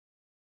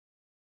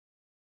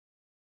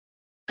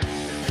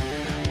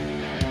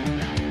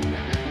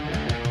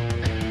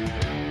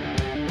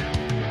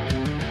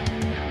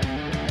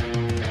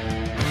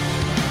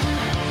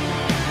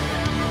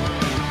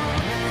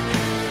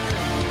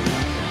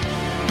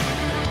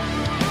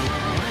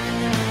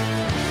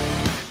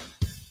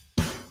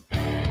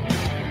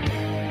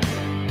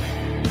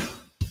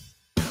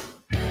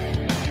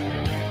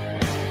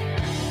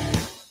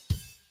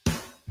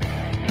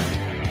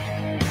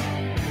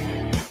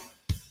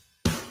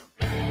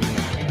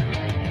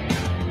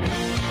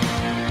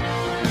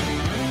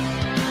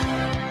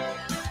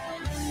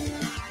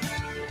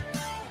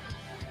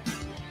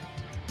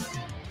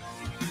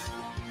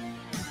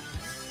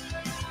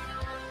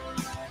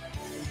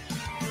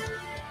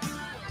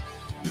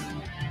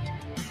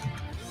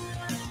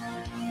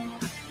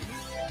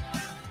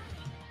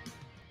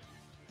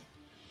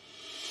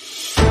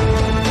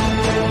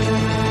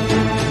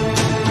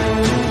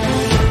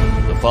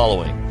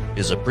following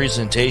is a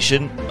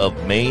presentation of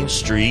Main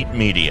Street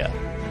Media,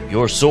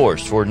 your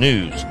source for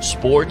news,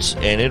 sports,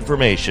 and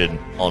information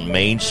on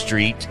Main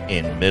Street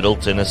in Middle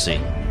Tennessee.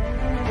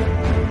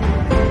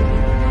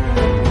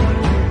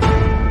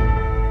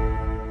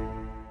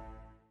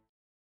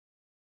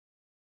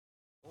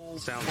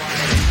 Sounds like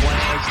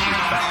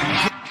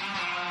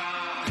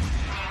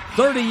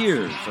 30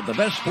 years of the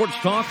best sports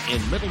talk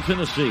in Middle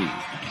Tennessee,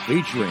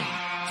 featuring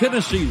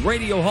Tennessee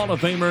Radio Hall of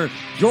Famer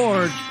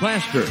George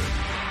Plaster,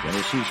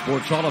 Tennessee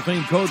Sports Hall of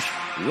Fame coach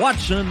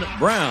Watson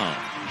Brown,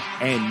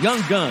 and Young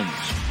Guns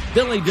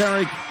Billy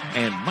Derrick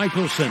and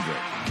Michael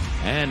Cindric.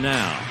 And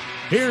now,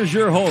 here's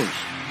your host,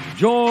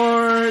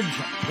 George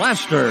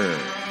Plaster.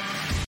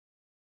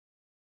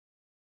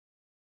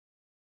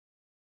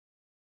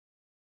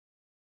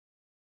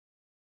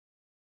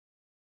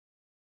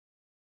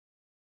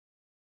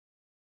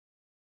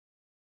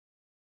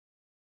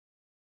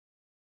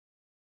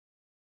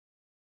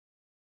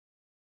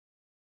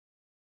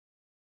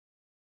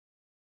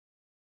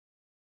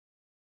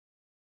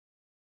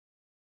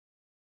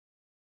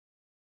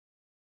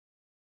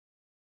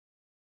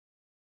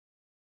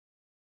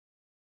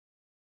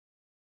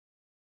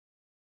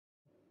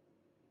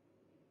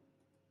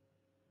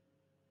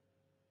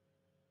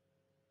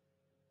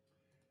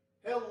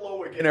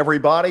 Hello again,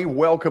 everybody.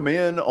 Welcome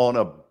in on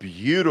a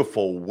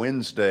beautiful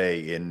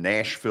Wednesday in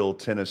Nashville,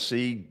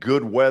 Tennessee.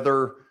 Good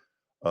weather,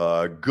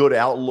 good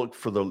outlook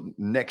for the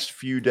next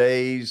few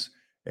days,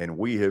 and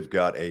we have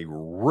got a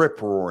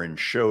rip-roaring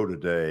show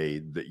today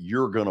that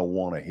you're going to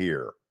want to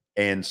hear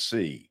and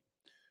see.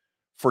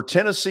 For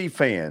Tennessee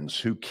fans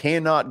who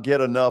cannot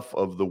get enough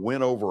of the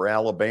win over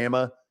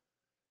Alabama,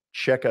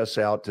 check us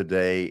out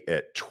today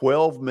at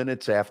 12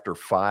 minutes after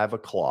 5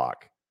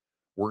 o'clock.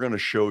 We're going to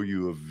show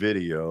you a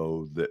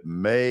video that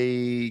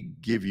may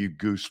give you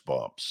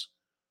goosebumps.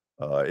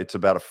 It's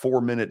about a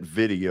 4-minute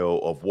video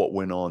of what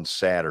went on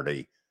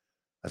Saturday.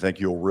 I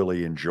think you'll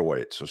really enjoy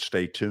it, so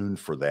stay tuned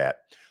for that.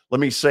 Let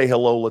me say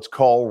hello. Let's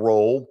call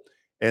roll,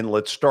 and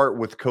let's start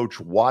with Coach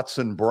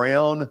Watson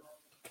Brown.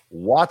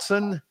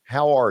 Watson,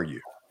 how are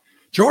you?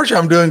 George,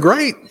 I'm doing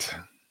great.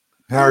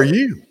 How are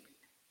you?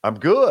 I'm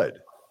good.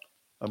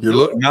 You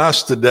look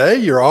nice today.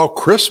 You're all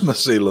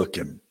Christmassy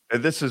looking.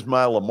 And this is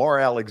my Lamar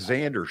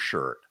Alexander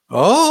shirt.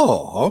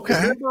 Oh, okay.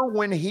 Remember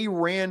when he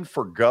ran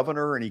for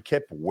governor and he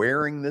kept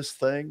wearing this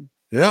thing?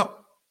 Yep.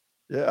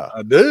 Yeah.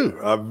 I do.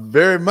 I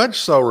very much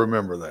so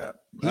remember that.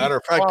 Matter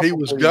of fact, he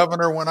was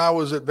governor when I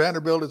was at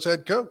Vanderbilt as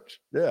head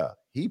coach. Yeah.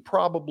 He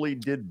probably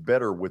did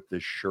better with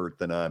this shirt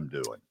than I'm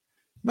doing.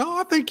 No,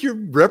 I think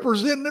you're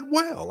representing it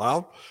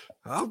well.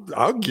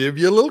 I'll give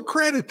you a little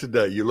credit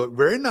today. You look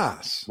very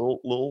nice.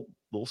 Little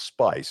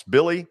spice.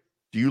 Billy,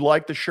 do you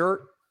like the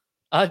shirt?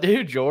 I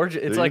do, George.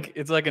 It's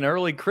like an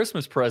early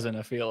Christmas present,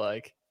 I feel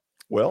like.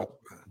 Well,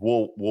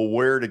 we'll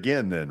wear it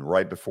again then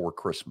right before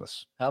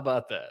Christmas. How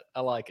about that?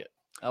 I like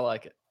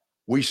it.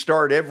 We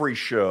start every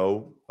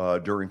show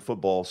during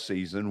football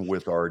season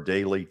with our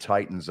daily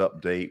Titans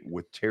update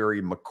with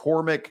Terry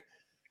McCormick.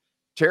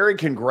 Terry,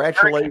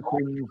 congratulations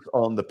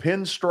on the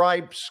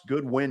pinstripes.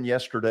 Good win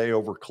yesterday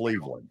over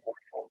Cleveland.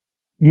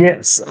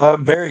 Yes, a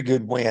very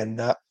good win.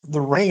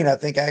 The rain, I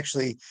think,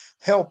 actually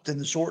helped in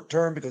the short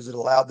term because it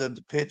allowed them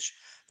to pitch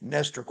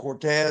Nestor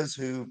Cortez,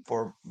 who,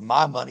 for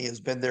my money, has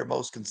been their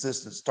most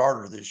consistent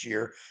starter this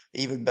year,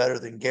 even better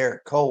than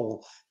Garrett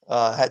Cole.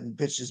 Hadn't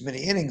pitched as many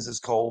innings as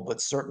Cole, but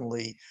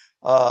certainly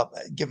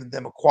given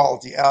them a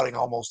quality outing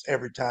almost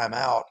every time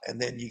out.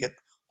 And then you get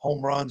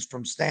home runs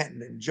from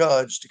Stanton and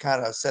Judge to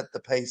kind of set the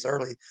pace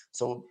early.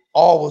 So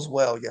all was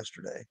well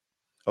yesterday.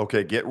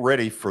 Okay, get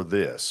ready for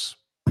this.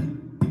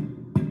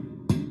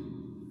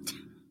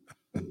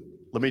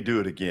 Let me do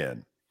it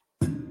again.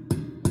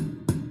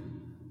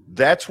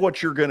 That's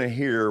what you're going to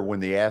hear when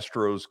the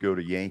Astros go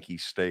to Yankee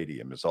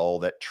Stadium, is all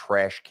that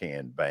trash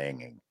can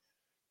banging.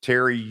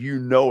 Terry, you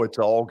know it's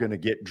all going to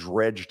get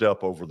dredged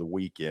up over the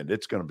weekend.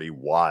 It's going to be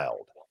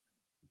wild.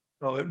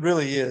 Oh, it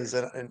really is.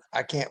 And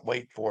I can't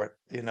wait for it.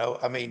 You know,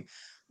 I mean,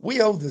 we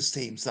owe this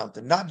team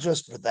something, not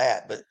just for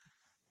that, but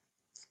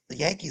the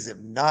Yankees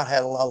have not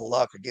had a lot of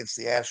luck against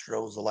the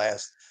Astros the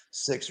last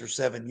 6 or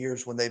 7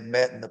 years when they've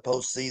met in the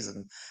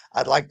postseason.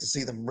 I'd like to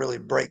see them really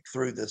break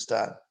through this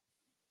time.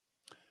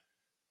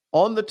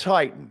 On the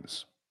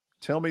Titans,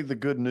 tell me the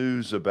good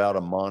news about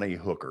Amani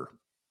Hooker.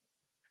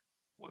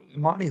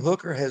 Amani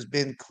Hooker has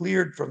been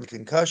cleared from the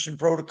concussion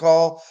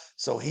protocol,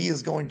 so he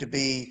is going to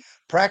be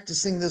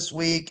practicing this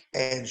week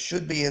and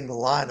should be in the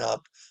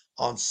lineup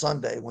on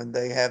Sunday when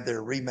they have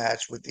their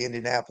rematch with the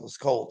Indianapolis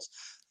Colts.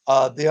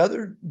 The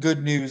other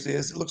good news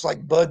is it looks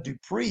like Bud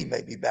Dupree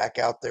may be back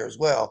out there as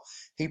well.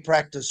 He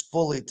practiced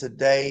fully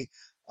today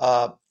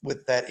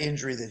with that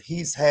injury that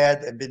he's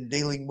had and been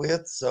dealing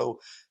with. So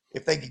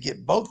if they could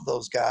get both of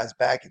those guys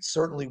back, it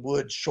certainly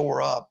would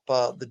shore up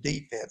the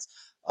defense.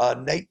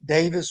 Nate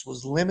Davis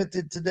was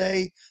limited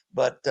today,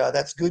 but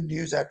that's good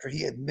news after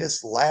he had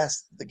missed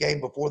the game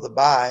before the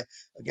bye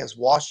against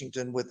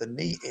Washington with a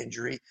knee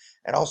injury.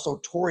 And also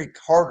Torrey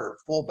Carter,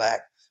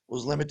 fullback,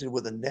 was limited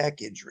with a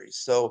neck injury.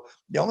 So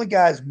the only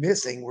guys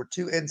missing were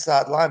 2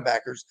 inside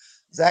linebackers,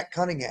 Zach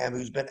Cunningham,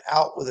 who's been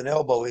out with an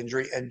elbow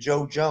injury, and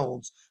Joe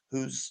Jones,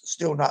 who's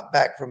still not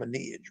back from a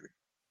knee injury.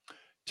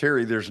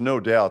 Terry, there's no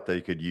doubt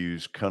they could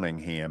use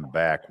Cunningham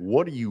back.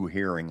 What are you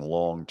hearing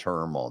long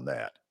term on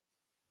that?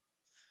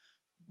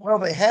 Well,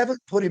 they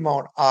haven't put him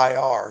on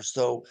IR,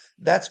 so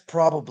that's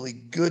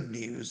probably good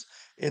news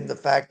in the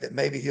fact that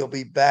maybe he'll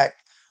be back,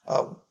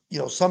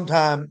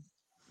 sometime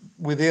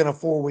within a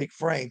 4-week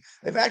frame.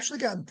 They've actually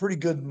gotten pretty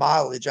good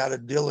mileage out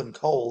of Dylan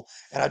Cole,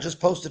 and I just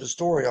posted a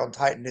story on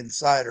Titan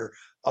Insider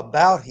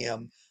about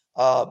him.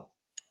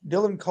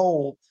 Dylan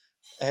Cole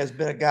has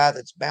been a guy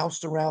that's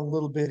bounced around a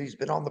little bit. He's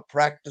been on the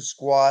practice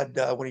squad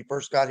when he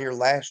first got here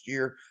last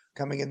year,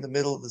 coming in the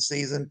middle of the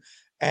season.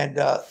 And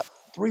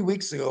 3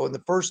 weeks ago in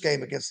the first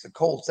game against the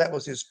Colts, that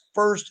was his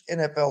first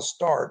NFL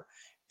start,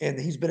 and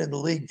he's been in the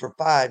league for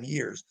 5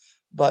 years.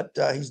 But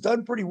he's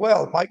done pretty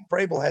well. Mike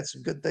Vrabel had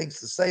some good things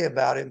to say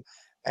about him,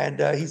 and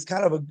he's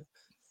kind of a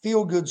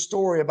feel-good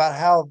story about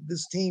how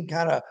this team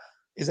kind of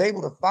is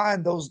able to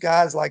find those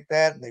guys like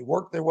that, and they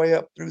work their way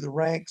up through the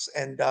ranks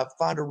and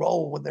find a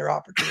role when their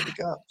opportunity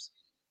comes.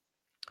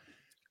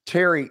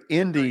 Terry,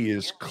 Indy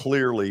is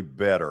clearly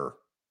better.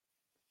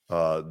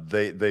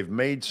 They've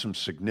made some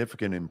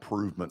significant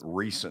improvement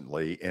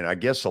recently, and I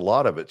guess a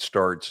lot of it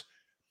starts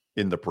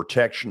in the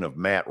protection of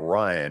Matt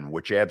Ryan,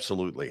 which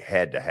absolutely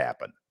had to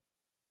happen.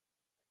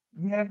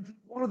 Yeah,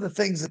 one of the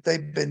things that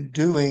they've been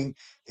doing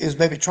is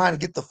maybe trying to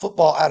get the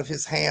football out of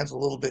his hands a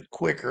little bit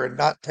quicker and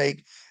not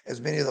take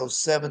as many of those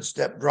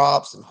 7-step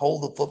drops and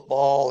hold the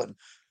football and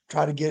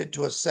try to get it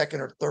to a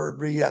second or third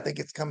read. I think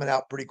it's coming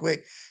out pretty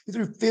quick. He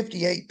threw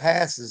 58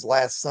 passes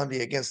last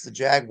Sunday against the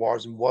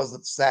Jaguars and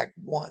wasn't sacked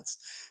once.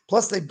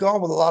 Plus, they've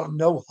gone with a lot of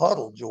no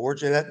huddle,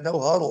 George, and that no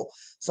huddle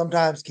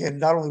sometimes can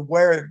not only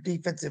wear a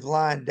defensive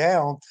line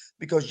down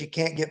because you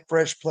can't get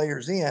fresh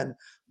players in,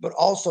 but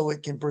also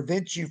it can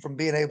prevent you from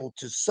being able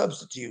to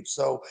substitute.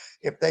 So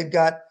if they've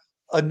got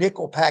a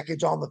nickel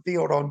package on the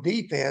field on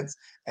defense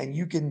and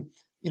you can,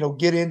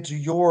 get into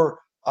your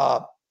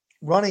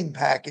running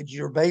package,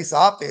 your base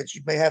offense,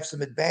 you may have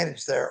some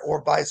advantage there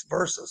or vice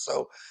versa.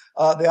 So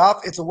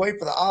it's a way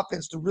for the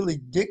offense to really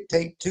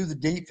dictate to the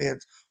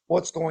defense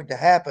what's going to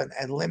happen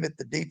and limit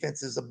the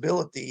defense's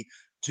ability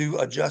to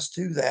adjust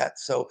to that.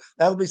 So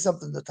that'll be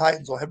something the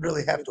Titans will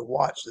really have to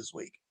watch this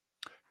week.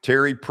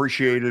 Terry,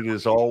 appreciate it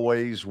as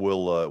always.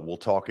 We'll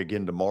talk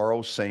again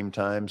tomorrow, same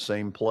time,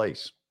 same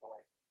place.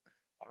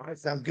 All right,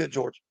 sounds good,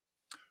 George.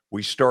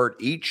 We start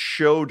each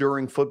show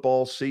during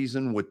football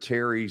season with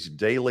Terry's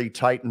Daily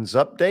Titans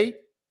Update.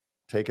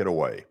 Take it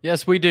away.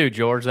 Yes, we do,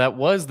 George. That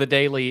was the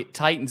Daily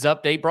Titans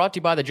Update brought to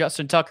you by the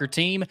Justin Tucker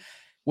team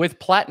with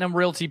Platinum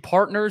Realty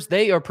Partners.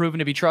 They are proven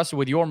to be trusted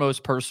with your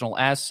most personal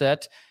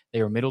asset. They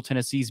are Middle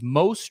Tennessee's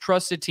most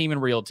trusted team in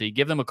realty.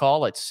 Give them a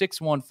call at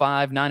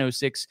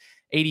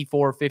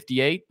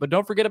 615-906-8458. But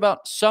don't forget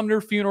about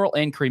Sumner Funeral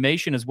and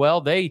Cremation as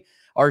well. They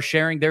are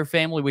sharing their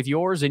family with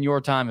yours in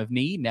your time of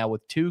need, now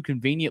with 2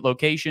 convenient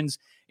locations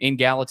in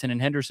Gallatin and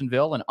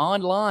Hendersonville and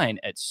online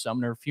at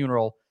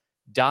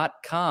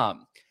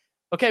sumnerfuneral.com.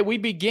 Okay, we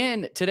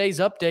begin today's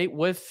update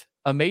with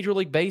a Major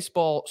League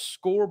Baseball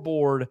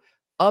scoreboard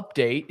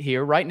update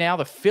here. Right now,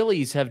 the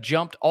Phillies have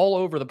jumped all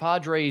over the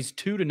Padres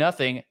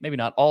 2-0. Maybe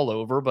not all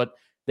over, but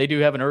they do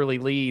have an early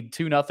lead,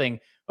 2-0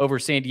 over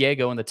San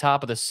Diego in the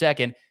top of the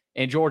second.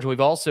 And, George,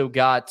 we've also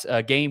got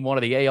game 1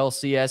 of the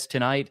ALCS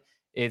tonight.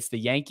 It's the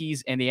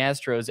Yankees and the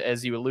Astros,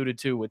 as you alluded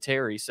to with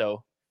Terry.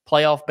 So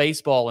playoff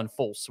baseball in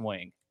full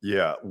swing.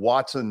 Yeah,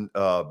 Juan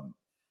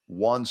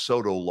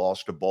Soto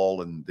lost a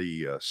ball in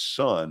the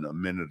sun a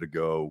minute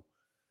ago,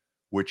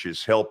 which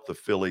has helped the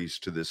Phillies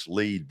to this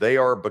lead.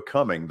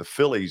 The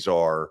Phillies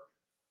are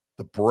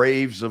the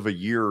Braves of a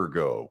year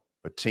ago,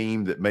 a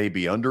team that may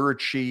be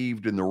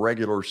underachieved in the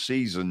regular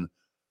season,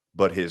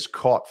 but has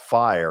caught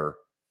fire.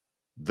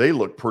 They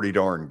look pretty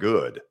darn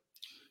good.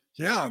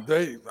 Yeah,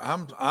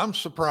 I'm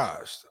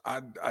surprised.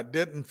 I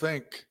didn't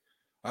think.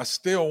 I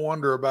still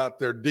wonder about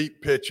their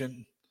deep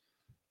pitching,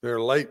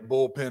 their late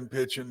bullpen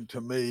pitching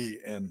to me,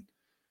 and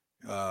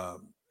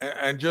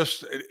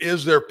just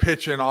is their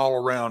pitching all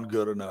around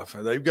good enough?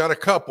 And they've got a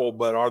couple,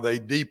 but are they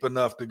deep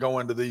enough to go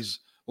into these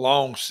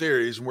long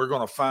series? And we're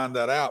going to find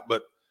that out.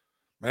 But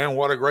man,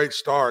 what a great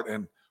start!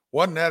 And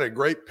wasn't that a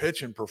great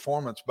pitching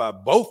performance by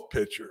both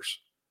pitchers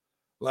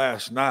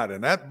last night?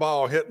 And that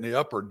ball hitting the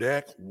upper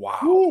deck,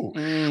 wow.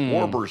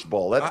 Schwarber's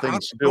ball. That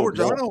thing's still George,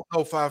 I don't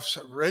know if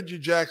Reggie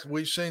Jackson,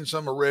 we've seen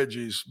some of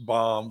Reggie's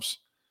bombs.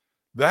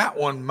 That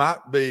one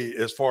might be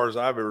as far as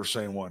I've ever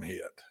seen one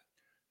hit.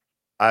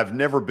 I've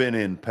never been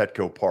in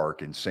Petco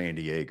Park in San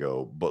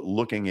Diego, but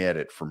looking at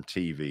it from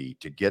TV,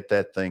 to get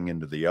that thing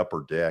into the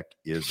upper deck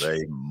is a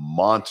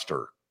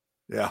monster.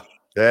 Yeah.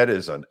 That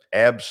is an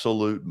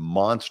absolute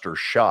monster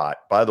shot.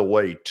 By the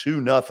way,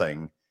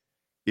 2-0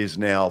 is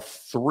now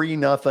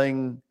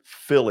 3-0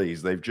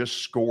 Phillies. They've just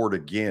scored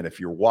again. If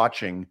you're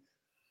watching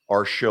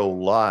our show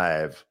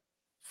live,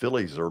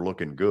 Phillies are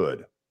looking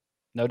good.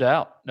 No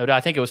doubt.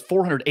 I think it was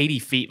 480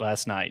 feet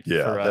last night for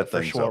that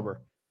thing's Schwarber.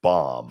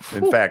 bomb.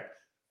 In fact,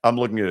 I'm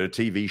looking at a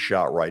TV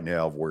shot right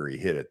now of where he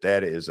hit it.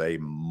 That is a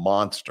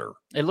monster.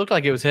 It looked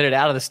like it was headed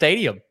out of the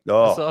stadium.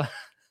 Oh,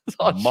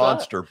 a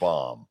monster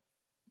bomb.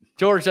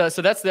 George, so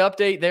that's the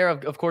update there.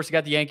 Of course, you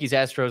got the Yankees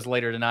Astros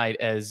later tonight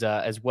as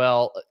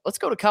well. Let's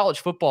go to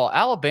college football.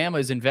 Alabama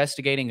is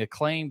investigating a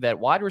claim that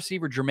wide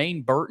receiver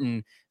Jermaine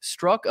Burton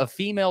struck a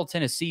female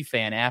Tennessee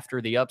fan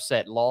after the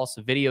upset loss.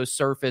 A video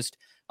surfaced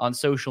on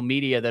social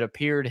media that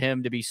appeared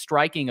him to be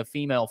striking a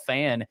female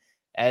fan.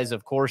 As,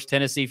 of course,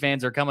 Tennessee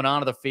fans are coming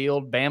onto the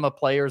field, Bama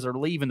players are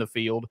leaving the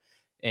field.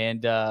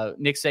 And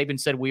Nick Saban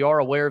said, "We are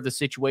aware of the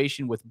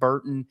situation with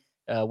Burton.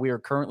 We are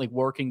currently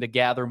working to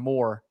gather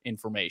more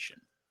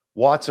information."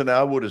 Watson,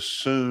 I would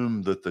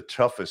assume that the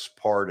toughest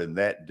part in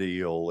that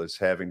deal is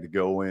having to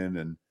go in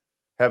and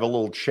have a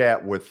little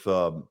chat with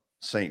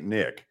St.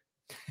 Nick.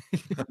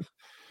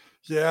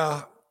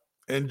 Yeah.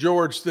 And,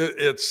 George,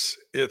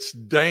 it's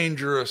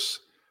dangerous.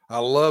 I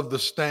love the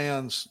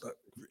stands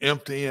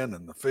emptying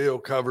and the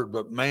field covered,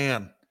 but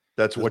man,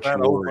 that's what you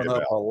worry open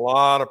about. Up a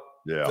lot of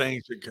Yeah.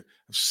 things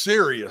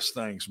serious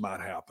things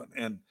might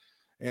happen.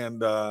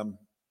 And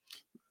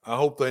I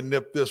hope they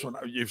nip this one.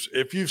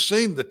 If you've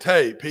seen the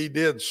tape, he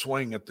did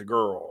swing at the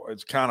girl.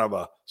 It's kind of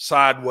a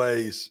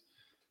sideways,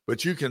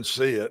 but you can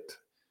see it.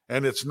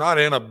 And it's not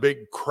in a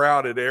big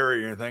crowded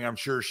area or anything. I'm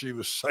sure she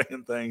was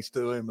saying things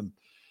to him. And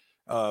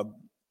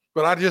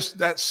but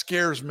that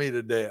scares me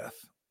to death.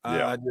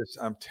 Yeah.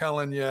 I'm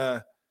telling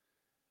you,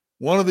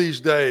 one of these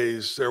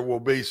days there will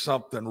be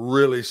something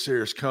really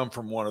serious come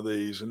from one of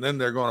these. And then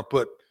they're going to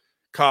put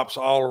cops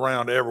all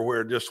around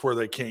everywhere just where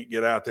they can't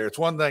get out there. It's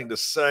one thing to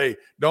say,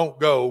 don't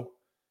go,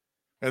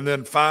 and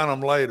then fine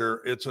them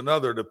later. It's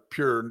another to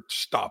pure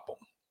stop them.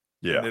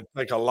 Yeah. And it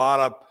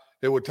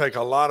would take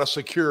a lot of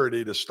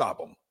security to stop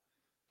them.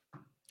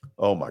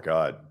 Oh, my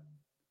God.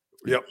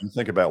 Yep. You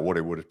think about what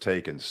it would have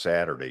taken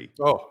Saturday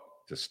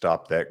to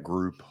stop that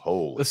group.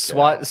 Holy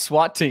the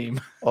SWAT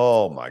team.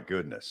 Oh, my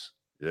goodness.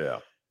 Yeah.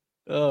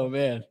 Oh,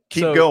 man.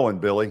 Keep going,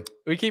 Billy.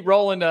 We keep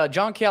rolling.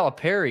 John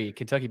Calipari,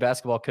 Kentucky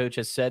basketball coach,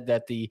 has said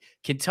that the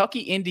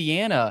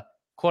Kentucky-Indiana,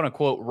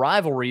 quote-unquote,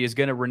 rivalry is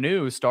going to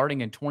renew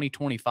starting in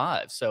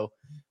 2025. So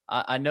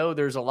I know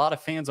there's a lot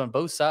of fans on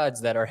both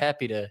sides that are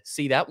happy to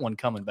see that one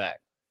coming back.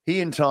 He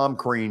and Tom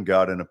Crean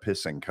got in a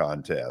pissing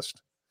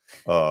contest,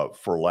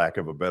 for lack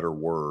of a better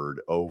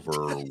word,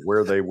 over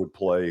where they would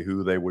play,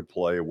 who they would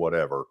play,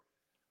 whatever.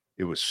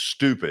 It was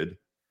stupid.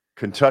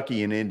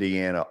 Kentucky and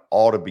Indiana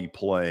ought to be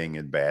playing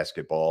in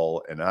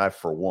basketball, and I,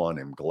 for one,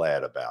 am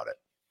glad about it.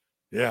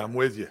 Yeah, I'm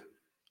with you.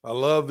 I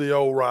love the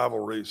old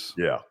rivalries.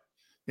 Yeah.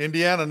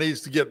 Indiana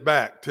needs to get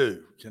back,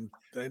 too.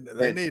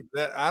 They need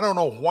that. I don't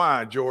know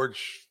why,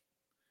 George,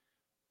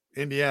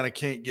 Indiana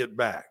can't get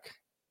back.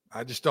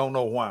 I just don't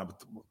know why.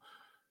 But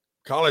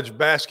college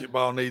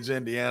basketball needs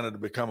Indiana to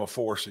become a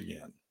force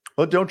again.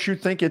 Well, don't you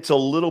think it's a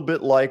little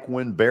bit like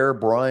when Bear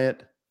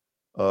Bryant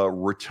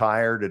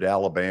retired at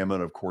Alabama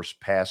and, of course,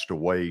 passed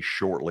away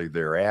shortly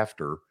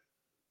thereafter?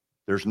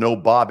 There's no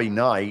Bobby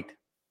Knight.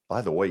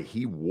 By the way,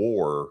 he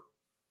wore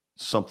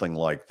something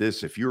like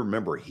this. If you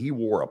remember, he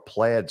wore a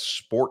plaid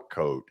sport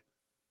coat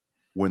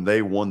when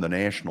they won the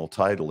national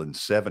title in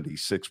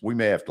 76. We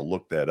may have to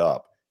look that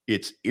up.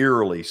 It's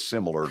eerily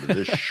similar to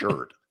this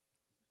shirt.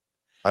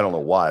 I don't know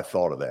why I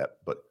thought of that,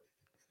 but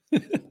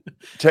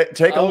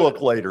take a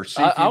look later.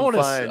 See if I want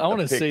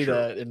to see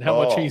that and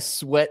how much he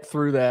sweat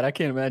through that. I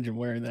can't imagine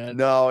wearing that.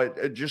 No,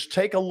 just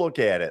take a look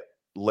at it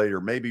later.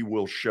 Maybe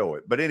we'll show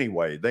it. But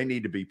anyway, they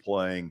need to be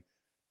playing.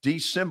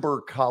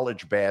 December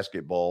college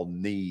basketball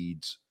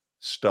needs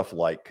stuff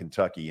like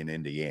Kentucky and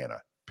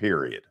Indiana,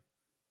 period.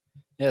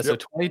 Yeah, so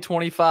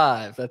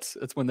 2025, that's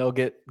when they'll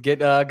get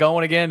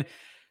going again.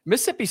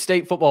 Mississippi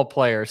State football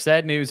player,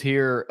 sad news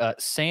here.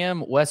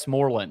 Sam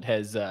Westmoreland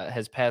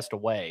has passed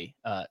away.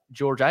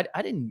 George, I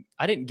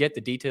didn't get the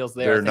details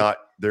there.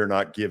 They're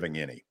not giving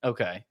any.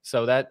 Okay,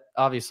 so that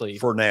obviously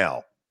for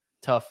now,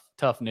 tough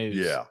news.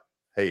 Yeah,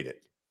 hate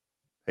it.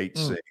 Hate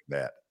seeing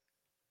that.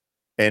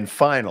 And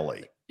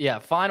finally,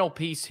 final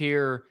piece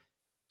here.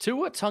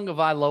 Tua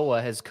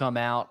Tagovailoa has come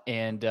out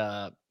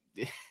and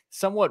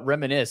somewhat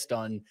reminisced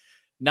on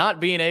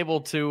not being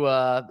able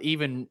to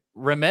even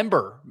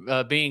remember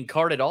being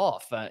carted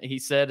off. He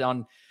said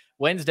on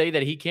Wednesday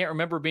that he can't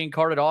remember being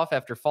carted off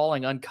after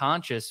falling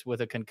unconscious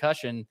with a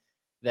concussion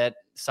that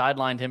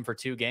sidelined him for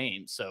 2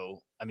 games.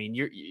 So, I mean,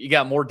 you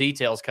got more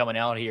details coming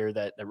out here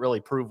that really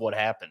prove what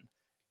happened.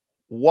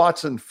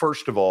 Watson,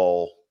 first of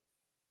all,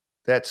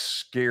 that's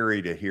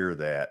scary to hear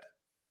that.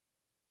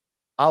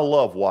 I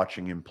love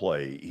watching him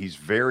play. He's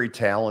very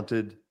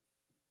talented.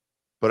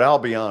 But I'll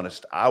be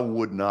honest, I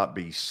would not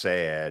be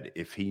sad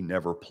if he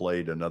never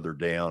played another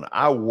down.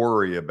 I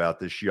worry about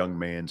this young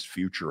man's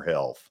future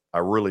health. I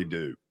really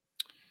do.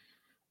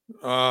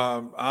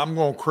 I'm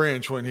going to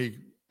cringe when he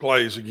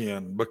plays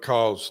again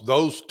because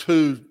those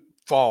 2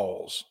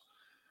 falls,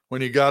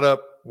 when he got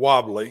up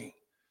wobbly,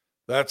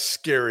 that's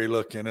scary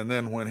looking. And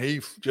then when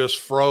he just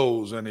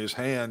froze and his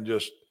hand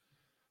just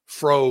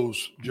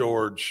froze,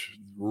 George,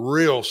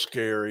 real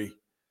scary.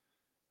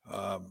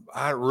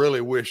 I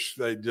really wish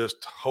they'd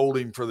just hold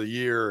him for the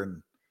year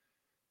and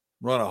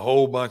run a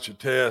whole bunch of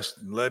tests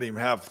and let him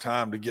have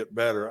time to get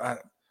better. I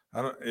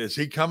don't. Is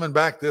he coming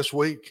back this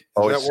week?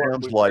 It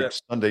sounds like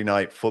Sunday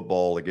Night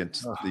Football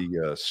against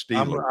the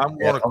Steelers. I'm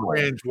going to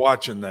cringe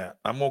watching that.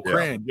 I'm going to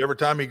cringe every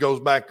time he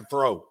goes back to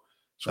throw.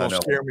 It's going to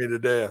scare me to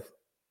death.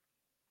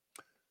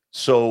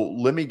 So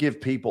let me give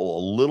people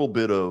a little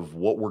bit of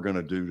what we're going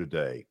to do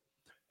today.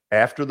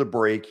 After the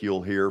break,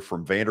 you'll hear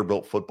from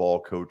Vanderbilt football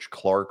coach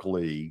Clark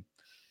Lee.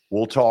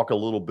 We'll talk a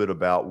little bit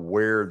about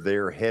where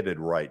they're headed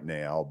right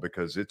now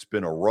because it's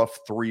been a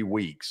rough 3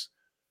 weeks.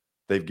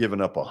 They've given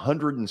up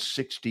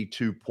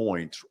 162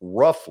 points,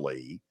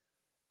 roughly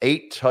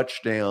 8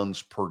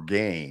 touchdowns per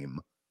game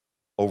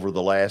over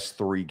the last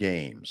 3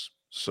 games.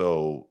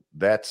 So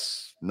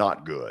that's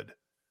not good.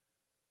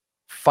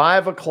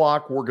 5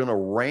 o'clock, we're going to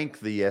rank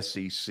the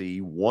SEC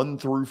 1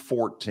 through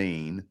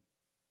 14.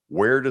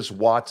 Where does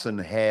Watson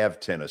have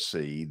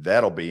Tennessee?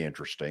 That'll be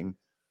interesting.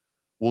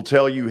 We'll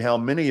tell you how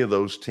many of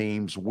those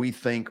teams we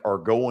think are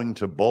going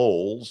to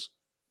bowls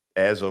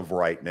as of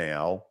right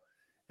now.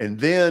 And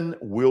then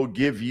we'll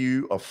give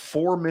you a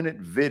 4-minute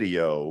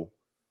video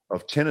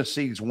of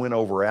Tennessee's win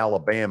over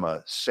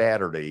Alabama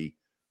Saturday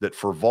that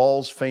for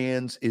Vols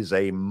fans is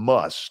a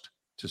must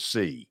to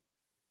see.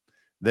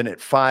 Then at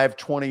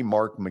 5:20,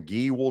 Mark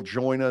McGee will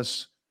join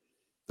us.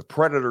 The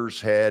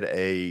Predators had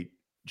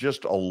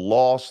just a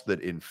loss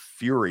that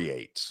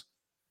infuriates.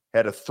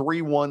 Had a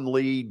 3-1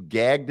 lead,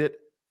 gagged it,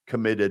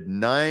 committed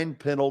 9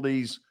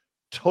 penalties,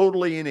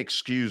 totally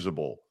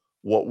inexcusable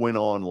what went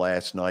on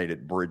last night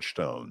at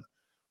Bridgestone.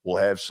 We'll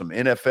have some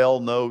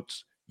NFL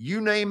notes.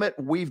 You name it,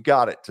 we've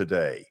got it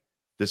today.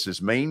 This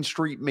is Main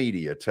Street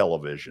Media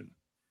Television.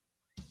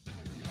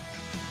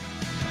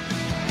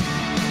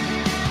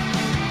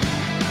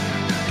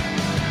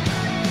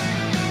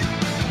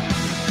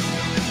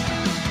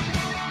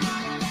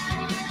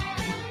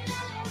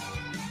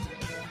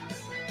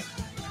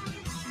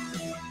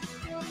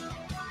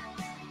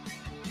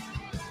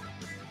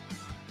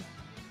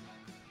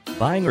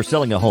 Buying or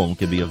selling a home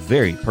can be a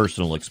very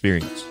personal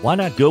experience. Why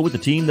not go with the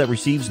team that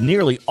receives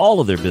nearly all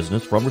of their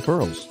business from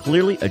referrals?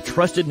 Clearly a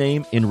trusted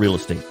name in real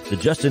estate. The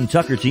Justin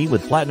Tucker team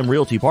with Platinum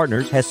Realty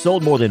Partners has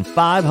sold more than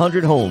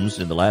 500 homes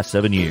in the last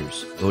 7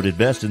 years. Voted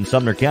best in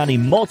Sumner County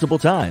multiple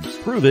times.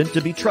 Proven to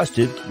be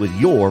trusted with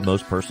your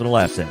most personal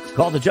assets.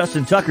 Call the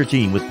Justin Tucker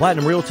team with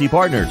Platinum Realty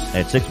Partners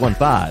at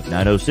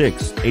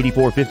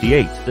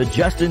 615-906-8458. The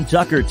Justin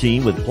Tucker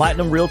team with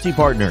Platinum Realty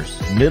Partners,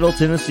 Middle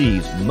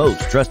Tennessee's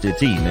most trusted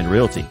team in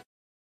realty.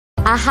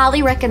 I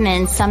highly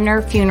recommend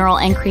Sumner Funeral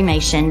and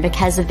Cremation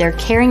because of their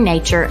caring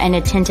nature and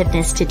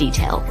attentiveness to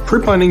detail.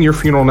 Pre-planning your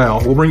funeral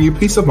now will bring you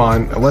peace of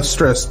mind and less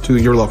stress to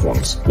your loved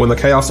ones. When the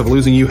chaos of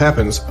losing you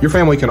happens, your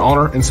family can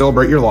honor and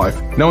celebrate your life,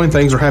 knowing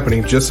things are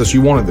happening just as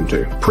you wanted them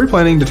to.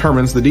 Pre-planning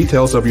determines the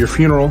details of your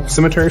funeral,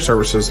 cemetery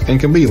services, and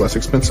can be less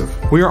expensive.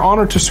 We are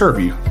honored to serve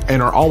you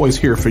and are always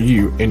here for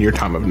you in your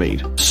time of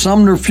need.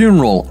 Sumner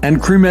Funeral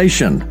and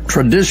Cremation.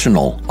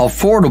 Traditional,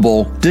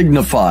 affordable,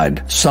 dignified.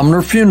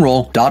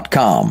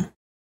 SumnerFuneral.com.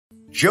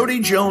 Jody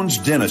Jones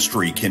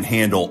Dentistry can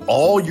handle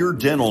all your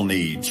dental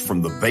needs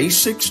from the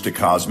basics to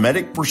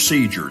cosmetic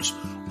procedures.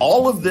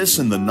 All of this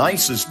in the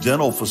nicest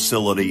dental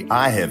facility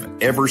I have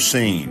ever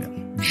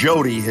seen.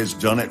 Jody has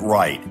done it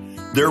right.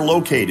 They're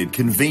located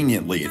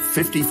conveniently at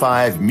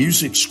 55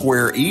 Music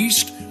Square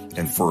East,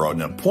 and for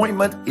an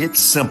appointment, it's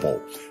simple.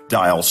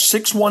 Dial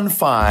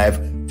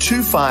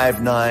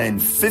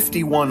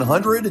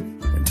 615-259-5100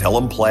 and tell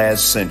them Plaz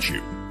sent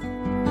you.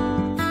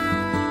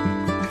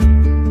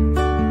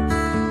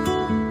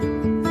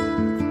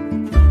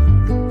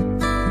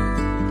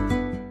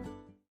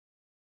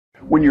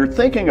 When you're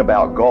thinking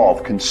about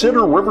golf,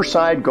 consider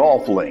Riverside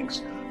Golf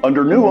Links.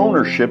 Under new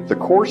ownership, the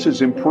course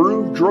has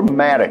improved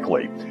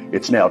dramatically.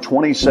 It's now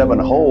 27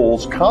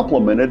 holes,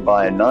 complemented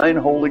by a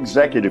 9-hole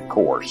executive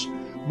course.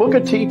 Book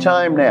a tee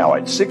time now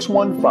at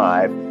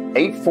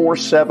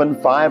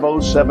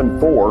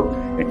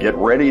 615-847-5074 and get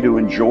ready to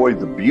enjoy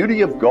the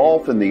beauty of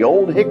golf in the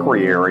Old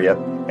Hickory area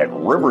at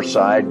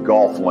Riverside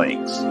Golf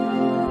Links.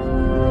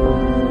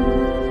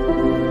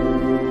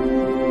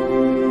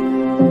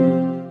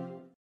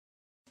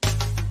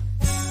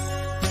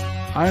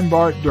 I'm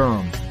Bart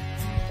Durham.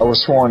 I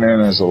was sworn in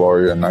as a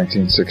lawyer in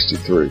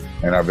 1963,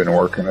 and I've been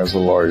working as a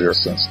lawyer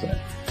since then.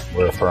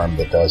 We're a firm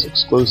that does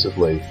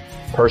exclusively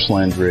personal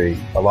injury,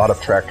 a lot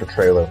of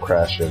tractor-trailer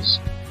crashes.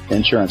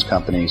 Insurance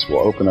companies will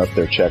open up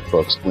their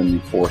checkbooks when you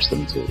force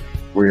them to.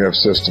 We have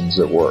systems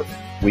that work.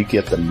 We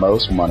get the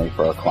most money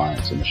for our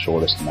clients in the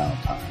shortest amount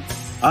of time.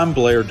 I'm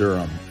Blair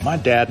Durham. My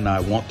dad and I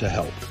want to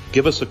help.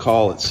 Give us a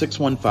call at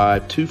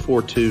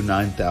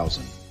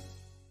 615-242-9000.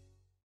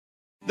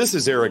 This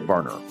is Eric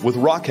Berner with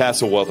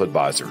Rockcastle Wealth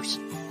Advisors.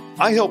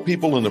 I help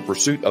people in the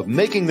pursuit of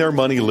making their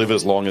money live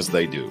as long as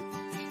they do.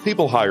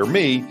 People hire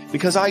me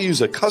because I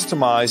use a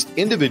customized,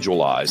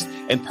 individualized,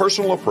 and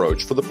personal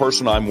approach for the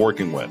person I'm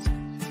working with.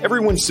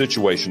 Everyone's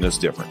situation is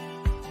different.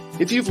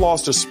 If you've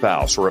lost a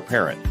spouse or a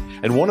parent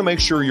and want to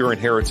make sure your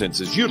inheritance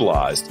is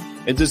utilized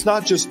and does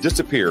not just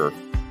disappear,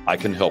 I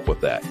can help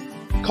with that.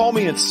 Call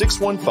me at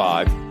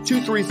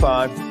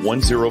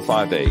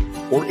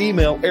 615-235-1058 or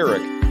email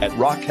Eric at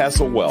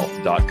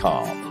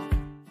rockcastlewealth.com.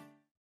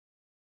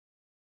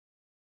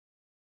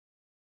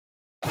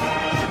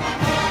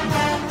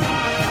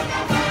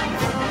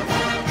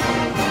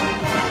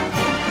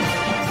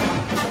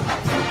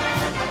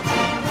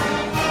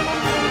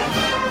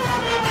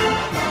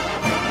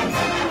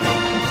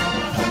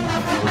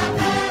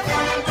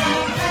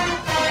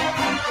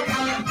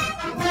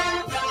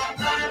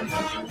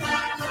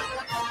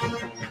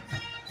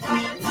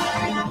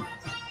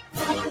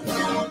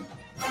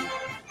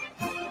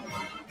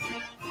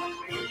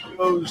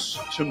 Goes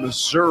to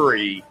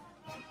Missouri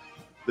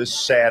this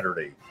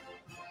Saturday.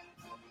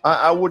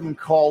 I wouldn't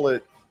call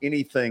it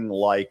anything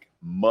like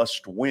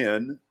must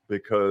win,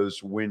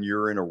 because when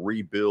you're in a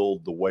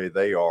rebuild the way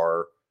they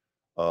are,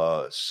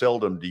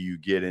 seldom do you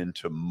get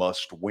into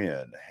must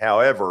win.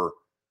 However,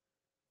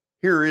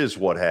 here is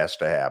what has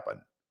to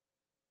happen.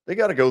 They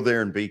got to go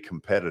there and be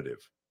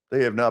competitive.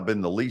 They have not been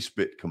the least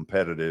bit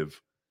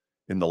competitive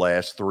in the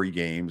last 3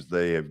 games.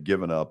 They have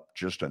given up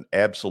just an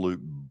absolute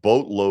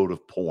boatload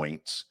of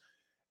points.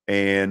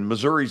 And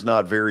Missouri's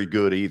not very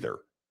good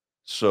either.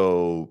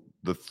 So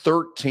the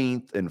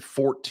 13th and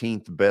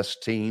 14th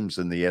best teams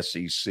in the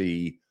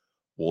SEC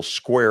will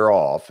square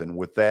off. And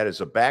with that as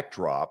a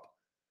backdrop,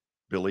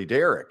 Billy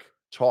Derrick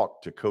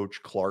talked to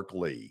Coach Clark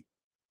Lee.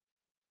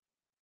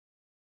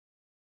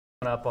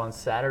 Up on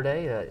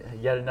Saturday,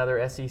 yet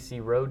another SEC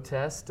road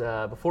test.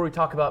 Before we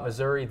talk about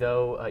Missouri,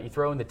 though, you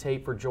throw in the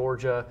tape for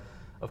Georgia.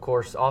 Of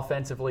course,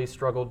 offensively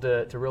struggled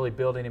to really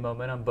build any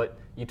momentum, but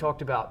you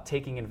talked about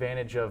taking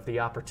advantage of the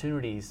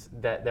opportunities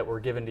that were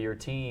given to your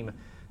team.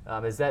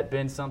 Has that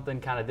been something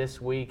kind of this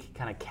week,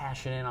 kind of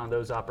cashing in on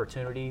those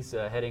opportunities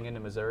heading into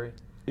Missouri?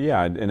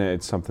 Yeah, and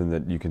it's something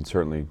that you can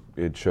certainly,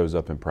 it shows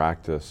up in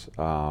practice.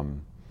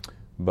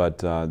 But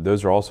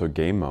those are also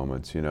game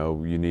moments. You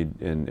know, you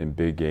need in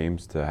big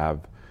games to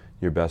have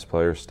your best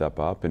players step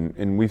up.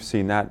 And we've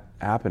seen that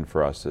happen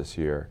for us this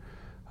year.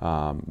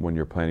 When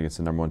you're playing against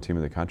the number 1 team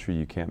in the country,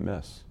 you can't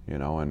miss, you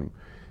know, and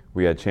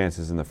we had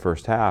chances in the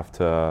first half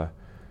to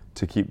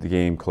keep the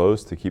game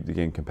close, to keep the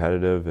game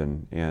competitive,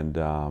 and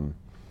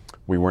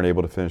we weren't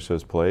able to finish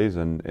those plays,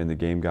 and the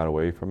game got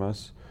away from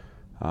us.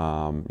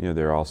 You know,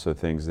 there are also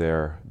things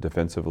there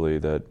defensively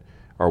that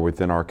are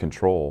within our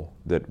control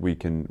that we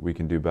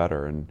can do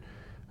better, and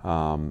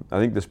I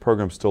think this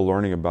program's still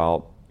learning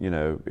about, you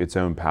know, its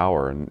own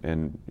power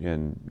and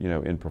you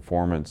know, in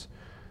performance,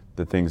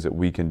 the things that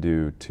we can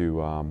do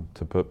to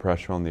put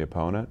pressure on the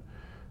opponent,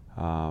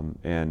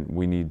 and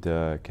we need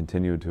to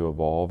continue to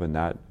evolve in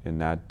that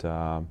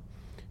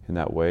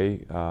way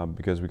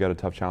because we got a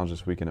tough challenge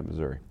this weekend at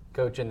Missouri.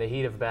 Coach, in the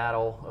heat of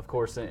battle, of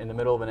course, in the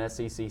middle of an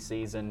SEC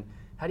season,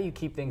 how do you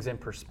keep things in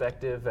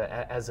perspective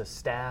as a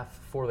staff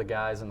for the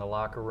guys in the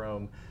locker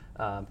room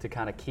to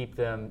kind of keep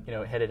them, you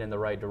know, headed in the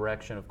right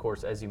direction? Of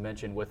course, as you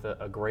mentioned, with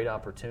a great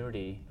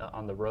opportunity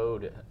on the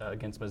road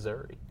against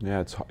Missouri.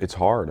 Yeah, it's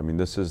hard. I mean,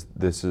 this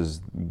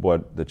is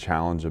what the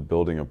challenge of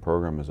building a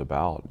program is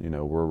about. You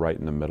know, we're right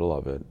in the middle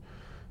of it,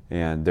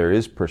 and there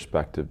is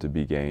perspective to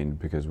be gained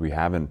because we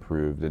have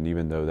improved. And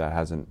even though that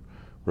hasn't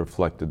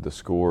reflected the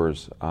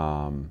scores,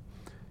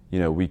 you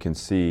know, we can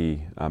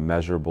see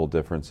measurable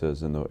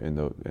differences in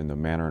the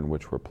manner in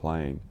which we're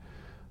playing,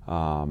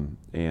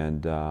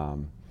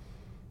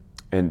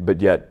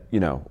 but yet, you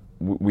know,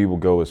 we will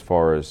go as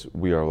far as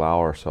we allow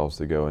ourselves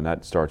to go, and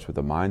that starts with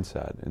the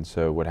mindset. And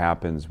so, what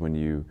happens when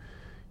you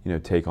know,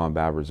 take on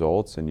bad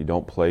results and you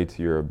don't play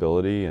to your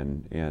ability,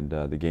 and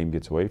the game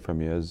gets away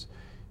from you, is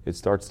it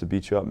starts to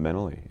beat you up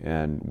mentally.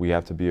 And we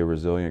have to be a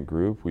resilient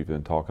group. We've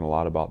been talking a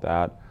lot about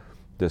that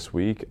this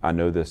week. I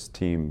know this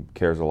team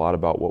cares a lot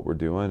about what we're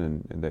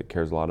doing, and that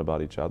cares a lot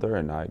about each other,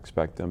 and I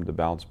expect them to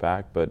bounce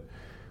back. But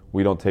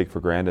we don't take for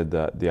granted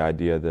the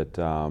idea that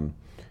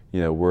you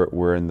know,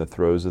 we're in the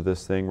throes of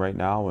this thing right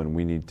now, and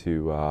we need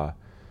to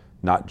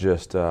not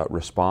just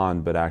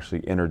respond, but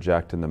actually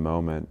interject in the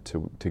moment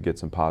to get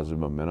some positive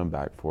momentum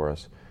back for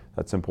us.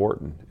 That's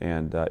important,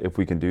 and if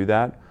we can do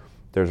that,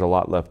 there's a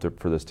lot left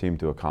for this team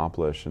to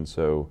accomplish. And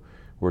so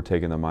we're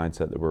taking the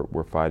mindset that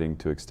we're fighting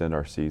to extend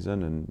our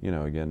season, and you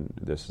know, again,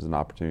 this is an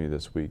opportunity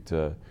this week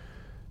to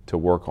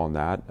work on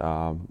that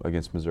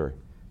against Missouri.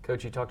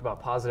 Coach, you talked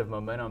about positive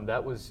momentum.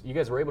 You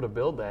guys were able to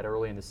build that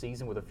early in the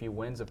season with a few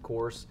wins, of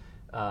course.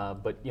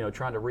 But you know,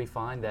 trying to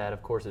refine that,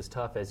 of course, is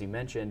tough, as you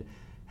mentioned.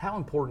 How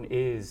important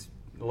is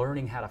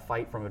learning how to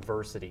fight from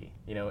adversity,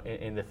 you know,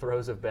 in the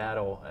throes of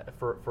battle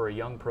for a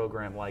young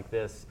program like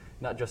this,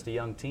 not just a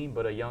young team,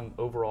 but a young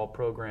overall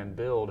program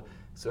build?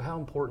 So how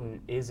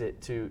important is it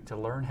to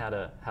learn how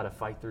to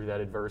fight through that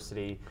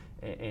adversity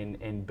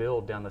and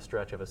build down the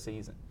stretch of a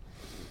season?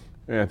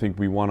 Yeah, I think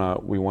we want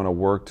to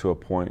work to a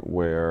point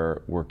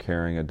where we're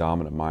carrying a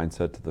dominant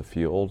mindset to the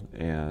field,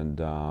 and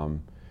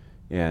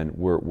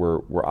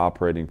we're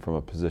operating from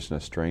a position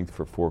of strength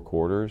for 4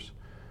 quarters,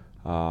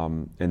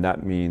 and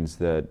that means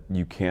that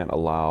you can't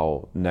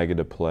allow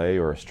negative play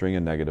or a string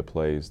of negative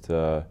plays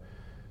to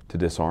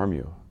disarm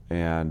you.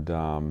 And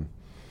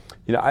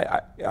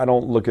I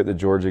don't look at the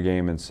Georgia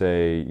game and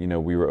say,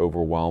 we were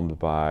overwhelmed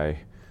by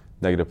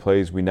negative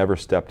plays. We never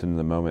stepped into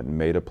the moment and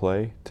made a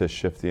play to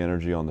shift the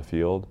energy on the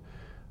field.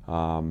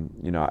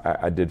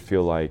 I did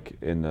feel like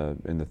in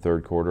the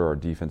third quarter our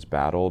defense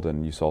battled,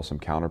 and you saw some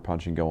counter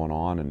punching going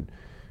on, and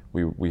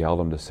we held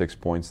them to 6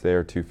 points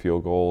there, 2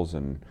 field goals,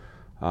 and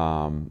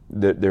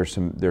there's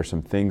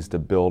some things to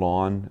build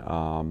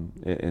on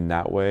in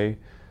that way.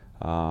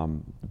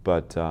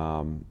 But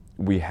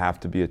we have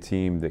to be a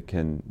team that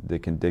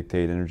can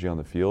dictate energy on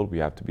the field. We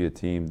have to be a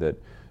team that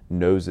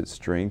knows its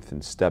strength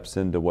and steps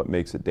into what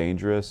makes it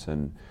dangerous.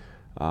 And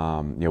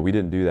we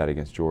didn't do that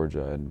against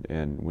Georgia.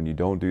 And when you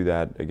don't do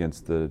that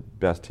against the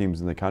best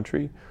teams in the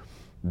country,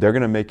 they're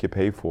going to make you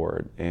pay for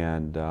it.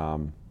 And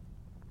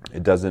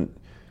it doesn't,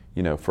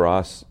 for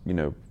us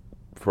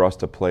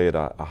to play at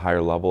a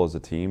higher level as a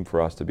team,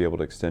 for us to be able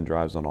to extend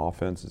drives on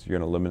offense, you're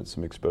going to limit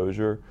some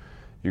exposure.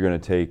 You're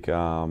going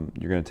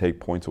to take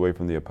points away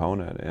from the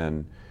opponent,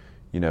 and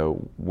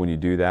when you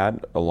do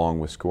that, along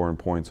with scoring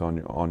points on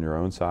your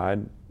own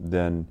side,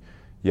 then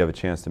you have a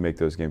chance to make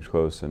those games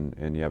close,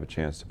 and you have a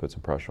chance to put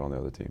some pressure on the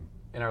other team.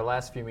 In our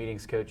last few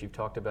meetings, Coach, you've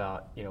talked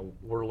about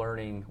we're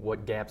learning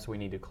what gaps we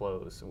need to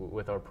close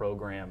with our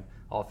program,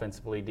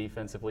 offensively,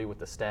 defensively, with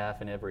the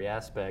staff in every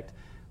aspect.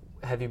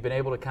 Have you been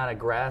able to kind of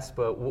grasp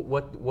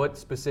what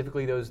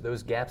specifically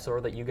those gaps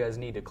are that you guys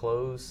need to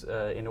close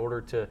in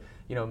order to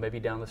maybe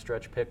down the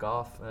stretch pick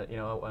off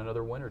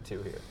another win or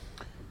two here?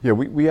 Yeah,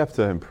 we have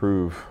to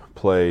improve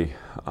play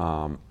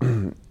at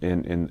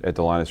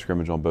the line of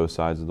scrimmage on both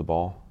sides of the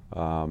ball.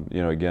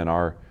 Again,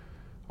 our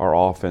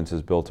offense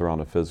is built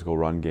around a physical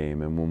run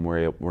game, and when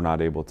we're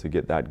not able to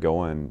get that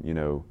going,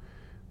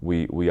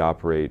 we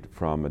operate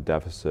from a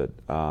deficit,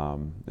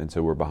 and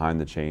so we're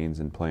behind the chains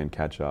and playing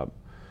catch up.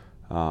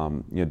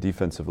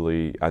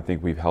 Defensively, I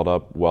think we've held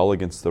up well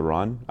against the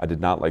run. I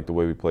did not like the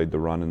way we played the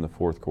run in the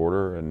fourth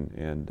quarter,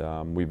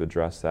 and we've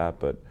addressed that.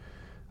 But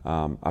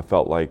I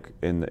felt like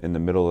in the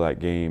middle of that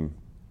game,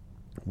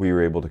 we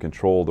were able to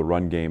control the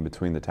run game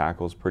between the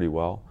tackles pretty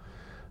well.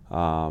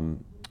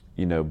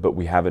 But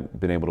we haven't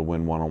been able to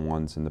win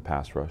one-on-ones in the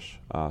pass rush.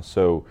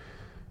 So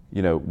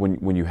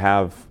when you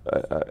have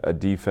a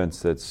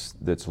defense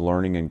that's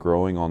learning and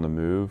growing on the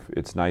move,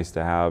 it's nice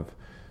to have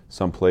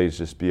some plays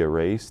just be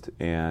erased,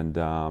 and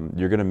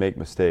you're going to make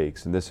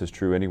mistakes. And this is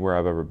true anywhere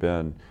I've ever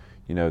been.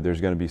 There's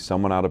going to be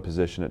someone out of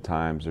position at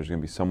times. There's going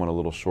to be someone a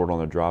little short on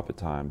their drop at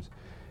times.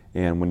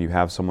 And when you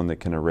have someone that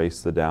can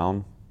erase the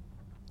down,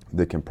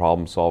 that can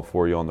problem solve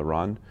for you on the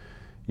run,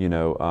 you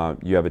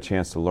have a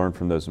chance to learn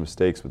from those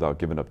mistakes without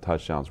giving up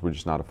touchdowns. We're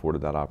just not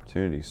afforded that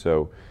opportunity.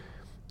 So,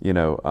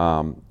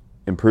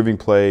 improving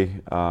play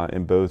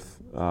in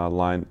both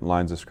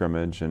lines of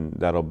scrimmage, and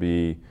that'll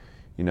be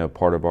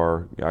part of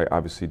our,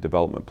 obviously,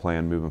 development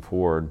plan moving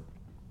forward.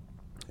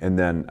 And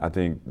then I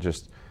think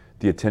just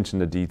the attention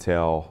to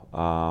detail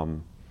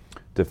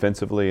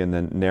defensively, and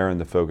then narrowing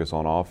the focus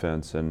on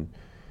offense. And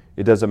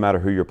it doesn't matter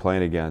who you're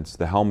playing against.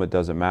 The helmet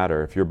doesn't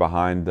matter. If you're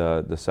behind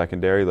the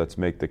secondary, let's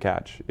make the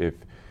catch. If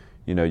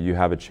you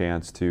have a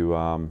chance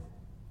to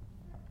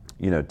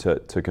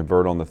to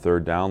convert on the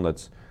third down,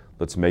 let's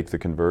make the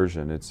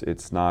conversion.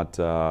 It's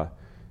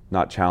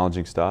not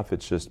challenging stuff.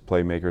 It's just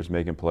playmakers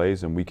making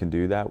plays, and we can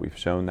do that. We've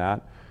shown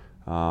that.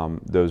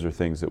 Those are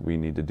things that we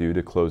need to do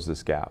to close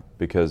this gap,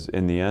 because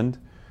in the end,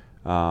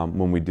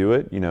 when we do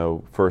it,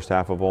 first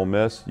half of Ole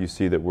Miss, you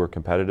see that we're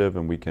competitive,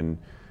 and we can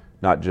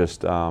not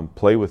just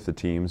play with the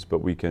teams, but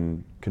we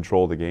can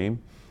control the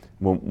game.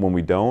 When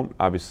we don't,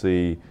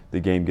 obviously the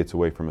game gets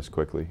away from us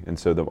quickly, and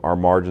so our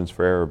margins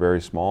for error are very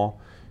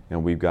small,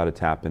 and we've got to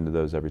tap into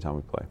those every time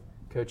we play.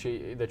 Coach,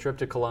 the trip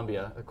to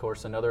Columbia, of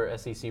course, another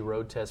SEC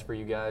road test for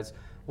you guys.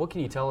 What can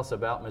you tell us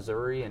about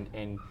Missouri?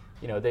 And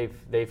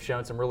they've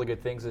shown some really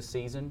good things this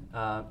season,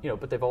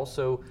 but they've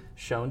also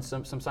shown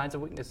some signs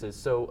of weaknesses.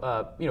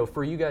 So,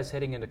 for you guys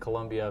heading into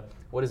Columbia,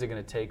 what is it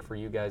going to take for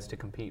you guys to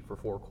compete for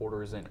 4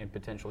 quarters and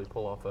potentially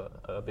pull off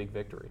a big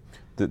victory?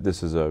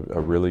 This is a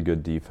really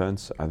good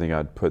defense. I think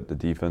I'd put the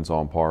defense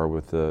on par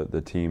with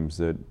the teams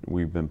that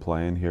we've been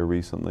playing here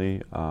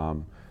recently.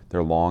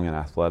 They're long and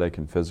athletic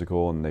and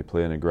physical, and they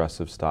play an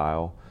aggressive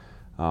style.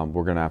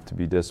 We're going to have to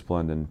be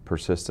disciplined and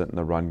persistent in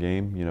the run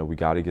game. We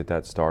got to get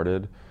that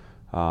started.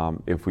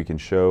 If we can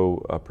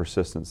show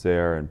persistence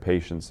there and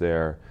patience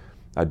there,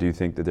 I do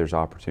think that there's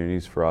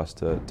opportunities for us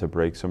to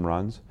break some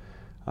runs.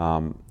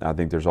 I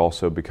think there's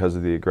also, because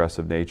of the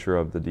aggressive nature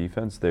of the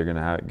defense, they're going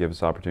to give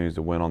us opportunities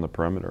to win on the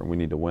perimeter, and we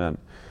need to win.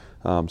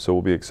 So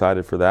we'll be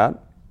excited for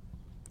that.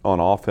 On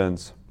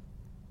offense,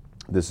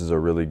 this is a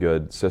really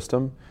good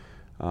system.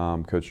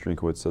 Coach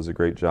Drinkowitz does a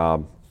great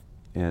job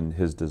in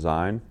his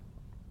design.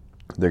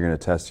 They're going to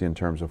test you in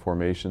terms of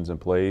formations and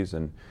plays,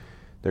 and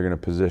they're going to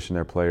position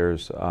their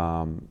players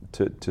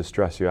to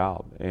stress you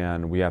out.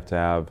 And we have to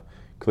have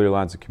clear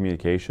lines of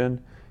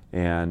communication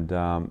and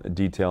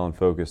detail and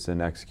focus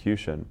in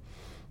execution.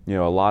 A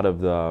lot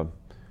of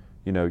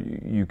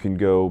you can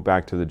go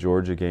back to the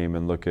Georgia game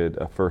and look at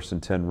a 1st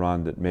and 10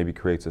 run that maybe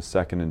creates a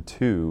 2nd and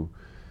 2,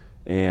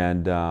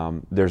 And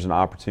there's an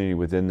opportunity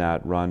within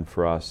that run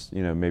for us,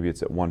 maybe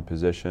it's at one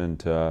position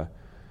to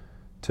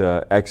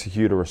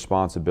execute a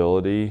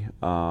responsibility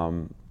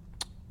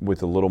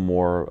with a little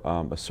more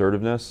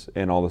assertiveness,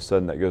 and all of a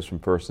sudden that goes from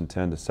 1st and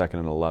 10 to 2nd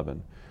and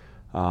 11.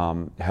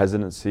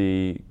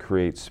 Hesitancy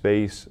creates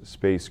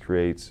space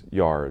creates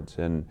yards,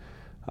 and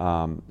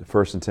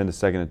 1st and 10 to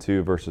 2nd and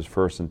 2 versus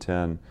 1st and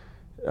 10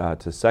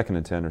 to 2nd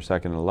and 10 or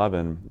 2nd and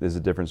 11 is the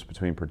difference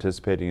between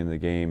participating in the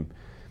game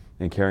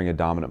and carrying a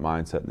dominant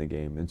mindset in the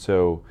game. And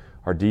so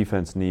our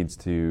defense needs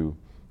to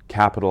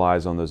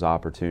capitalize on those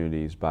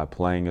opportunities by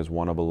playing as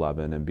 1 of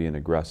 11 and being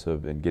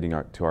aggressive and getting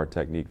to our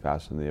technique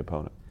faster than the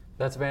opponent.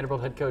 That's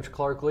Vanderbilt head coach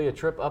Clark Lee. A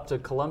trip up to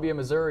Columbia,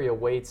 Missouri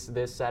awaits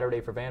this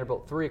Saturday for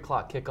Vanderbilt. 3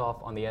 o'clock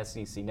kickoff on the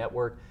SEC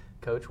Network.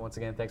 Coach, once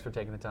again, thanks for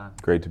taking the time.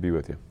 Great to be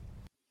with you.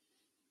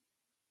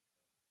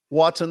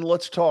 Watson,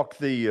 let's talk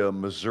the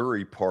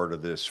Missouri part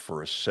of this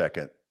for a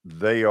second.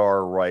 They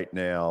are right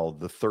now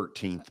the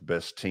 13th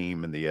best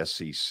team in the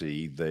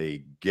SEC.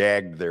 They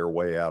gagged their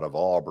way out of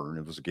Auburn.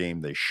 It was a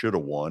game they should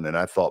have won, and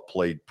I thought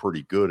played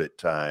pretty good at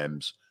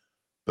times,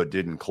 but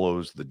didn't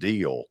close the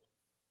deal.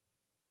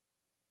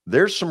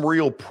 There's some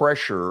real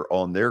pressure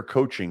on their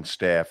coaching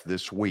staff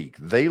this week.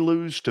 They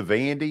lose to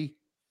Vandy.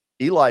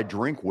 Eli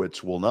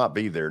Drinkwitz will not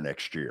be there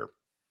next year.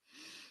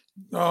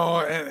 No,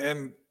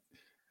 and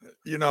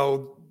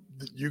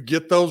you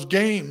get those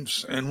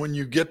games, and when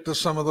you get to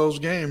some of those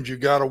games, you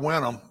got to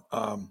win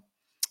them.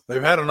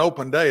 They've had an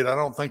open date. I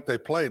don't think they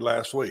played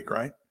last week,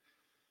 right?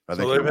 I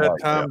think so they've had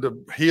time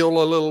to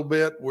heal a little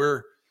bit.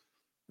 Where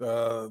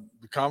the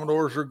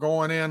Commodores are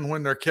going in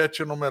when they're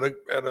catching them at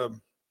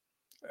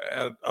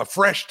a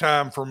fresh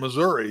time for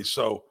Missouri.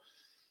 So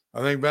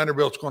I think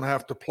Vanderbilt's going to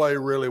have to play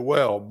really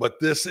well. But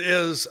this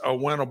is a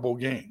winnable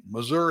game.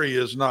 Missouri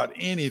is not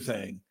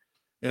anything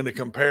in the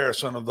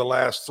comparison of the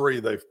last 3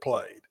 they've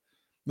played.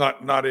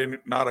 Not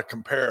a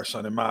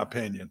comparison, in my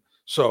opinion.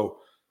 So,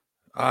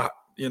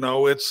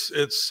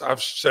 it's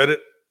I've said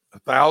it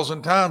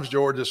 1,000 times,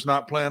 George. It's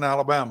not playing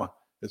Alabama.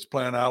 It's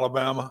playing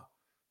Alabama,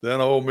 then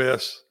Ole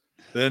Miss,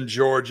 then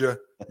Georgia,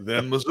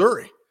 then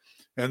Missouri.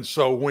 And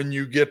so when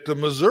you get to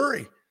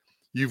Missouri,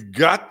 you've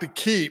got to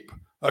keep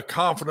a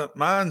confident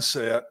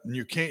mindset, and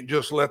you can't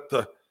just let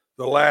the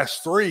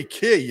last 3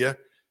 kill you.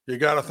 You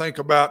got to think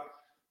about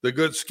the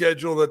good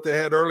schedule that they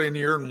had early in the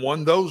year and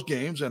won those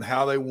games and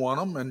how they won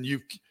them. And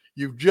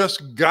you've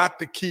just got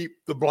to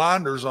keep the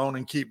blinders on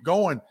and keep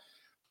going.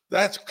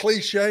 That's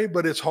cliche,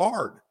 but it's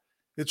hard.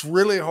 It's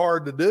really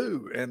hard to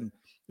do. And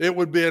it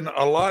would be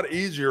a lot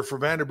easier for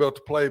Vanderbilt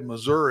to play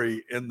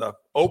Missouri in the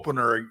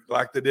opener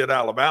like they did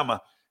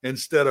Alabama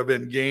instead of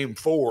in game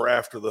 4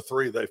 after the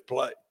 3 they've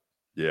played.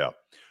 Yeah.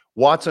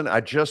 Watson, I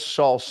just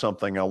saw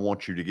something I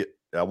want you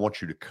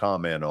to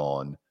comment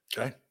on.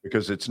 Okay.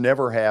 Because it's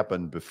never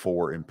happened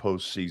before in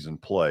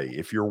postseason play.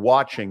 If you're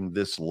watching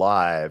this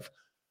live,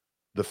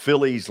 the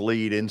Phillies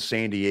lead in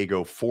San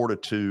Diego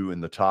 4-2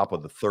 in the top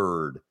of the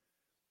 3rd.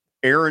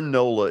 Aaron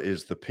Nola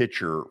is the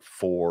pitcher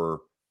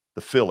for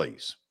the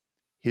Phillies.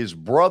 His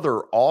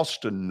brother,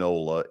 Austin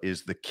Nola,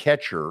 is the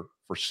catcher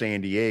for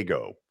San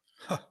Diego.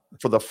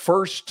 For the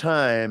first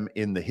time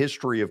in the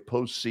history of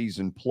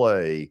postseason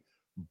play,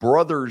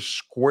 brothers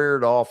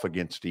squared off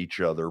against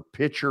each other,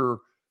 pitcher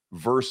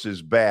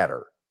versus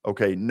batter.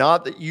 Okay,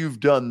 not that you've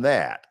done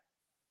that,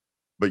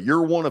 but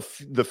you're one of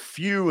the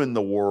few in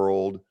the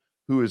world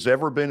who has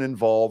ever been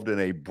involved in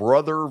a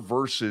brother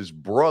versus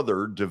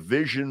brother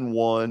Division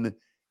I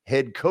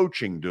head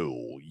coaching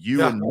duel,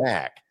 you and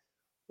Mac.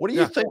 What do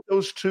you think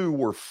those two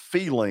were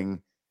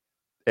feeling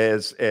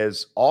as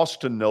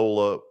Austin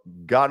Nola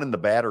got in the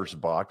batter's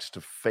box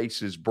to face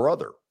his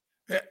brother?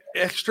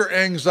 Extra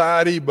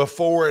anxiety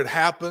before it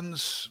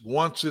happens.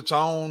 Once it's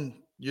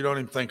on, you don't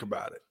even think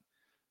about it.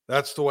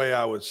 That's the way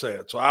I would say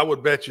it. So I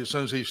would bet you as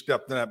soon as he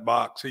stepped in that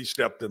box, he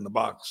stepped in the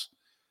box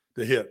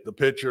to hit the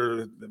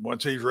pitcher.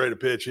 Once he's ready to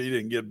pitch, he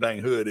didn't give a dang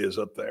who it is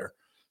up there.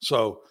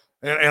 So,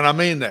 and I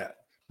mean that.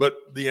 But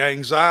the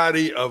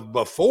anxiety of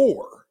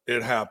before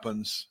it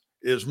happens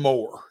is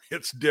more.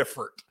 It's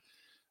different.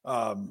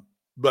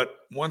 But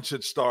once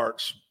it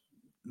starts,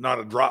 not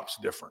a drop's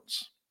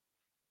difference.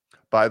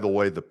 By the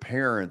way, the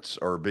parents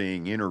are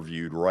being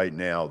interviewed right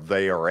now.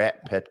 They are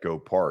at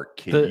Petco Park.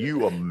 Can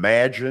you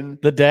imagine?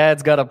 The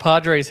dad's got a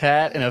Padres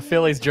hat and a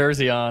Phillies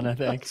jersey on, I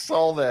think. I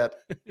saw that.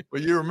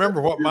 Well, you remember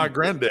what my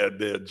granddad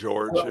did,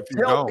 George, if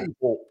you don't.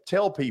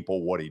 Tell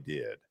people what he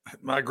did.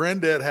 My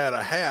granddad had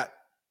a hat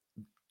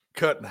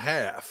cut in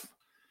half.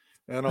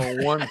 And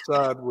on one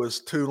side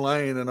was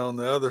Tulane, and on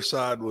the other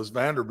side was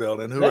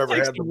Vanderbilt. And whoever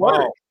had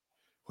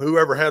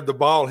the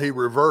ball, he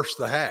reversed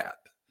the hat.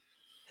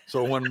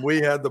 So when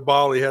we had the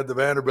ball, he had the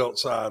Vanderbilt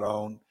side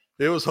on.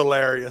 It was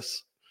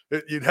hilarious.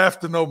 You'd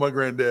have to know my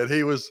granddad.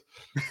 He was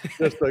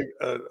just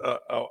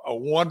a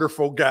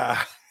wonderful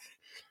guy,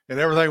 and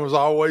everything was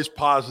always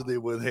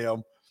positive with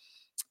him.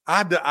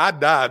 I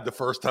died the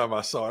first time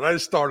I saw it. I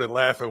just started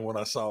laughing when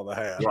I saw the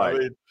hat. Right. I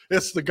mean,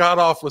 it's the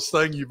god-awfulest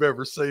thing you've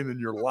ever seen in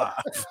your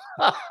life.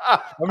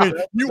 I mean,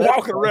 you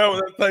walking around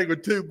with that thing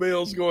with two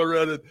bills going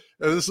around, and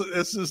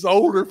it's this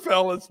older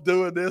fella's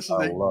doing this,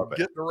 and he's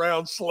getting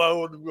around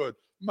slow, and I'm going,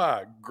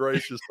 my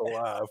gracious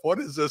alive, what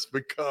has this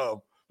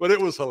become? But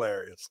it was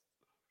hilarious.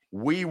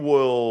 We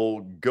will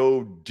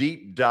go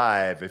deep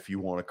dive, if you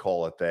want to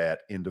call it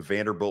that, into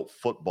Vanderbilt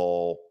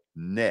football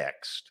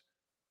next.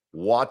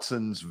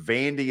 Watson's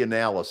Vandy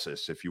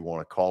Analysis, if you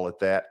want to call it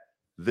that.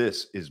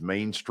 This is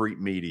Main Street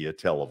Media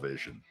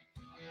Television.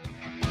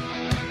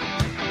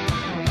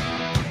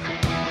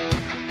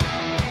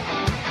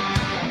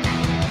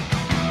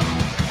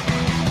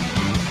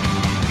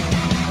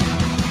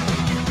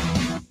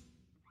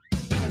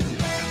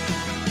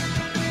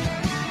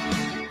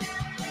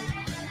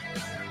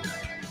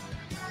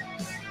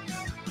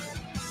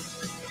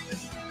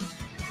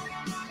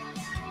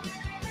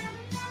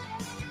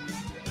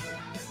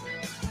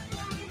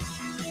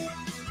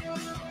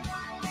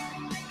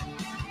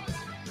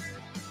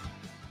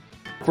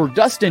 For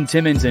Dustin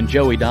Timmons and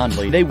Joey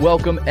Donnelly, they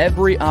welcome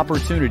every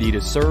opportunity to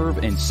serve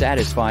and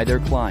satisfy their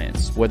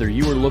clients. Whether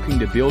you are looking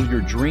to build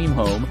your dream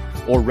home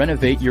or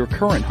renovate your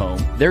current home,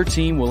 their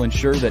team will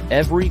ensure that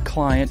every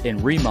client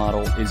and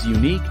remodel is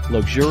unique,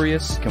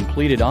 luxurious,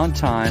 completed on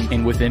time,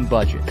 and within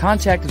budget.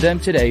 Contact them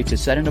today to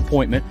set an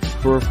appointment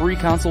for a free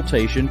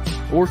consultation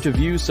or to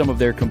view some of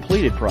their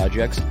completed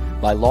projects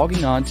by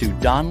logging on to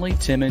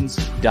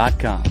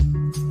DonnellyTimmons.com.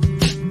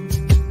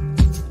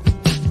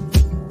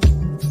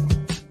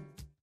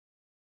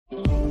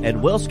 At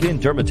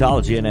WellSkin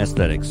Dermatology and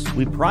Aesthetics,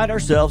 we pride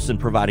ourselves in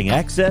providing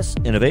access,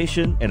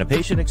 innovation, and a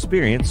patient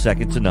experience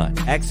second to none.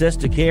 Access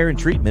to care and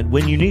treatment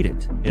when you need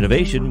it.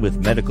 Innovation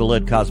with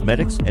medical-led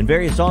cosmetics and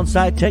various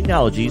on-site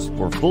technologies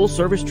for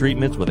full-service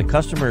treatments with a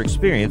customer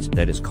experience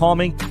that is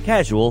calming,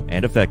 casual,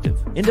 and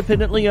effective.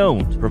 Independently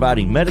owned,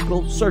 providing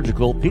medical,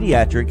 surgical,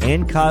 pediatric,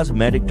 and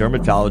cosmetic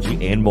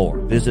dermatology and more.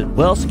 Visit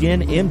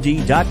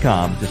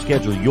WellSkinMD.com to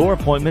schedule your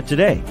appointment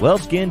today.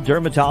 WellSkin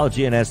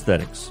Dermatology and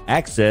Aesthetics.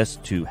 Access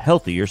to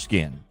healthier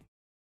skin.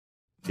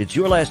 It's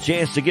your last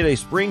chance to get a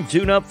spring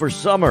tune-up for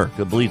summer.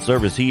 Complete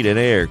Service Heat and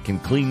Air can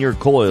clean your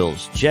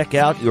coils, check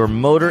out your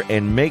motor,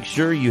 and make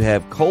sure you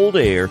have cold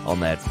air on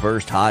that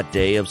first hot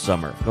day of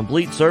summer.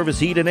 Complete Service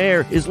Heat and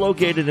Air is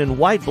located in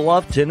White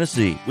Bluff,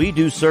 Tennessee. We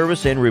do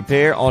service and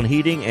repair on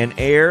heating and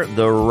air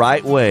the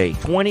right way.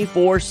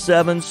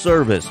 24/7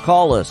 service.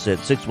 Call us at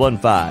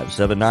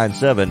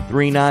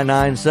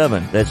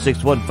 615-797-3997. That's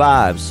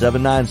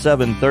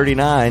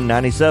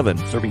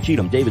 615-797-3997. Serving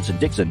Cheatham, Davidson,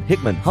 Dixon,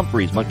 Hickman,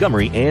 Humphreys,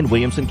 Montgomery, and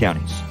Williamson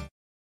counties.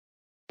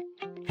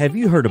 Have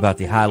you heard about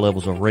the high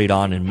levels of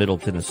radon in Middle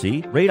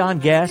Tennessee? Radon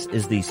gas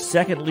is the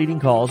second leading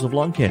cause of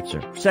lung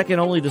cancer, second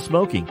only to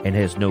smoking, and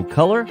has no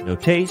color, no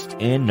taste,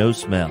 and no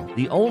smell.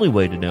 The only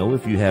way to know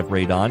if you have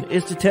radon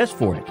is to test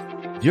for it.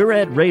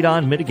 Duret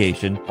Radon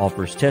Mitigation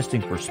offers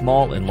testing for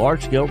small and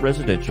large-scale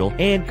residential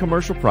and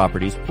commercial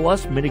properties,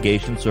 plus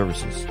mitigation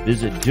services.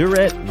 Visit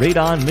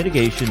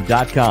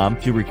DuretRadonMitigation.com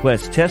to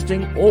request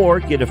testing or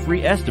get a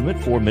free estimate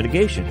for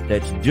mitigation.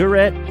 That's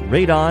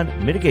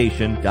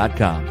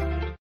DuretRadonMitigation.com.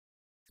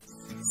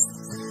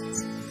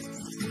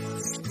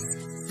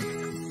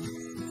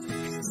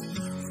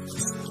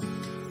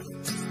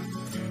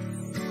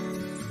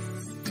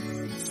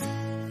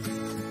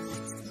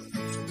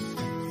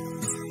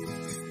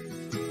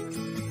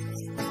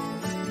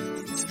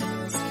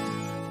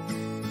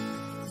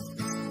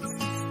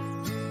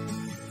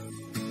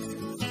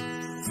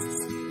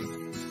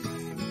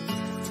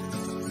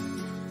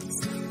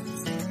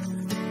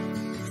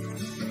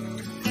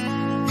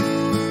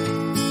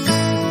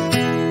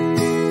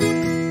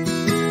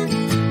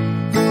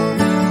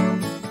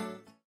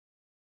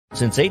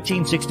 Since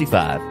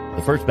 1865,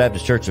 the First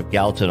Baptist Church of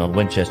Gallatin on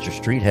Winchester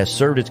Street has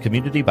served its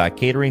community by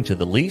catering to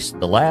the least,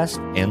 the last,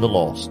 and the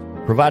lost,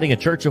 providing a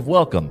church of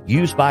welcome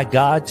used by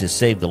God to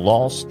save the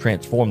lost,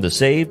 transform the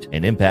saved,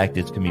 and impact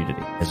its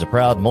community. As a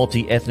proud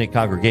multi-ethnic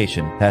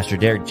congregation, Pastor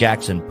Derek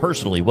Jackson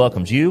personally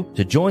welcomes you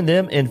to join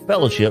them in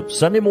fellowship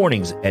Sunday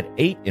mornings at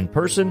 8 in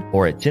person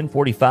or at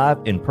 1045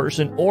 in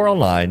person or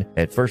online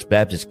at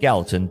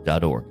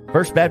firstbaptistgallatin.org.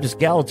 First Baptist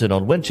Gallatin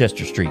on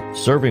Winchester Street,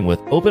 serving with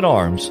open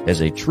arms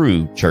as a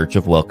true church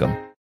of welcome.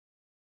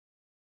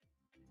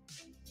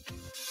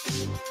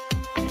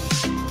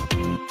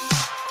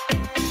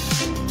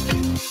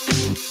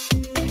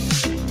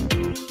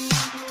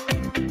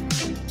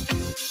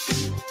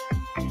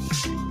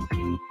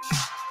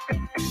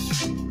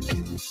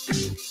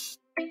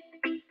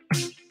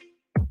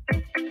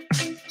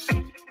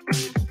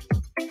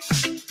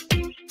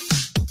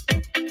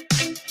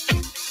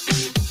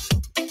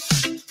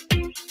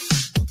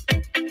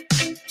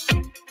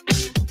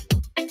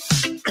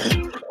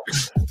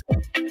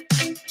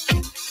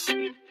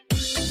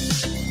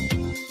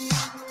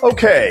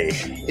 Okay,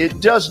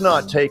 it does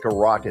not take a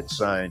rocket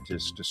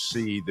scientist to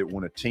see that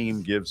when a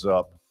team gives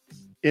up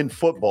in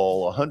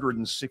football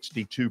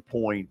 162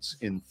 points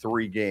in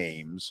 3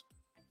 games,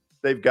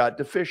 they've got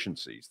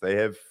deficiencies. They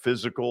have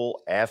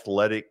physical,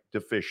 athletic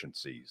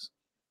deficiencies.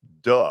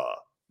 Duh.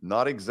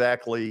 Not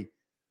exactly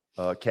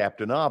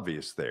Captain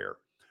Obvious there.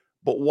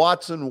 But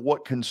Watson,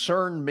 what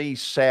concerned me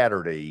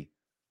Saturday,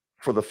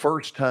 for the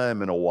first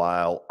time in a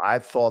while, I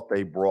thought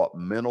they brought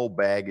mental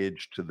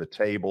baggage to the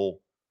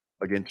table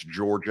against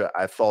Georgia.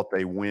 I thought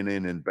they went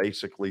in and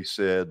basically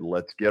said,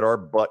 let's get our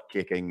butt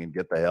kicking and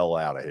get the hell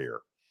out of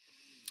here.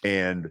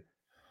 And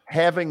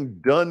having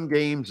done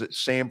games at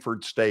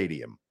Sanford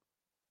Stadium,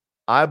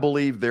 I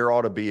believe there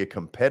ought to be a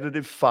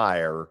competitive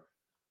fire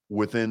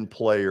within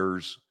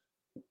players,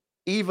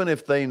 even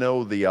if they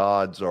know the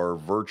odds are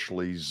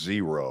virtually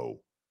zero,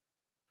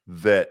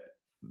 that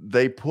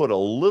they put a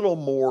little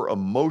more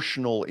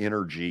emotional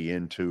energy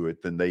into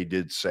it than they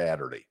did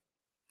Saturday.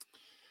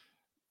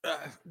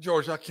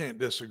 George, I can't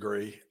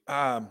disagree.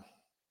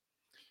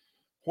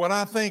 What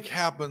I think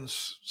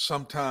happens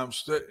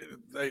sometimes,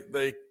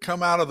 they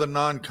come out of the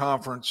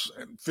non-conference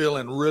and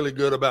feeling really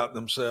good about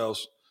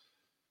themselves.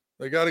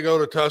 They got to go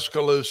to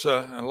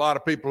Tuscaloosa, and a lot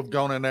of people have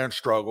gone in there and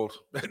struggled.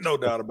 No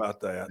doubt about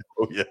that.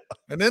 Oh, yeah.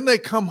 And then they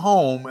come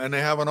home and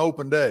they have an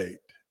open date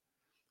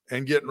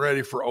and getting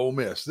ready for Ole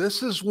Miss.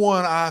 This is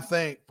one I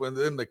think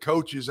within the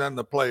coaches and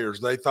the players,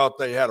 they thought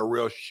they had a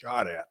real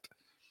shot at.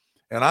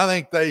 And I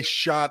think they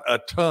shot a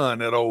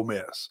ton at Ole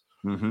Miss.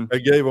 Mm-hmm. They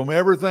gave them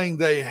everything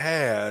they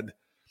had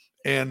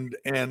and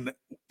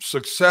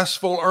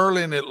successful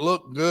early, and it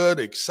looked good,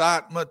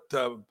 excitement,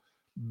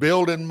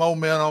 building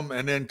momentum,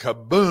 and then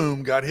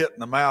kaboom, got hit in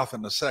the mouth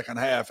in the second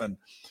half and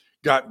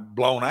got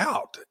blown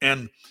out.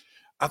 And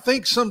I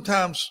think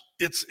sometimes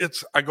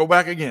it's I go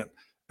back again,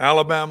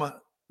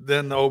 Alabama,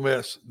 then Ole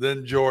Miss,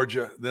 then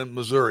Georgia, then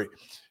Missouri,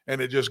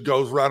 and it just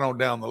goes right on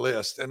down the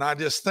list. And I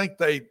just think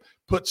they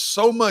put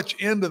so much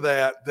into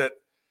that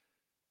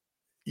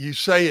you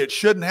say it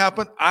shouldn't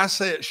happen. I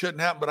say it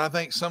shouldn't happen, but I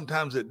think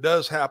sometimes it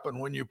does happen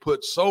when you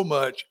put so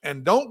much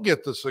and don't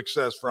get the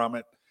success from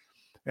it,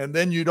 and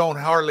then you don't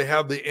hardly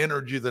have the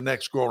energy the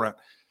next go around.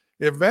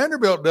 If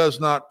Vanderbilt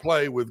does not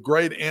play with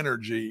great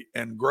energy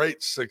and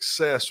great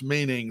success,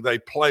 meaning they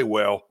play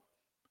well,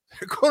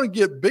 they're going to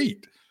get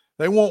beat.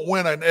 They won't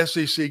win an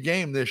SEC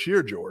game this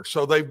year, George.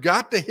 So they've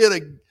got to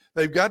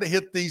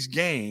hit these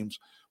games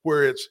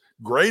where it's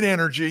great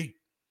energy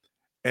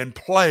and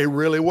play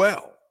really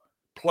well.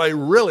 Play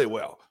really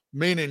well,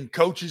 meaning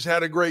coaches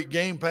had a great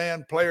game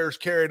plan, players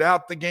carried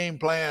out the game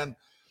plan.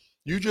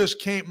 You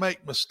just can't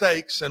make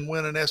mistakes and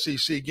win an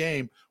SEC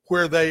game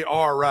where they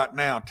are right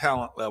now,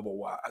 talent level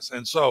wise.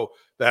 And so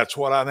that's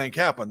what I think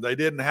happened. They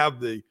didn't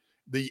have the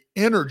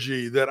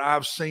energy that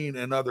I've seen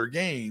in other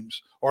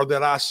games or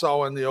that I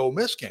saw in the Ole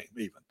Miss game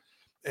even.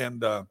 And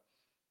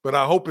but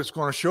I hope it's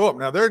going to show up.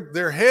 Now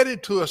they're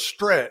headed to a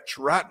stretch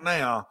right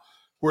now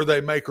where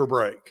they make or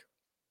break.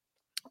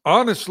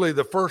 Honestly,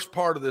 the first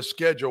part of this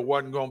schedule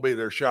wasn't going to be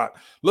their shot.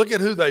 Look at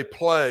who they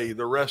play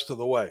the rest of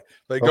the way.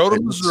 They go to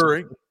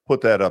Missouri.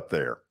 Put that up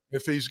there.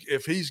 If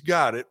he's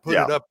got it, put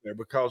it up there,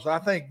 because I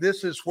think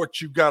this is what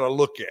you've got to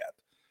look at.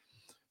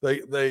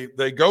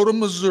 They go to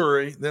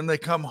Missouri, then they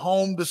come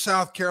home to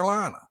South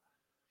Carolina.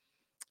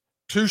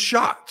 2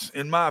 shots,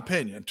 in my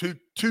opinion,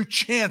 two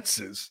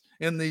chances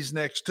in these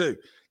next 2.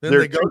 Then They're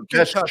they go to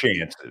best Kentucky.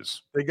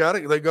 chances. They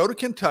go to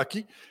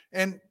Kentucky,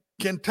 and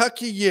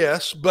Kentucky,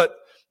 yes, but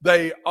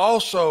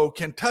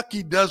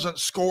Kentucky doesn't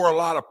score a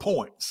lot of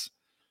points.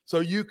 So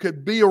you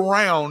could be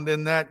around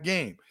in that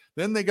game.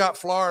 Then they got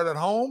Florida at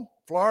home.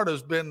 Florida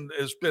has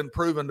been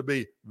proven to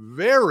be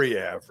very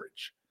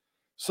average.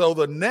 So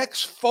the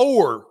next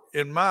 4,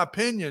 in my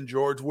opinion,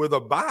 George, with a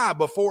bye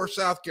before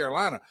South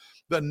Carolina,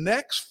 the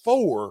next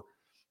 4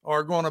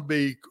 are going to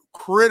be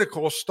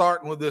critical,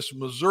 starting with this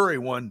Missouri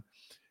one.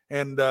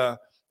 And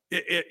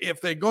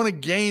if they're going to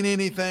gain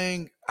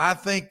anything, I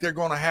think they're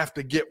going to have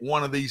to get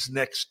one of these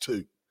next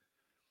 2.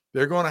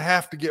 They're going to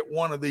have to get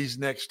one of these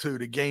next 2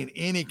 to gain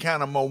any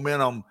kind of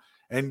momentum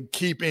and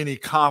keep any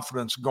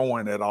confidence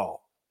going at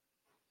all.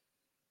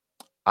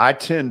 I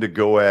tend to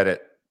go at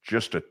it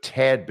just a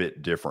tad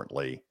bit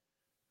differently.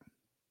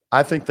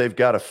 I think they've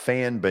got a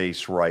fan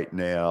base right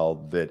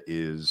now that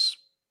is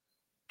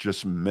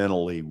just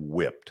mentally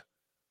whipped.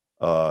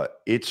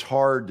 It's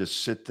hard to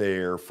sit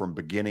there from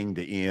beginning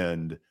to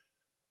end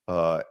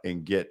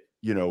and get,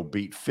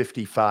 beat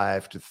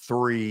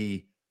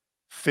 55-3,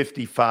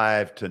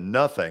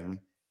 55-0.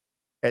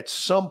 At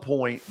some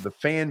point, the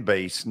fan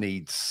base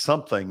needs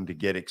something to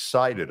get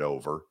excited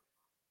over.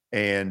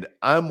 And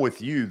I'm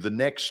with you. The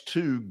next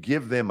 2,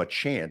 give them a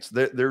chance.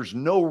 There's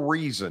no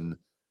reason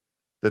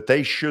that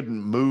they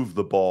shouldn't move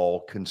the ball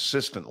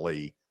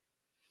consistently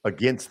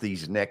against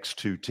these next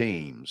 2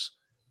 teams.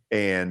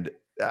 And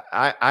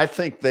I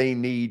think they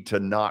need to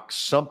knock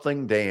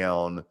something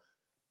down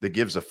that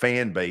gives a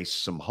fan base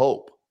some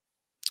hope.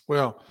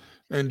 Well,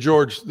 and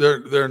George,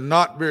 they're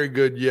not very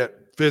good yet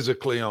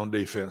physically on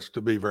defense, to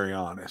be very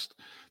honest.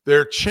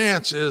 Their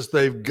chance is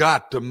they've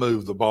got to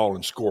move the ball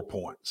and score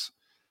points.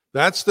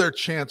 That's their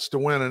chance to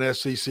win an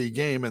SEC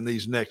game in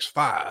these next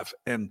 5.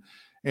 And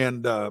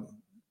they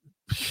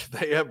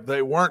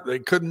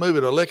couldn't move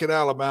it a lick at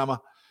Alabama.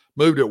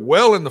 Moved it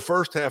well in the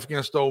first half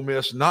against Ole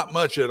Miss, not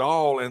much at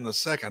all in the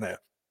second half,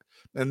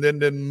 and then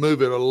didn't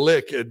move it a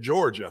lick at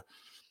Georgia.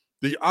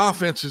 The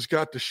offense has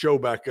got to show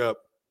back up.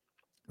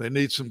 They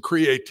need some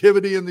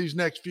creativity in these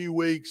next few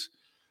weeks.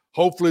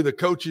 Hopefully the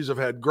coaches have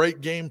had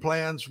great game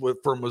plans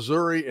for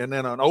Missouri, and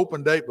then an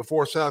open date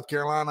before South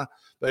Carolina.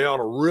 They ought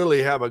to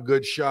really have a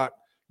good shot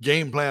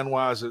game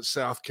plan-wise at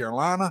South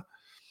Carolina.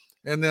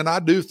 And then I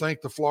do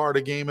think the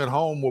Florida game at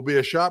home will be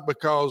a shot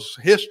because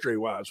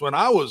history-wise, when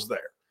I was there,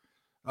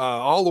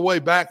 all the way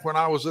back when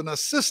I was an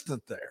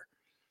assistant there,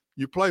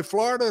 you play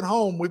Florida at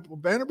home.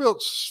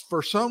 Vanderbilt,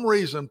 for some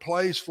reason,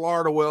 plays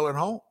Florida well at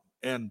home.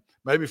 And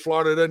maybe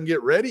Florida doesn't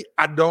get ready.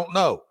 I don't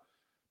know.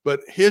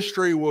 But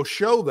history will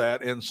show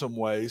that in some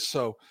ways.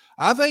 So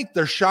I think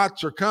their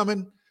shots are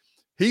coming.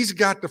 He's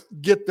got to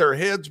get their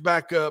heads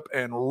back up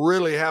and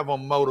really have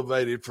them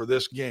motivated for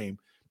this game.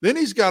 Then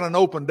he's got an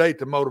open date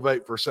to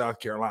motivate for South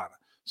Carolina.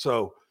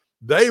 So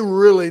they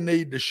really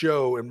need to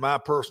show, in my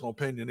personal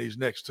opinion, these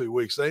next 2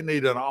 weeks, they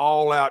need an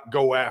all-out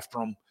go after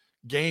them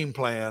game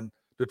plan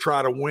to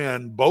try to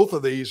win both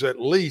of these,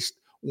 at least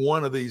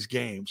one of these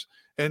games.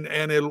 And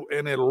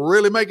it'll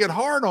really make it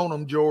hard on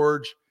them,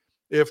 George,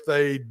 if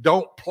they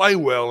don't play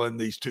well in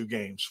these two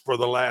games for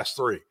the last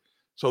three.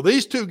 So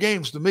these two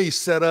games, to me,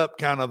 set up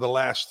kind of the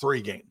last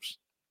three games.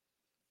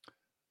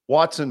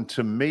 Watson,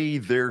 to me,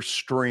 their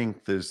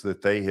strength is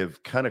that they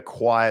have kind of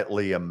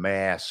quietly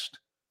amassed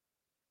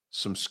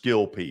some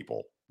skill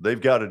people.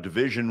 They've got a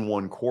Division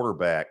I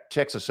quarterback.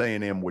 Texas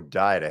A&M would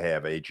die to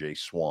have A.J.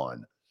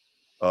 Swan.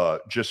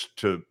 Just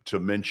to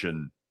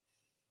mention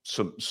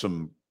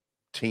some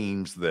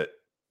teams that,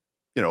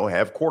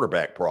 have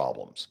quarterback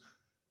problems.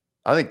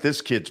 I think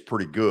this kid's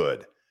pretty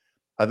good.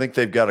 I think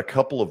they've got a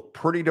couple of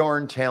pretty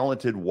darn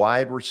talented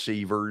wide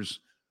receivers,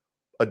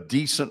 a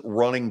decent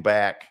running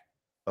back.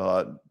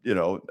 I'm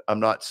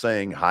not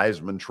saying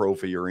Heisman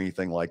Trophy or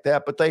anything like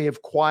that, but they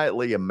have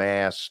quietly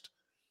amassed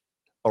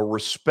a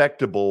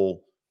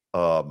respectable,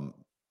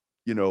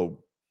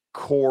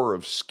 core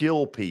of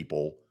skill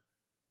people.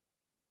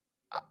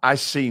 I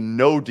see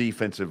no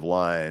defensive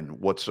line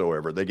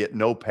whatsoever. They get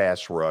no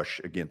pass rush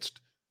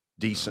against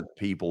decent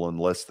people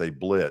unless they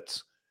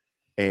blitz.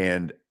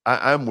 And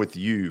I'm with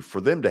you.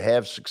 For them to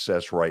have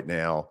success right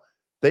now,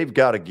 they've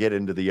got to get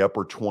into the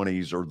upper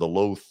 20s or the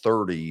low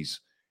 30s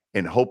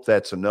and hope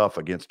that's enough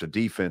against a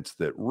defense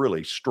that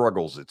really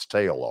struggles its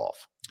tail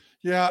off.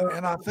 Yeah,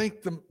 and I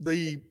think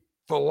the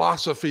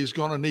philosophy is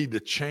going to need to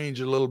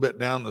change a little bit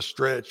down the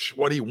stretch.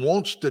 What he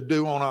wants to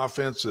do on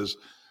offense is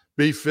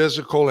be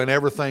physical and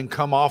everything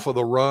come off of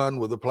the run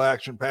with the play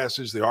action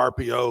passes, the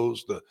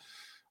RPOs,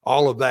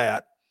 all of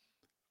that.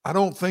 I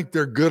don't think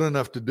they're good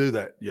enough to do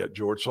that yet,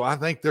 George. So I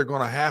think they're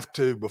going to have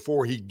to,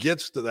 before he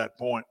gets to that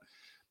point,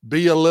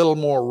 be a little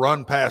more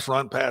run, pass,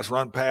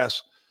 a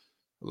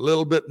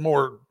little bit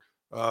more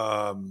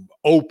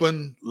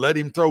open, let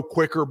him throw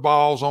quicker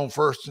balls on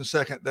first and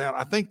second down.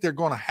 I think they're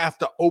going to have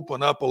to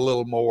open up a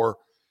little more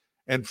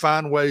and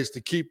find ways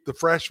to keep the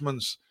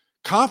freshman's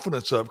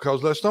confidence up,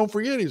 because let's don't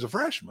forget he's a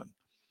freshman.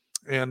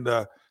 And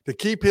to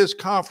keep his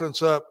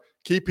confidence up,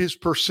 keep his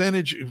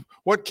percentage.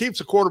 What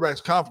keeps a quarterback's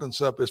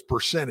confidence up is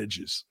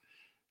percentages.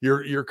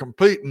 You're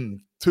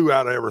completing 2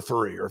 out of every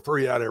 3 or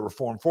 3 out of every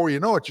 4. And before you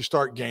know it, you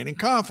start gaining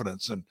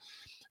confidence.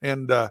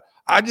 And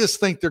I just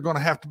think they're going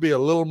to have to be a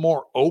little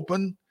more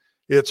open.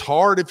 It's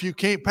hard if you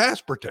can't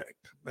pass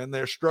protect, and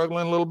they're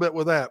struggling a little bit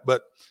with that.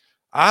 But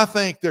I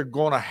think they're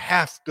going to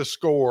have to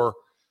score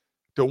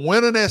to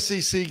win an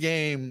SEC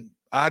game.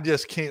 I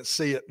just can't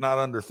see it not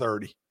under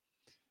 30.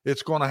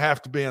 It's going to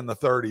have to be in the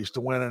 30s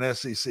to win an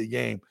SEC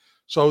game.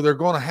 So they're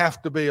going to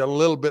have to be a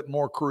little bit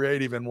more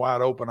creative and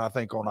wide open, I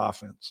think, on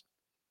offense.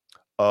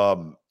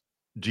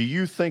 Do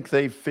you think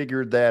they've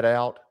figured that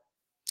out?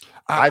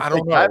 I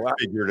don't know. I've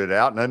figured it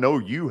out, and I know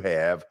you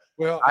have.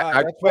 Well,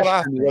 I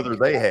question whether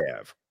they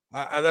have.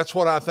 That's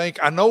what I think.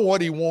 I know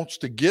what he wants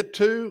to get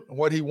to.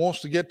 What he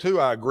wants to get to,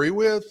 I agree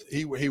with.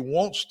 He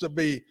wants to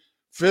be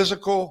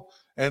physical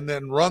and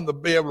then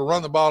be able to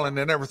run the ball, and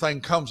then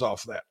everything comes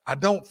off that. I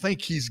don't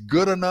think he's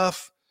good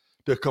enough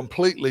to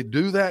completely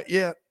do that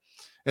yet.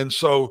 And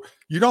so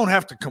you don't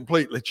have to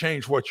completely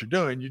change what you're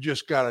doing. You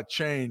just got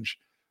to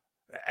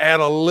add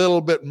a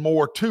little bit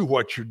more to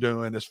what you're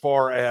doing, as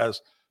far as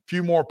a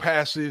few more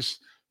passes,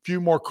 a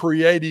few more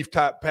creative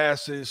type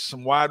passes,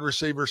 some wide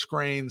receiver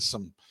screens,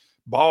 some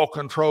ball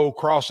control,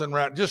 crossing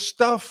route, just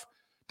stuff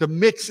to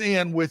mix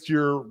in with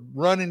your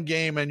running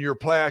game and your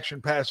play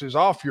action passes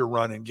off your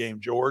running game,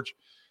 George.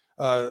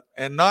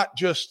 And not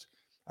just,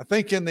 I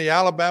think in the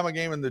Alabama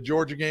game and the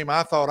Georgia game,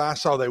 I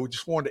saw they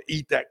just wanted to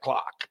eat that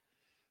clock.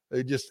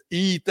 They just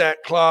eat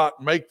that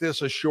clock, make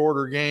this a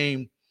shorter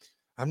game.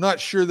 I'm not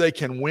sure they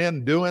can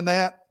win doing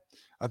that.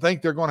 I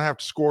think they're going to have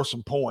to score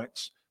some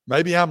points.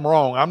 Maybe I'm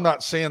wrong. I'm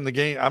not seeing the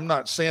game. I'm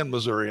not seeing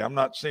Missouri. I'm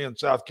not seeing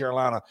South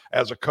Carolina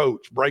as a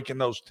coach breaking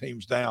those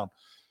teams down.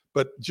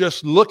 But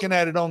just looking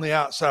at it on the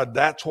outside,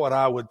 that's what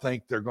I would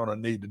think they're going to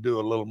need to do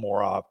a little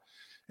more of.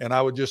 And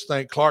I would just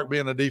think Clark,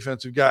 being a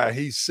defensive guy,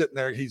 he's sitting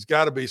there. He's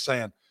got to be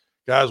saying,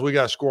 guys, we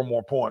got to score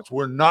more points.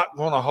 We're not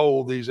going to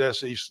hold these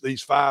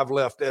 5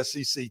 left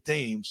SEC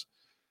teams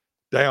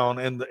down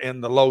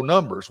in the low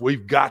numbers.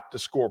 We've got to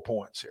score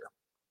points here.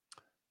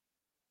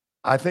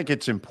 I think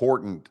it's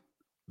important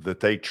that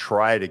they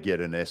try to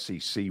get an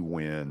SEC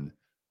win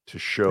to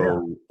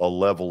show a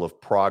level of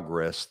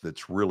progress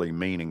that's really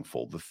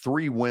meaningful. The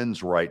 3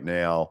 wins right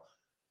now,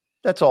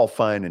 that's all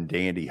fine and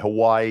dandy.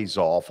 Hawaii's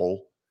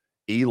awful.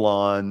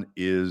 Elon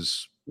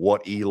is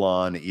what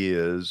Elon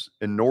is,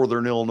 and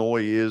Northern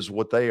Illinois is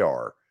what they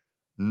are.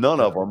 None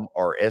of them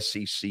are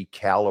SEC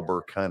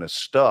caliber kind of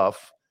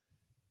stuff.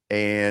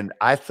 And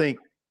I think,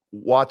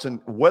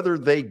 Watson, whether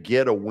they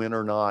get a win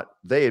or not,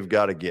 they have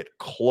got to get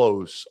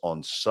close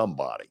on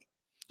somebody.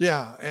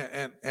 Yeah,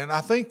 and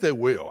I think they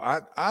will.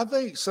 I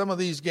think some of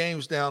these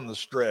games down the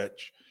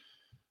stretch,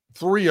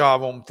 3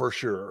 of them for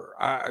sure,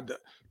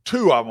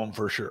 2 of them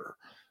for sure,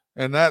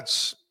 and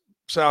that's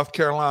South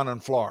Carolina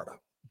and Florida.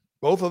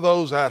 Both of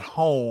those at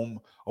home,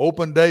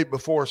 open date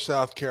before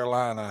South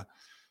Carolina.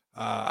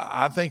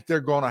 I think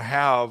they're going to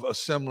have a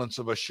semblance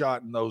of a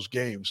shot in those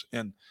games.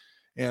 And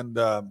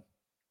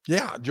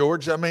yeah,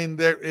 George, I mean,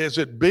 there is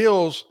it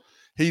Bills.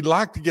 He'd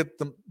like to get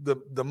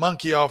the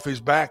monkey off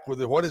his back with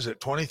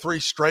 23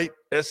 straight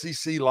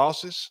SEC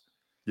losses?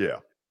 Yeah.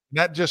 And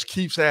that just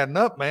keeps adding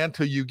up, man,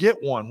 till you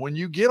get one. When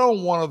you get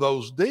on one of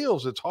those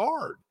deals, it's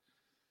hard.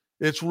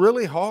 It's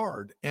really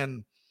hard.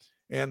 And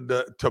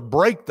to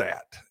break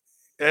that,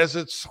 as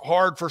it's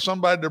hard for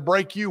somebody to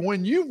break you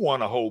when you've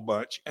won a whole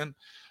bunch.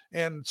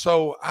 And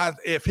so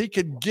if he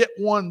could get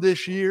one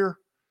this year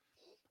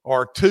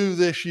or 2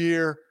 this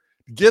year,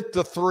 get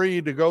the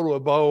 3 to go to a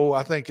bowl,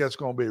 I think that's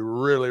going to be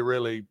really,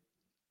 really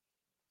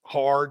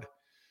hard.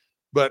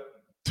 But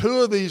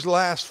 2 of these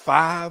last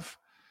 5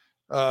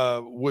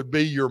 would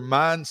be your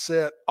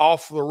mindset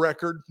off the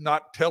record,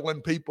 not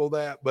telling people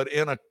that, but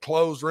in a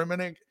closed room.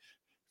 And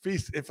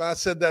if I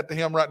said that to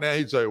him right now,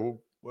 he'd say, well,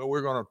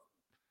 we're going to,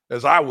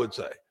 as I would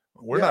say,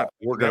 we're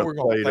going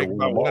to think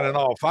about winning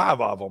all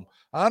 5 of them.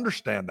 I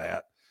understand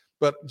that.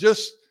 But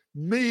just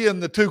me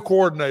and the 2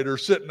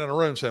 coordinators sitting in a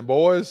room saying,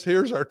 boys,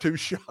 here's our 2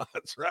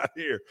 shots right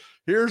here.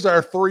 Here's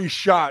our 3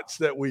 shots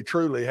that we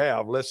truly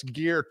have. Let's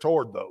gear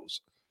toward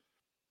those.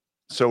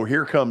 So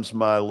here comes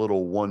my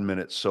little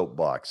 1-minute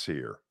soapbox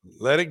here.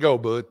 Let it go,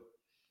 bud.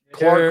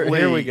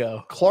 Here we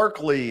go.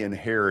 Clark Lee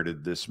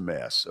inherited this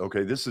mess.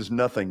 Okay, this is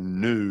nothing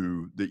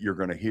new that you're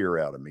going to hear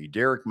out of me.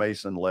 Derek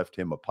Mason left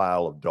him a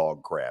pile of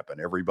dog crap,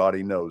 and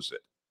everybody knows it.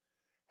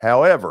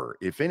 However,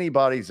 if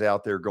anybody's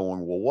out there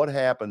going, well, what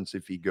happens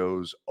if he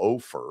goes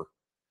over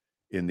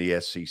in the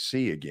SEC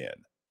again?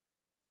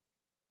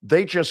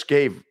 They just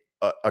gave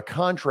a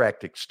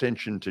contract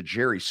extension to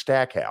Jerry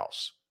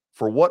Stackhouse.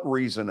 For what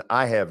reason,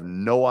 I have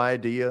no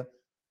idea.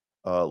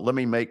 Let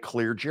me make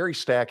clear, Jerry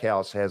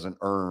Stackhouse hasn't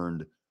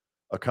earned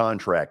a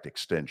contract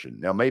extension.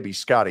 Now, maybe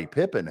Scottie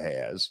Pippen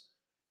has,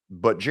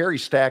 but Jerry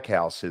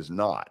Stackhouse has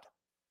not.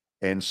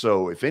 And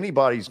so if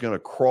anybody's going to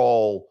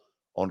crawl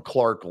on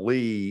Clark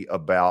Lee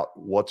about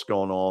what's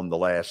gone on the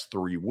last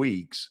 3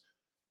 weeks,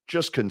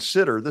 just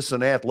consider this is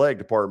an athletic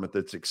department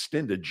that's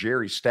extended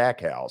Jerry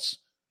Stackhouse.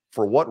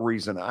 For what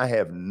reason, I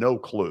have no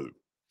clue.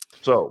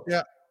 So,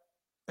 yeah.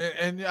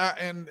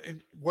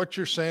 And what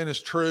you're saying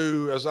is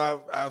true. As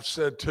I've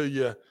said to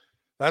you,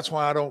 that's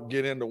why I don't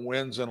get into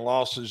wins and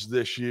losses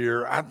this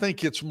year. I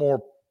think it's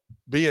more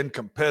being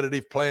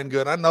competitive, playing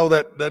good. I know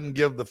that doesn't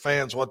give the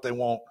fans what they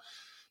want,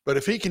 but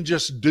if he can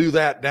just do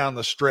that down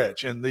the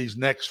stretch in these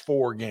next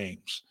 4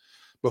 games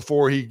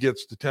before he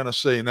gets to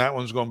Tennessee, and that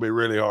one's going to be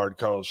really hard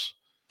because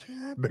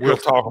we'll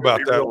talk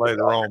about that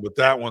later on, but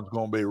that one's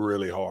going to be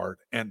really hard.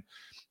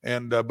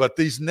 But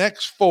these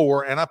next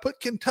 4, and I put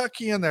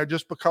Kentucky in there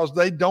just because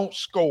they don't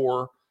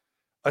score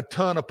a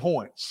ton of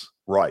points.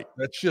 Right.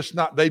 That's just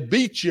not – they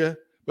beat you,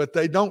 but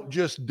they don't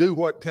just do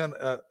what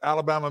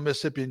Alabama,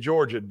 Mississippi, and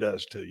Georgia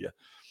does to you.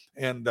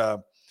 And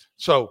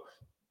so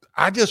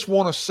I just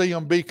want to see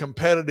them be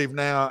competitive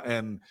now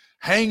and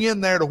hang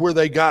in there to where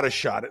they got a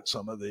shot at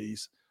some of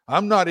these.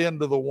 I'm not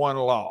into the 1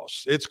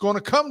 loss. It's going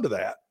to come to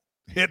that.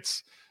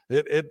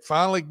 It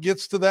finally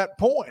gets to that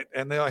point,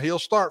 and he'll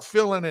start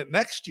feeling it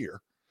next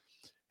year.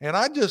 And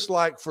I just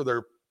like for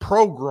their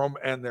program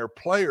and their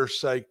players'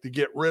 sake to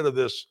get rid of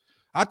this.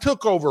 I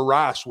took over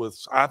Rice with,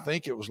 I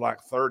think it was like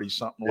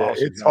 30-something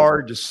losses. It's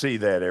hard to see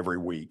that every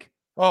week.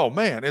 Oh,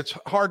 man, it's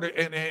hard to,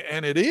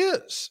 and it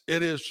is.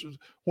 It is.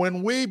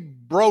 When we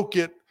broke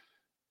it,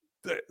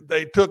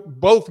 they took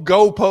both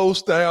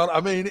goalposts down.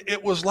 I mean,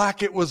 it was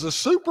like it was a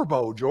Super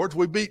Bowl, George.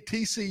 We beat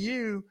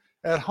TCU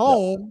at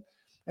home,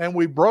 and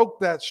we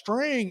broke that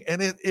string,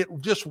 and it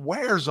just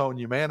wears on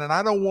you, man, and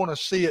I don't want to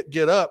see it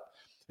get up.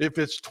 If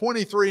it's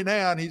 23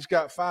 now and he's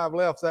got 5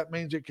 left, that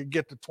means it could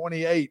get to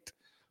 28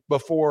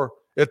 before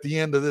at the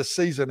end of this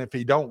season if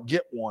he don't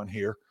get one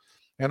here.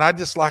 And I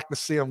just like to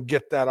see them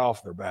get that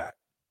off their back.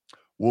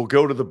 We'll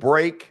go to the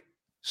break.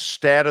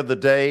 Stat of the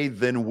day.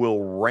 Then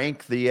we'll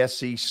rank the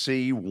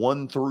SEC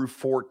 1 through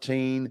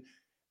 14.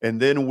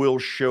 And then we'll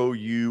show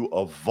you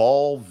a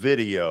Vol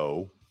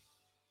video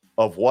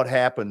of what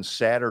happened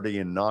Saturday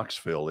in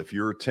Knoxville. If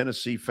you're a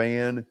Tennessee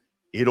fan,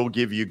 it'll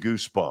give you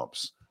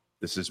goosebumps.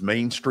 This is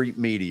Main Street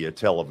Media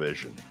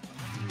Television.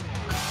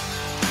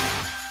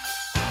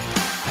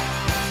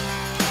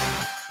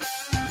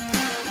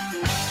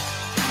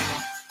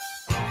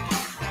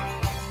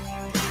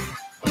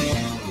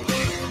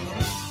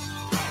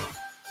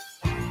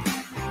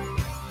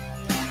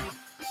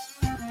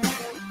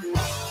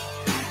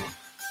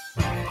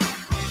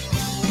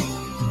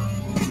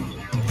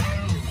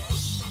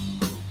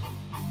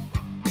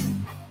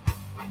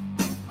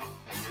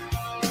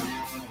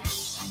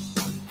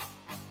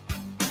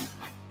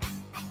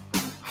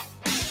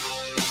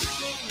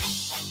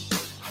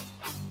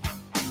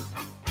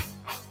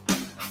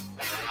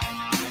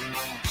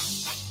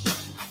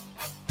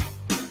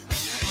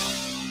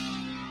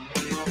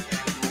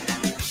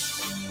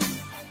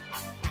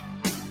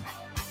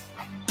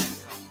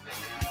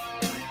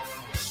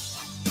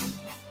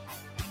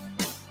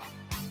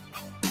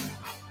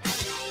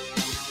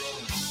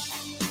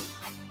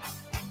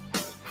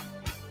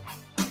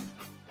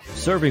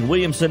 Serving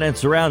Williamson and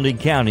surrounding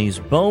counties,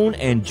 Bone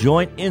and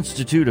Joint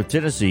Institute of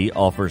Tennessee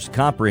offers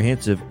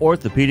comprehensive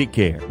orthopedic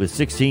care with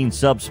 16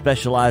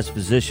 subspecialized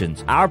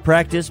physicians. Our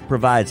practice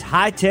provides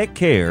high-tech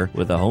care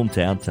with a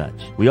hometown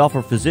touch. We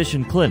offer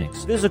physician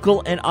clinics,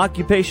 physical and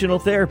occupational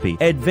therapy,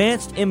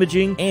 advanced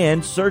imaging,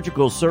 and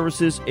surgical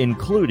services,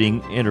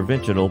 including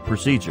interventional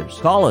procedures.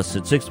 Call us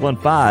at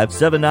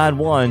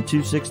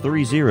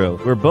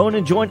 615-791-2630. We're Bone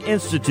and Joint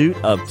Institute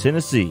of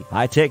Tennessee.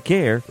 High-tech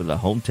care with a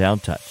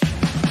hometown touch.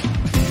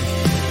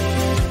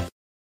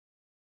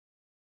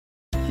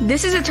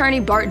 This is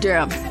attorney Bart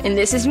Durham, and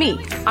this is me.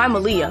 I'm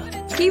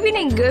Aaliyah. Keeping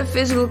in good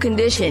physical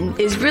condition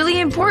is really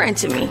important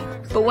to me.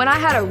 But when I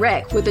had a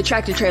wreck with a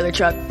tractor-trailer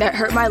truck that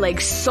hurt my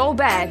legs so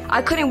bad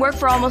I couldn't work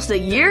for almost a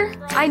year,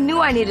 I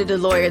knew I needed a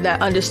lawyer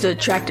that understood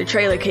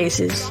tractor-trailer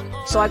cases.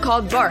 So I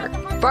called Bart.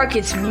 Bart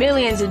gets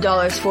millions of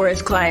dollars for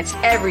his clients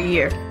every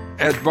year.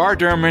 At Bart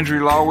Durham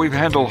Injury Law, we've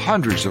handled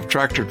hundreds of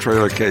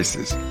tractor-trailer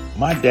cases.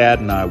 My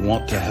dad and I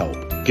want to help.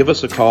 Give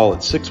us a call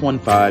at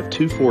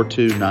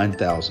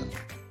 615-242-9000.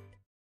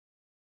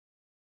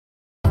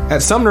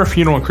 At Sumner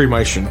Funeral and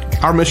Cremation,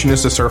 our mission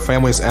is to serve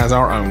families as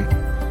our own,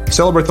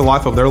 celebrate the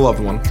life of their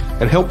loved one,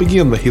 and help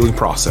begin the healing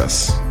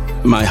process.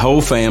 My whole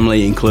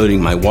family,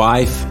 including my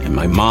wife and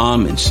my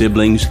mom and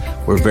siblings,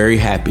 were very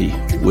happy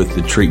with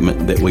the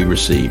treatment that we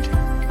received.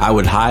 I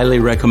would highly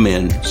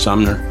recommend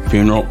Sumner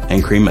Funeral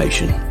and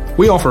Cremation.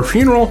 We offer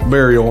funeral,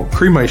 burial,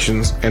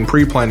 cremations, and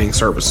pre-planning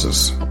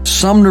services.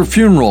 Sumner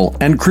Funeral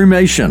and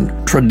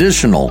Cremation.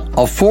 Traditional,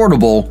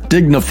 affordable,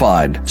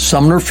 dignified.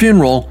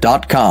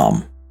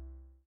 SumnerFuneral.com.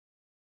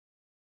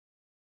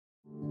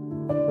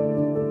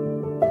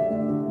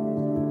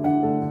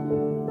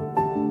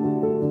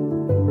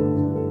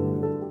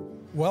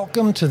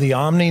 Welcome to the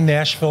Omni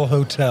Nashville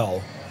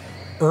Hotel.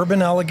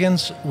 Urban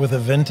elegance with a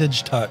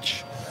vintage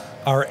touch.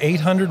 Our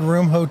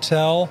 800-room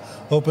hotel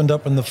opened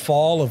up in the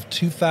fall of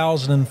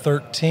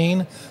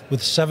 2013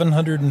 with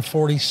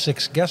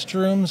 746 guest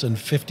rooms and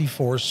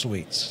 54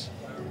 suites.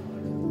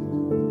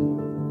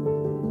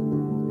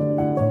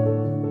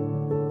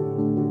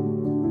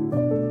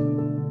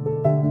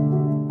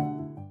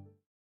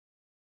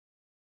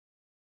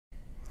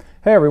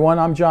 Hey everyone,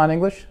 I'm John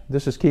English.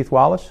 This is Keith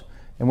Wallace,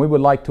 and we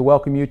would like to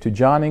welcome you to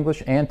John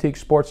English Antique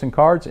Sports and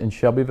Cards in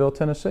Shelbyville,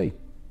 Tennessee.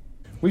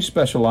 We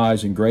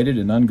specialize in graded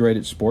and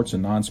ungraded sports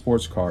and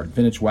non-sports cards,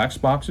 vintage wax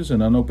boxes,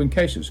 and unopened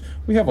cases.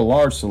 We have a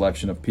large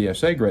selection of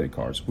PSA graded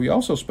cards. We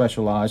also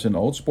specialize in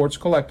old sports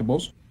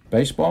collectibles,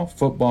 baseball,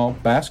 football,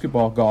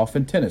 basketball, golf,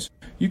 and tennis.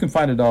 You can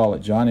find it all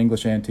at John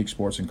English Antique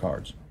Sports and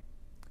Cards.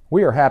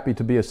 We are happy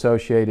to be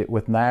associated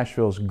with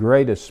Nashville's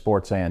greatest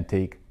sports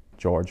antique,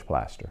 George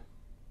Plaster.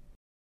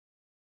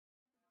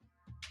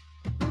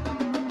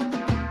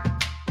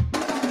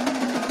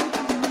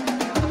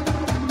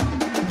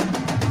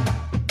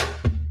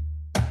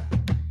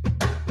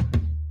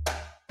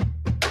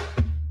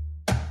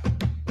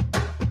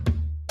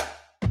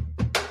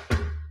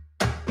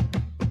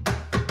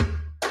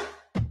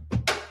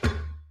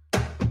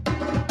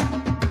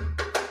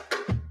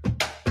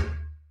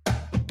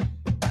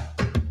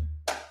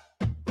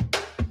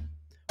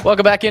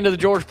 Welcome back into the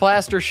George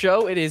Plaster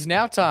Show. It is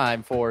now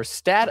time for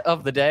Stat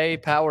of the Day,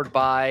 powered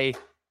by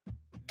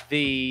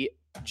the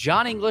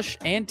John English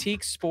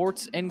Antique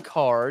Sports and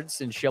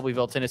Cards in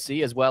Shelbyville,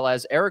 Tennessee, as well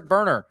as Eric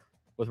Berner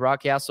with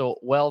Rockcastle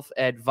Wealth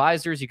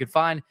Advisors. You can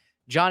find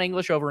John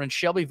English over in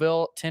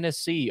Shelbyville,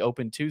 Tennessee,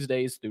 open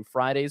Tuesdays through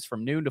Fridays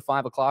from noon to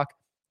 5 o'clock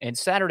and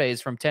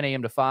Saturdays from 10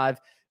 a.m. to 5.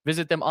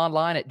 Visit them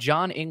online at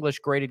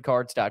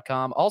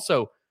johnenglishgradedcards.com.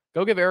 Also,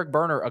 go give Eric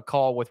Berner a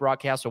call with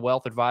Rockcastle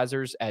Wealth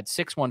Advisors at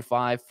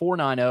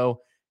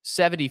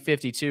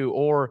 615-490-7052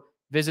 or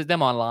visit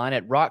them online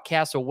at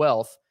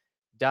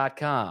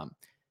rockcastlewealth.com.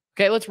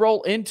 Okay, let's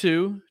roll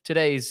into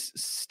today's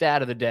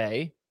stat of the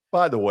day.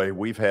 By the way,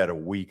 we've had a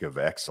week of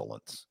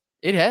excellence.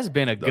 It has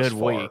been a good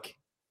week.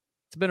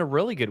 It's been a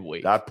really good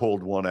week. I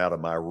pulled one out of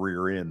my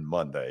rear end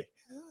Monday.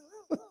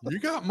 You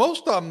got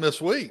most of them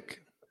this week.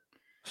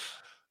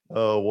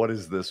 What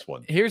is this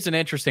one? Here's an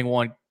interesting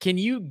one. Can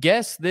you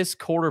guess this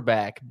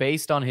quarterback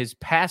based on his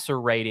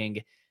passer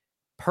rating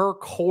per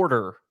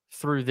quarter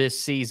through this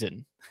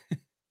season?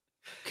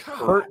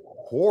 Per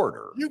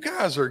quarter? You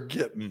guys are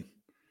getting...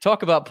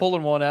 Talk about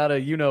pulling one out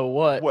of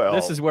you-know-what. Well,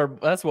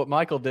 that's what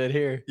Michael did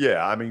here.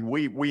 Yeah, I mean,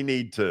 we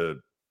need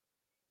to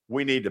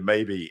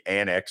maybe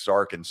annex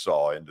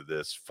Arkansas into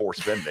this,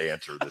 force them to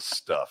answer this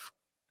stuff.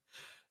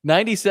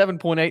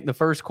 97.8 in the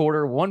first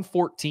quarter,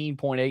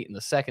 114.8 in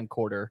the second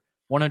quarter,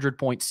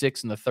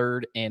 100.6 in the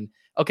third, and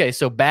okay,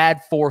 so bad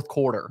fourth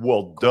quarter.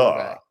 Well,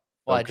 duh.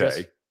 Well,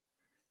 okay.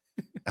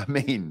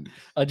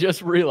 I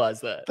just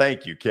realized that.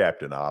 Thank you,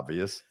 Captain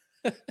Obvious.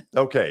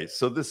 Okay,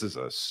 so this is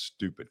a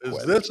stupid question.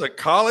 Is this a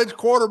college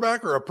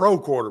quarterback or a pro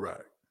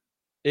quarterback?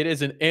 It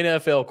is an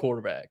NFL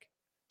quarterback.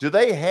 Do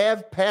they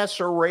have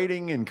passer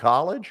rating in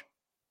college?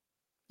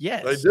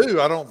 Yes. They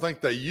do. I don't think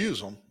they use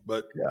them,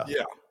 but yeah.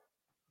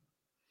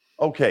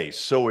 Okay,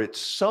 so it's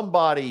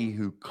somebody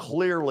who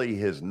clearly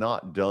has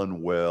not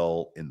done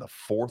well in the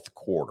fourth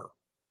quarter.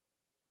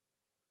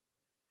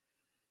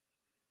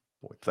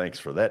 Boy, thanks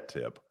for that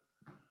tip.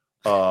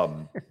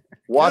 Watson,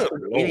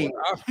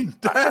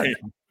 dang.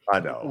 I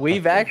know.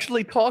 We've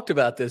actually talked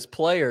about this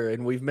player,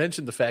 and we've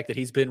mentioned the fact that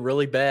he's been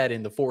really bad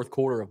in the fourth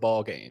quarter of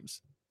ball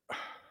games.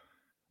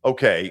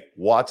 Okay,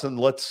 Watson,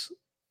 let's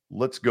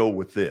go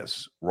with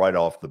this right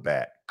off the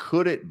bat.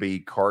 Could it be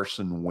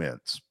Carson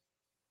Wentz?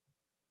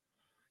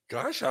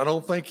 Gosh, I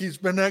don't think he's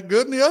been that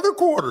good in the other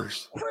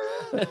quarters.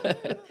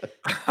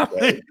 I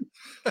mean,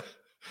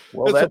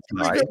 well, it's that's a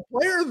pretty nice. good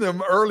player in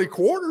them early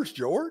quarters,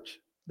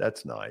 George.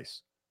 That's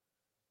nice.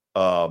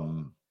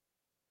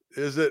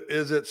 Is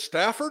it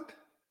Stafford?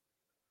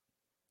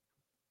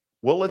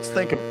 Well, let's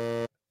think of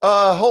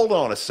hold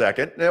on a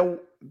second. Now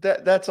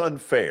that's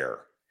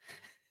unfair.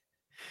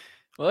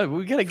 Well,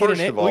 we gotta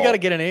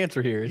get an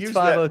answer here. It's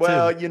 5:02.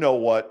 Well, you know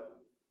what?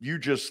 You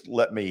just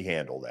let me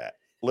handle that.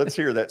 Let's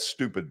hear that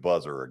stupid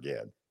buzzer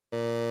again.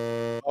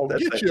 Oh,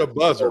 get you a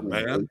buzzer,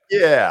 man.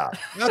 Yeah.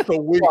 Not the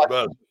weak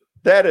buzzer.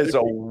 That is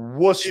a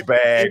wuss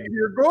bag. If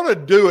you're going to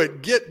do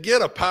it,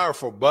 get a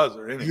powerful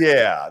buzzer. Anyway.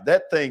 Yeah,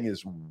 that thing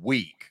is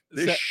weak.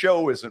 This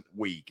show isn't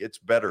weak. It's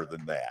better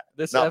than that.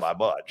 Not by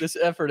much. This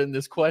effort in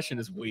this question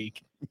is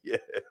weak. Yeah,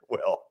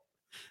 well.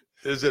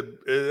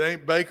 It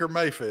ain't Baker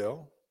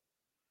Mayfield.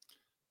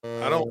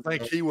 I don't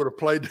think he would have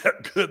played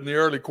that good in the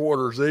early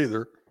quarters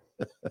either.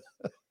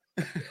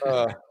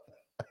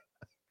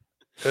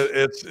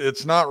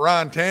 It's not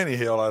Ryan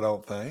Tannehill, I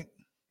don't think,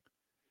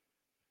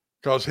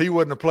 because he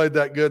wouldn't have played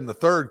that good in the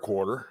third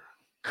quarter.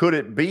 Could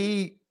it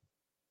be?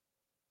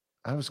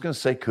 I was going to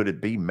say, could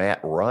it be Matt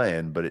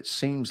Ryan? But it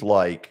seems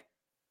like,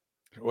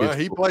 well,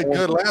 he played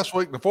good last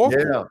week in the fourth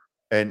quarter,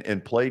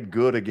 and played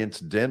good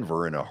against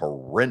Denver in a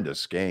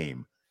horrendous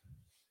game.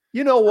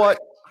 You know what?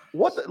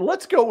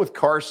 Let's go with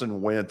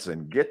Carson Wentz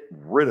and get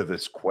rid of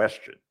this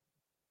question.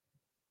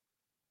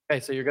 Okay,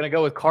 so you're going to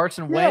go with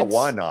Carson Wentz? Yeah,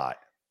 why not?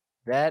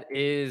 That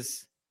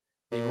is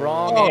the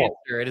wrong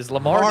answer. It is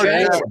Lamar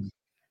Jackson.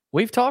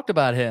 We've talked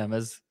about him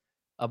as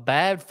a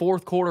bad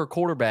fourth quarter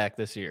quarterback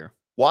this year.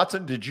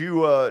 Watson, did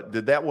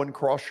that one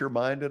cross your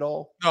mind at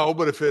all? No,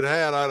 but if it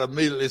had, I'd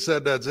immediately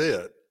said that's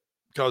it,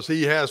 because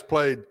he has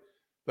played.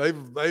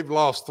 They've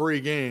lost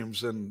 3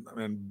 games, and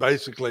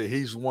basically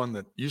he's the one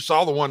that you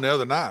saw the one the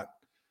other night.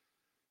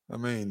 I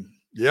mean,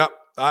 yep,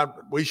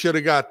 we should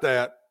have got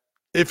that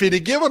if he'd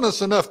have given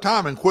us enough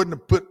time and quit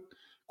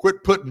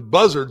putting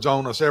buzzards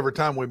on us every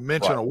time we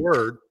mention a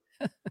word.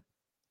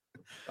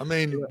 I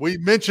mean, we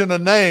mention a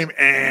name.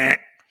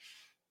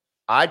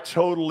 I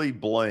totally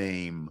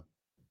blame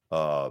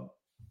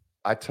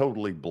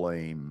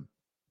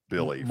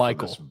Billy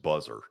Michael. for this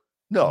buzzer.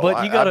 No, but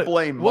I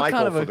blame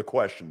Michael for the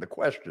question. The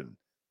question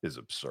is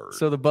absurd.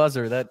 So the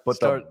buzzer the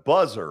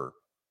buzzer.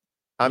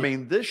 I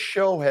mean, this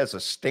show has a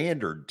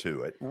standard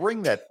to it.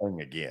 Ring that thing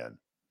again.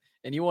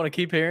 And you want to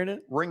keep hearing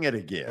it? Ring it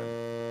again.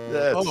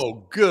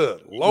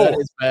 Good Lord. That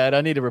is bad.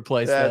 I need to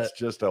replace that. That's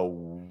just a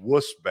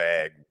wuss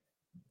bag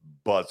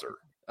buzzer.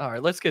 All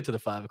right, let's get to the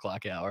 5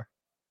 o'clock hour.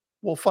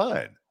 Well,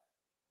 fine.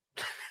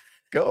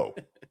 Go.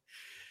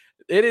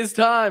 It is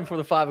time for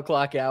the 5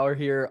 o'clock hour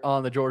here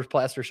on the George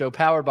Plaster Show,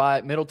 powered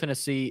by Middle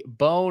Tennessee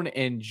Bone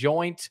and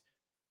Joint.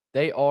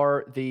 They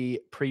are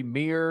the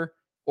premier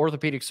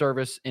orthopedic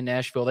service in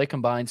Nashville. They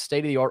combine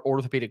state-of-the-art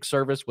orthopedic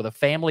service with a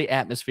family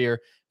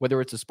atmosphere. Whether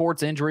it's a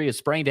sports injury, a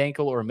sprained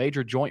ankle, or a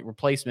major joint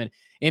replacement,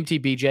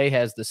 MTBJ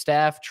has the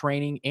staff,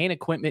 training, and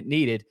equipment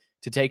needed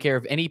to take care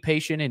of any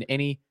patient in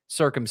any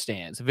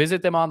circumstance.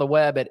 Visit them on the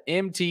web at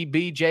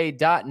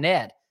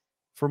mtbj.net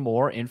for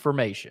more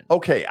information.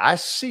 Okay, I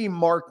see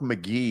Mark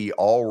McGee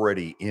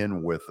already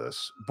in with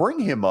us. Bring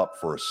him up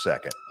for a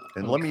second,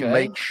 and let me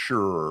make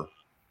sure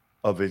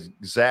of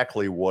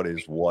exactly what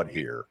is what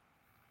here.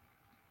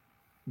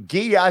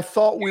 Gee, I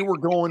thought we were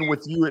going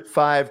with you at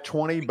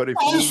 5:20, but if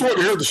I just wanted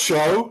to hear the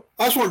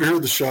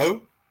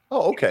show.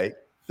 Oh, okay.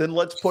 Then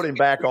let's put him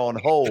back on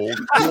hold. You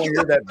want to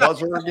hear that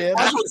buzzer again?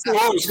 I just want to see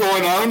what was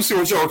going on, see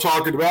what y'all were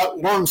talking about,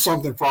 learn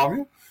something from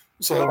you.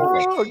 So,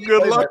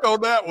 good luck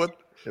on that one.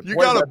 You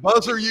got a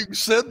buzzer you can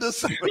send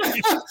us?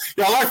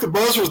 Yeah, I like the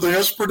buzzer thing.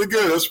 That's pretty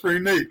good. That's pretty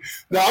neat.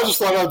 Now, I just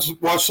thought I'd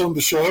just watch some of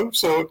the show.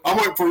 So I'm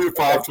waiting for you at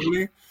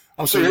 5:20.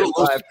 I'm sitting here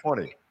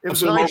 5:20. It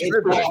was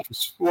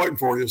nice waiting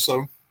for you.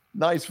 So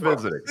nice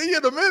visiting. See you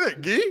in a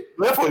minute, Gee.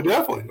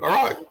 Definitely. All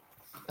right.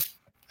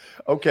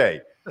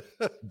 Okay.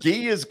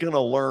 Gee is going to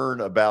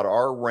learn about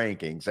our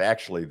rankings.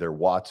 Actually, they're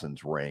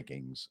Watson's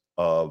rankings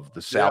of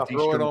the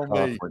Southeastern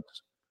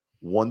Conference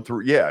 1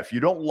 through. Yeah, if you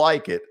don't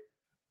like it,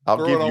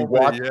 I'll give you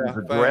Watson's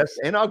address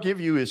and I'll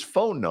give you his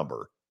phone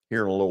number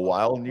here in a little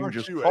while, and you can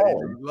just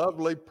call him.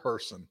 Lovely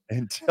person.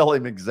 And tell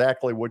him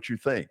exactly what you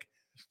think.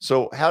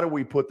 So how do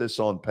we put this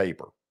on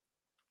paper?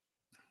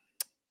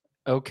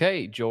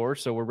 Okay,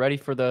 George. So we're ready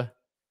for the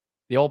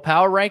old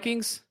power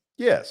rankings?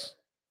 Yes.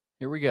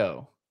 Here we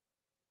go.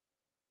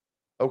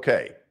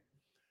 Okay.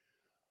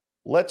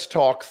 Let's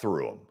talk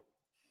through them.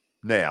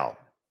 Now,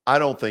 I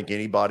don't think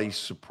anybody's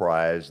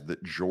surprised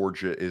that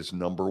Georgia is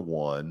number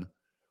 1.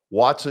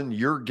 Watson,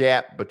 your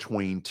gap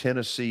between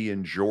Tennessee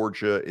and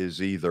Georgia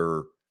is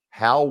either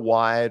how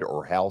wide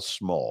or how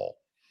small?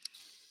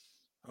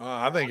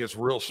 I think it's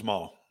real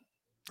small.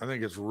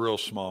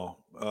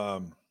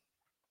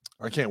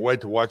 I can't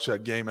wait to watch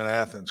that game in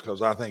Athens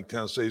because I think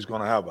Tennessee's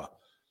going to have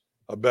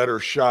a better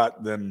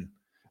shot than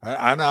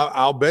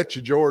I'll bet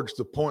you, George,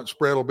 the point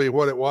spread will be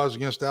what it was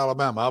against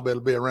Alabama. I'll bet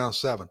it'll be around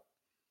 7.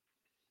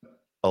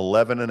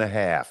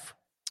 11.5.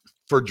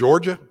 For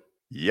Georgia?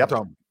 Yep.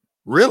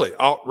 Really?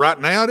 Right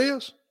now it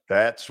is?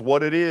 That's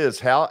what it is.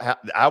 How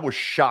I was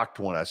shocked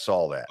when I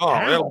saw that.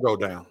 Oh, it'll go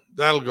down.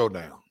 That'll go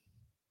down.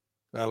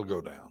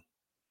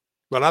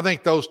 But I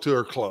think those two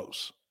are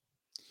close.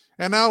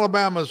 And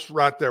Alabama's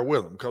right there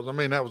with them because,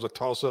 that was a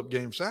toss-up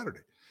game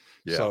Saturday.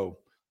 Yeah. So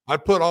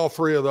I'd put all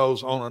three of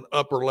those on an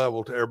upper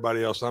level to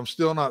everybody else. I'm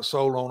still not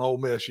sold on Ole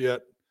Miss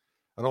yet.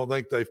 I don't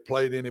think they've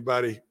played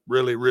anybody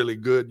really, really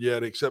good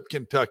yet except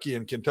Kentucky,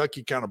 and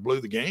Kentucky kind of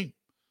blew the game.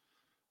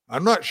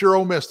 I'm not sure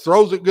Ole Miss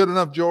throws it good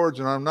enough, George,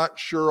 and I'm not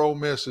sure Ole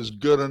Miss is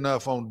good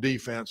enough on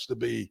defense to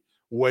be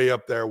way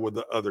up there with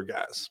the other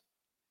guys.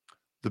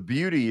 The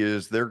beauty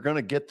is they're going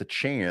to get the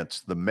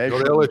chance, the measure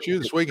of LSU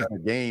this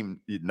weekend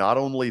game. Not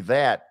only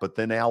that, but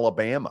then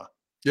Alabama.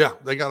 Yeah,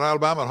 they got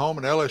Alabama at home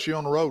and LSU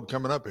on the road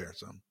coming up here.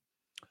 So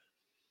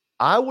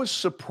I was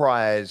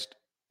surprised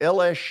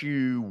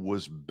LSU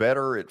was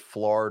better at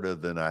Florida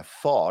than I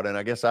thought, and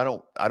I guess I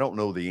don't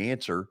know the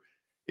answer.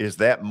 Is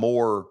that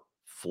more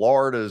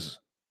Florida's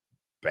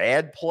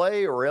bad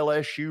play or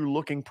LSU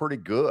looking pretty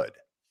good?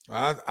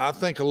 I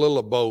think a little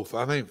of both.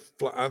 I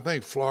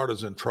think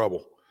Florida's in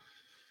trouble.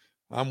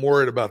 I'm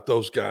worried about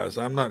those guys.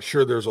 I'm not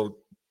sure there's a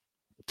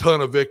ton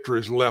of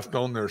victories left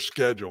on their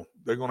schedule.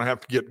 They're going to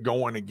have to get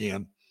going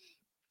again.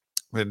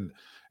 And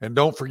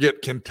don't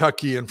forget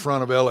Kentucky in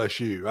front of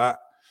LSU.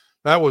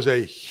 That was a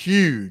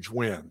huge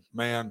win,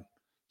 man,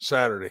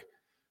 Saturday,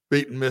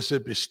 beating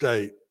Mississippi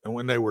State. And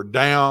when they were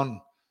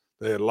down,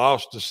 they had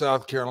lost to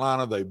South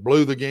Carolina. They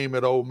blew the game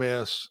at Ole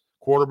Miss.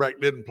 Quarterback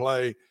didn't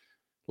play.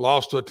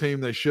 Lost to a team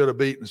they should have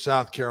beaten,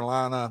 South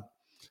Carolina.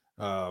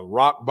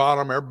 Rock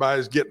bottom.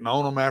 Everybody's getting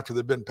on them after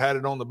they've been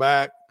patted on the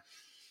back.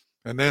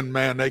 And then,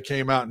 man, they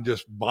came out and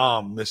just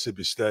bombed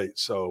Mississippi State.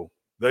 So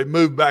they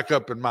moved back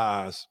up in my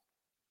eyes.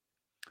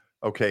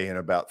 Okay, in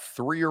about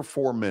 3 or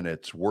 4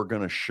 minutes, we're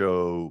going to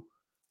show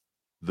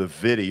the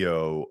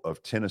video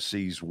of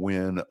Tennessee's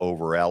win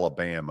over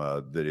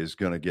Alabama that is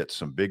going to get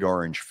some Big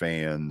Orange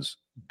fans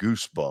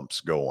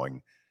goosebumps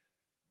going.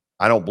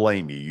 I don't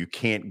blame you. You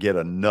can't get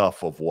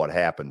enough of what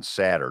happened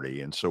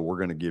Saturday. And so we're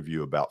going to give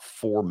you about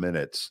 4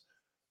 minutes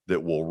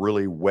that will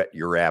really whet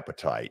your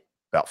appetite,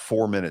 about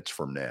 4 minutes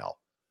from now.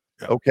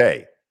 Yeah.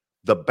 Okay,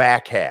 the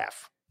back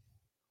half.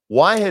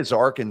 Why has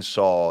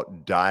Arkansas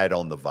died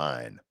on the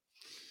vine?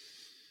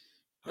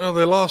 Well,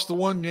 they lost the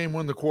one game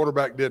when the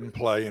quarterback didn't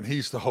play, and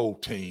he's the whole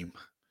team.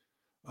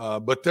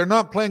 But they're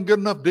not playing good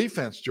enough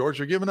defense, George.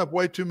 They're giving up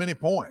way too many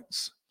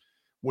points.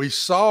 We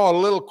saw a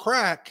little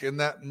crack in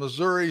that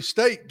Missouri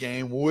State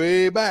game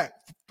way back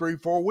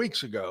 3-4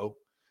 weeks ago,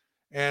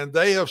 and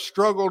they have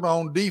struggled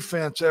on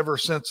defense ever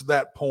since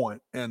that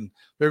point. And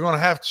they're going to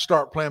have to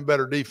start playing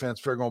better defense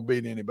if they're going to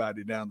beat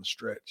anybody down the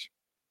stretch.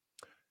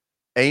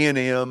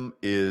 A&M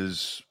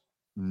is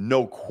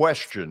no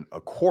question a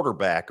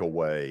quarterback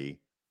away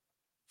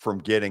from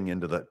getting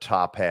into the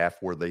top half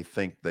where they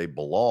think they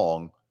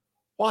belong.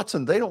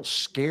 Watson, they don't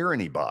scare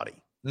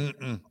anybody.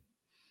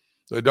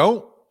 They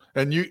don't.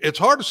 And it's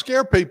hard to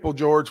scare people,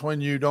 George, when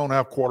you don't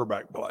have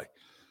quarterback play.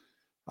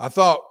 I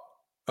thought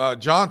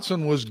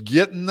Johnson was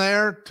getting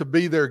there to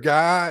be their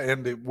guy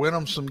and to win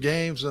them some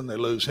games, and they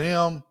lose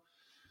him.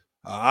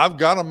 I've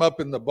got them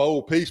up in the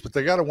bowl piece, but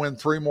they got to win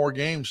 3 more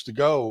games to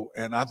go,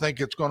 and I think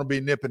it's going to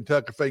be nip and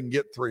tuck if they can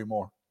get 3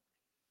 more.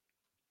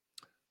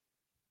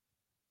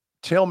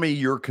 Tell me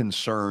your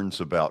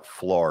concerns about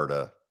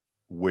Florida,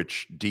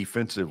 which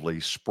defensively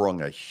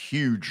sprung a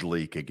huge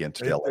leak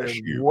against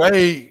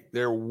LSU.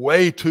 They're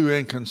way too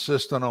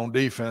inconsistent on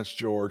defense,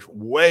 George.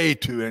 Way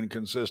too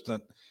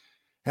inconsistent.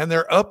 And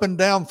they're up and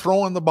down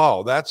throwing the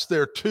ball. That's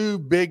their 2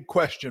 big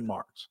question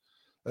marks.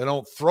 They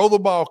don't throw the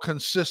ball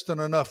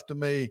consistent enough to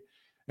me,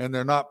 and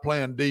they're not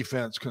playing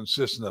defense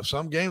consistent enough.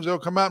 Some games they'll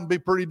come out and be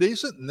pretty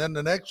decent, and then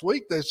the next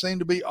week they seem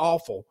to be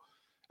awful.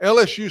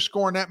 LSU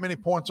scoring that many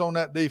points on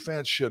that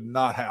defense should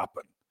not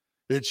happen.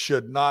 It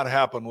should not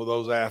happen with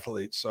those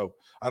athletes. So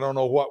I don't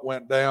know what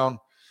went down,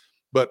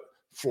 but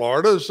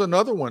Florida's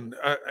another one.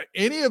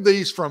 Any of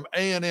these from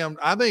A&M,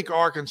 I think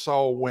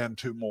Arkansas will win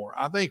 2 more.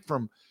 I think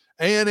from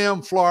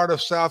A&M, Florida,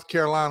 South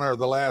Carolina are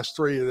the last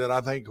 3 that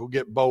I think will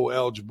get bowl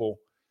eligible.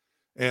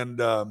 And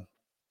they're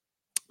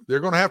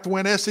going to have to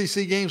win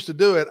SEC games to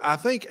do it. I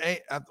think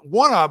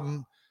one of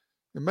them,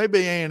 it may be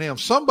A&M,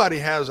 somebody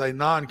has a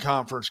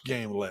non-conference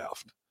game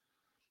left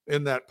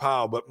in that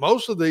pile, but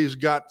most of these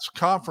got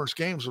conference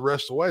games the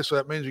rest of the way. So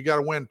that means you got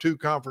to win 2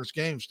 conference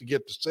games to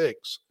get to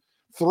 6,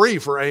 3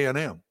 for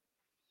A&M.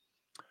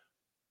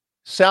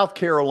 South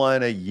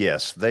Carolina,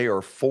 yes, they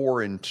are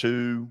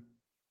 4-2.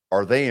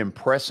 Are they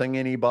impressing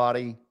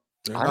anybody?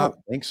 I don't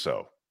think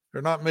so.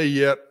 They're not me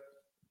yet.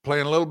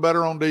 Playing a little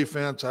better on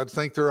defense. I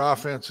think their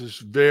offense is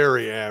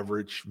very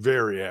average,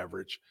 very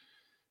average.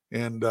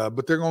 And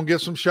but they're going to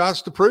get some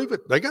shots to prove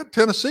it. They got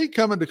Tennessee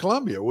coming to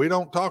Columbia. We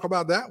don't talk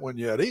about that one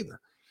yet either.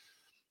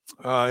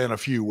 In a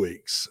few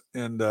weeks,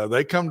 and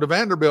they come to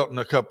Vanderbilt in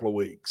a couple of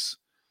weeks.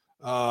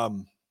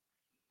 I'm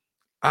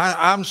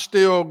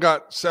still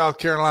got South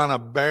Carolina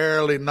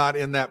barely not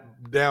in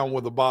that down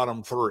with the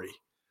bottom three.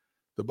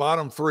 The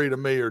bottom three to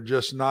me are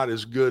just not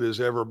as good as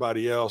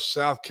everybody else.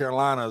 South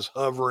Carolina is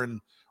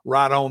hovering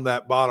right on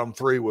that bottom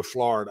three with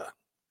Florida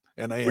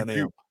and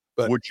A&M.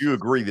 Would you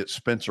agree that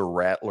Spencer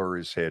Rattler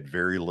has had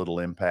very little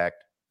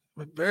impact?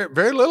 Very,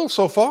 very little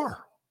so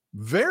far.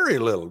 Very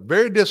little.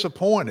 Very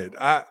disappointed.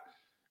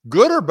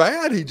 Good or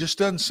bad, he just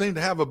doesn't seem to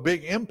have a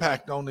big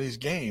impact on these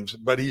games,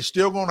 but he's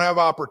still going to have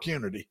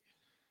opportunity.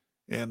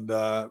 And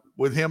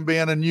with him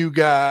being a new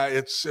guy,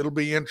 it'll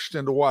be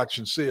interesting to watch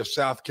and see if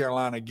South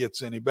Carolina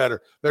gets any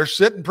better. They're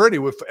sitting pretty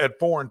at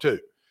 4-2.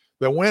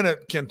 The win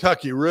at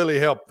Kentucky really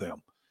helped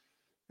them.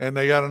 And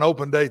they got an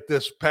open date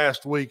this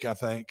past week, I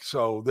think.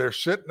 So they're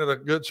sitting at a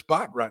good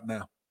spot right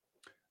now.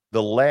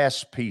 The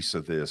last piece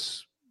of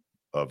this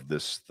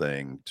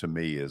thing to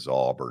me is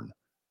Auburn.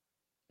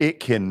 It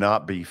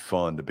cannot be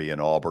fun to be an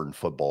Auburn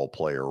football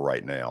player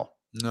right now.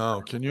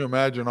 No, can you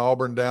imagine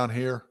Auburn down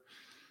here?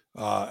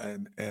 I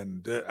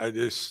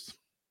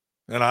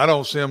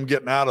don't see them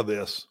getting out of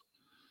this.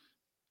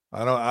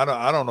 I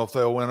don't know if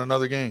they'll win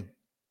another game.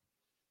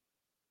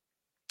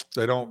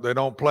 They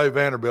don't play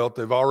Vanderbilt.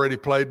 They've already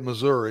played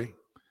Missouri.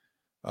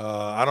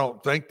 I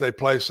don't think they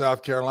play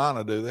South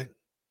Carolina, do they?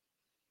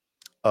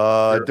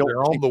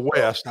 They're on the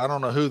West. I don't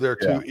know who their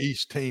two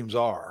East teams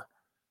are.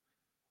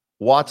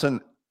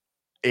 Watson,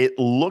 it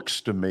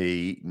looks to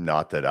me,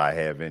 not that I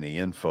have any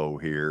info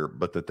here,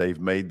 but that they've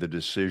made the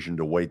decision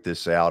to wait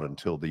this out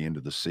until the end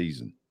of the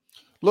season.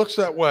 Looks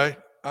that way.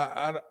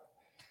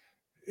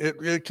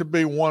 It could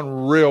be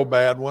one real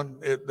bad one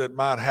that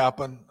might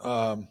happen.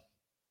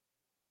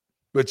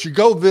 But you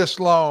go this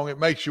long, it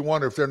makes you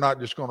wonder if they're not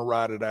just going to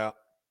ride it out.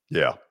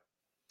 Yeah.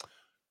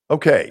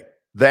 Okay.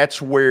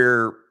 That's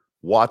where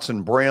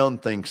Watson Brown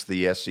thinks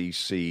the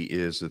SEC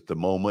is at the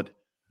moment.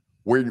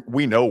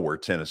 We know where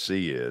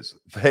Tennessee is.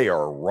 They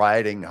are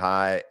riding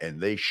high, and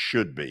they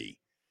should be.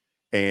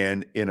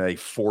 And in a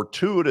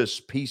fortuitous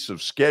piece of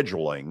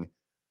scheduling,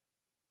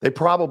 they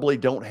probably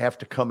don't have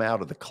to come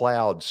out of the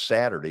clouds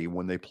Saturday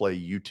when they play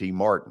UT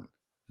Martin.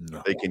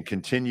 No. They can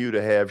continue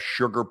to have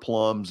sugar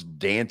plums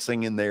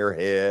dancing in their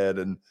head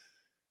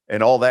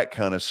and all that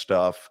kind of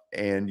stuff.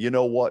 And you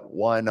know what?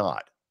 Why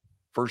not?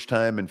 First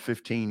time in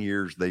 15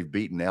 years they've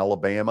beaten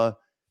Alabama.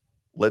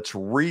 Let's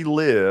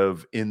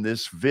relive in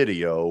this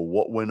video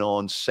what went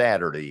on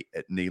Saturday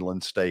at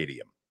Neyland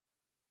Stadium.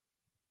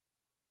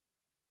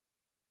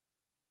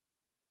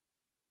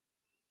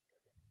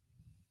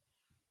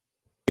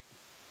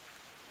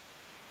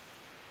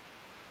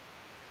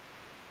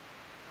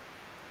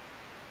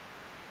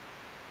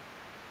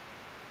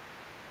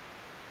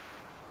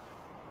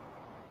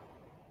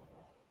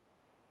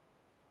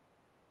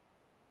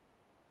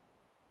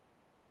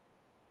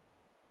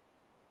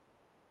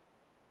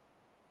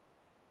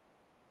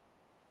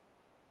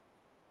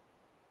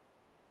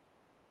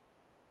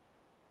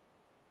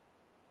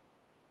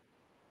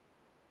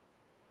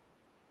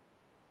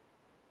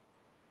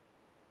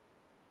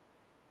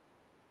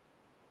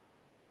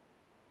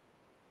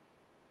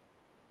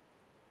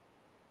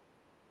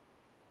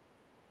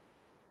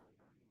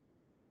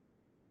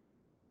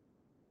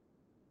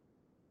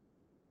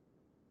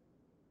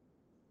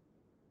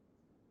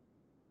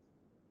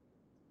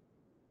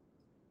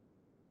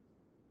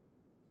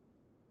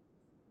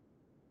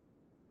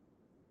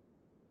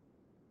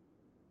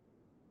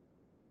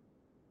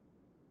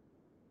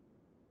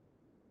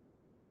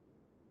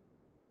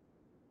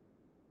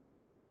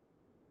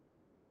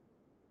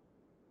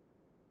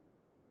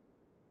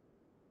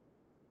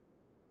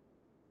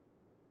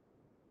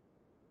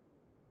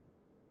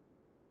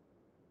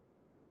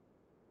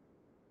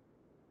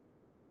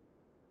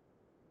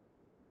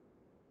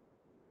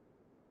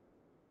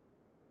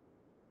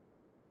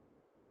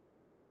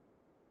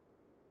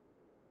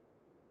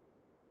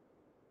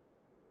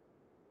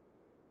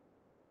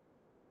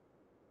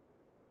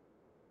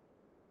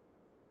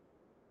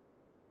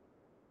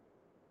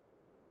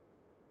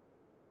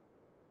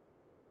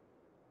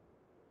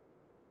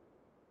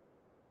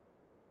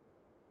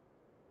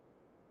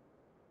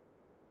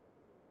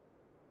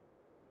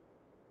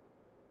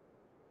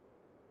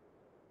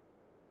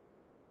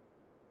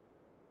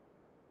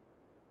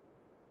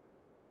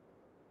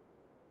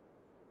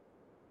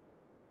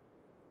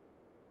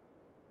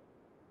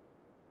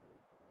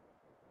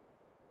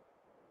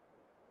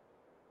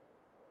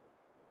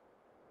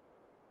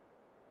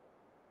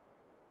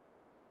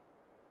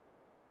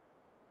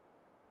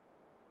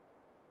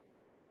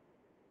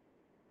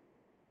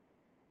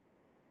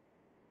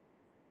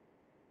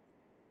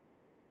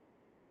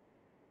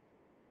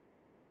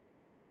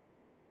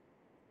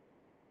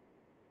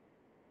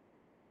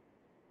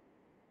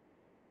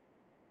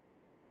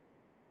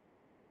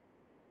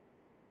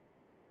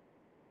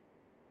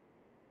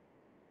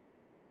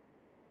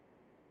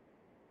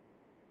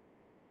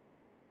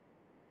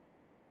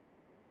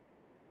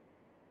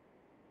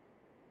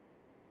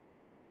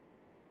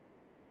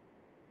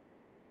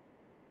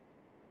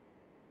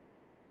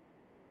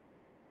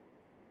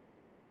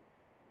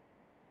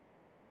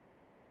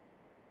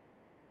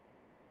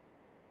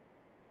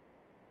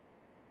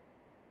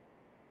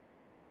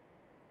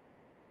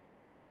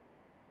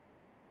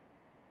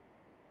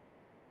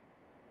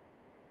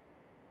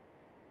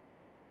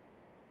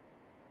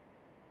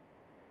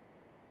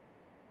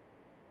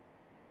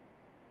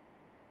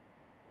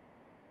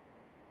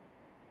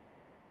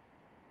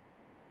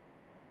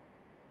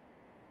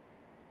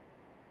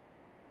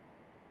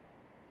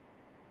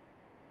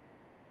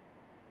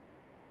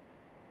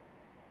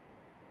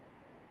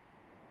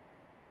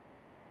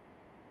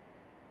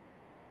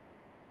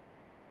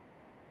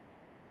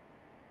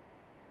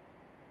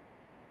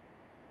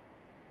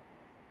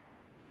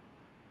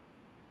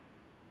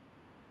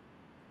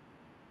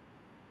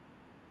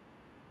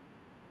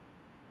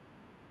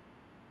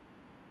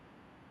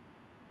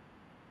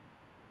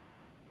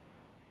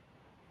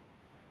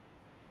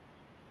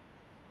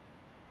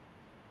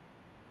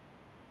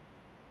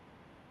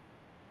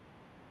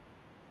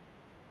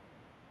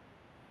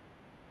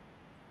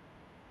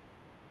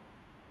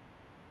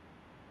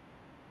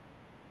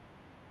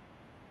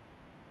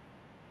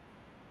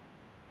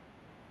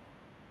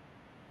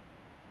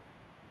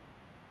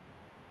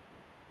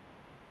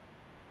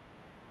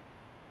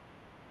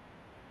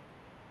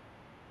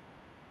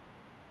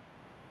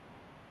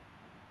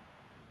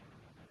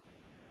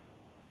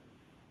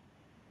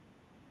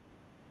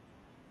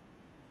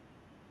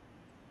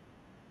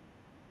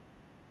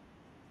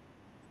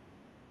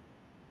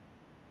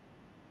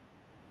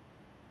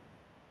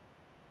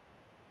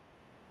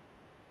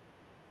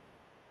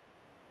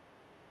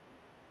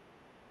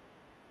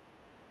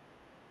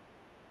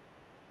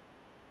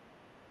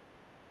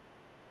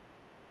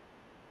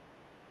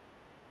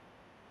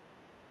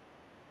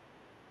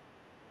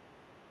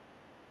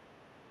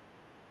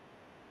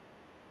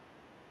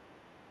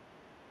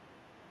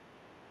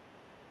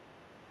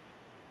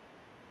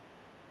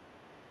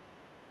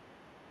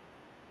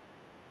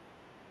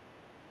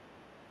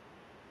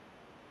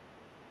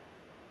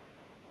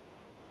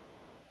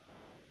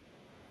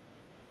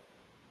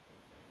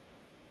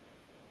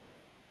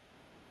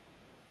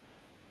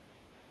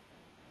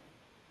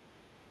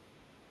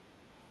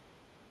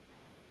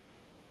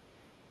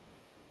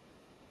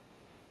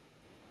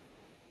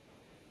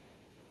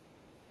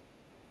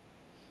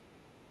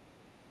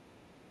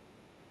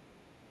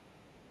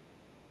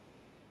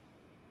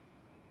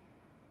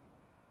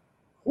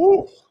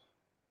 Woo.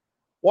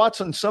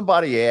 Watson,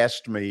 somebody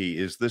asked me,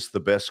 is this the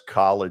best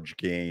college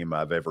game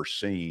I've ever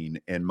seen?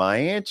 And my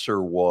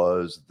answer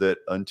was that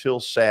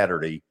until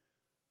Saturday,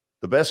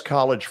 the best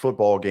college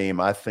football game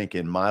I think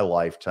in my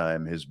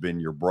lifetime has been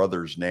your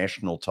brother's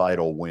national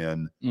title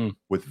win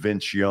with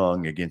Vince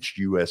Young against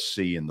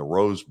USC in the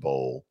Rose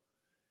Bowl.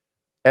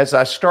 As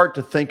I start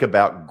to think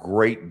about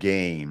great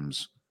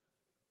games,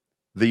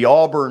 the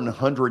Auburn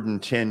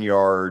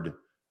 110-yard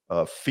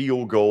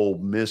field goal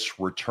miss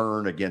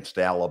return against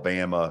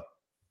Alabama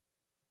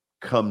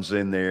comes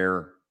in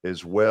there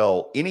as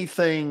well.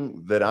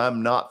 Anything that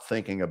I'm not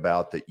thinking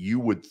about that you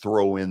would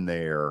throw in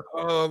there?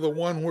 The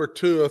one where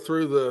Tua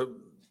threw the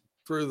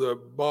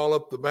ball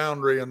up the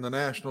boundary in the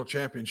national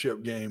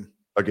championship game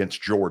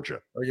against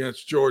Georgia.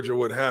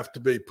 Would have to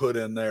be put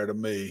in there to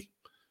me.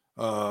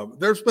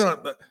 There's been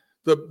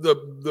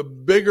the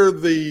bigger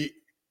the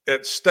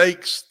at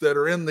stakes that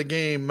are in the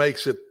game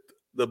makes it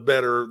the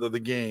better of the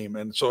game,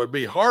 and so it'd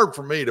be hard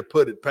for me to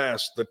put it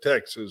past the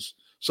Texas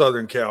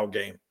Southern Cal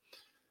game,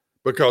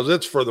 because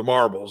it's for the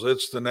marbles.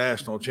 It's the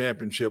national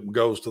championship and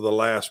goes to the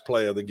last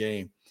play of the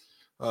game.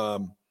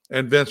 And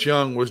Vince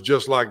Young was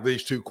just like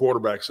these two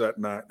quarterbacks that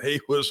night. He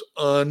was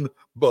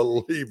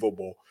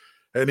unbelievable,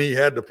 and he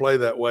had to play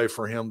that way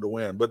for him to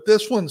win. But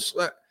this one's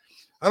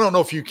 – I don't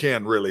know if you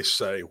can really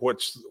say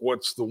what's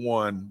the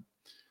one,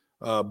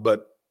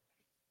 but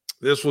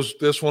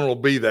this one will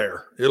be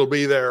there. It'll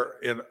be there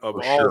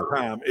all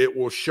time. It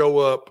will show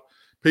up.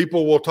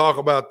 People will talk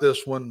about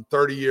this one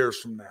 30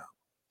 years from now.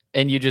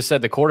 And you just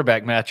said the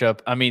quarterback matchup.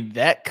 I mean,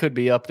 that could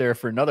be up there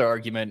for another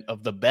argument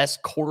of the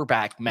best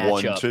quarterback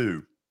matchup.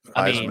 1-2,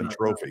 Heisman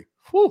Trophy.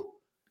 Whew.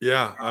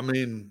 Yeah, I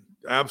mean,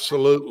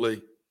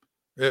 absolutely.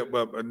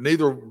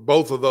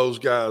 Both of those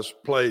guys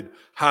played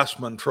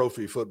Heisman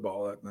Trophy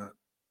football that night.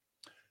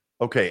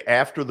 Okay,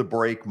 after the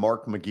break,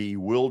 Mark McGee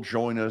will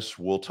join us.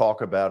 We'll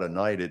talk about a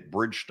night at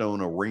Bridgestone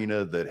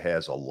Arena that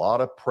has a lot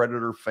of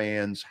Predator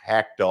fans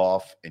hacked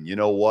off. And you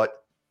know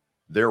what?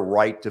 They're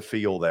right to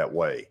feel that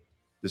way.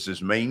 This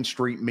is Main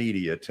Street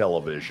Media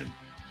Television.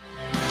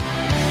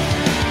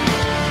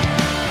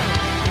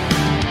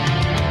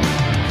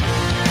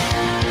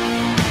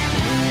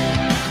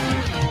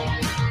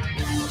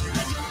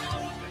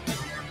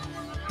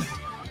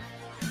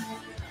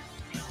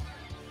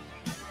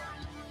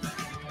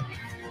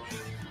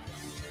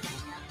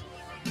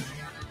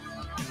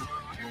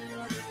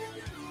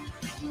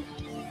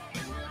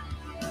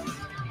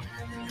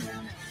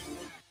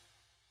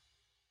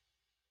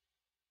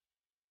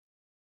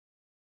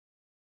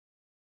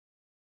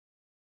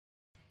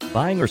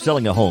 Buying or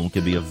selling a home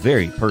can be a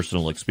very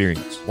personal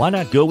experience. Why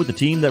not go with the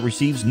team that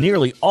receives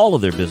nearly all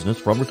of their business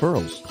from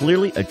referrals?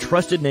 Clearly a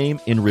trusted name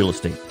in real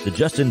estate. The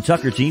Justin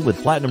Tucker team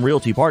with Platinum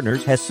Realty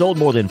Partners has sold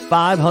more than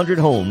 500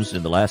 homes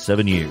in the last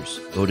 7 years.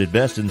 Voted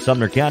best in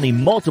Sumner County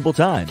multiple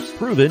times.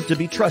 Proven to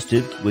be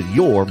trusted with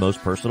your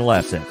most personal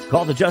assets.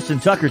 Call the Justin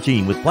Tucker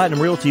team with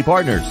Platinum Realty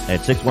Partners at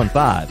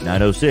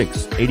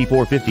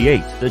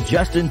 615-906-8458. The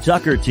Justin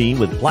Tucker team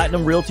with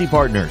Platinum Realty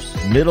Partners,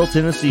 Middle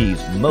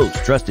Tennessee's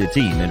most trusted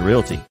team in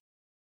realty.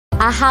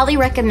 I highly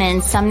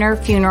recommend Sumner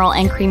Funeral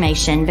and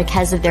Cremation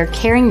because of their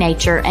caring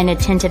nature and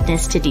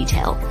attentiveness to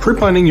detail.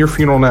 Pre-planning your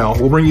funeral now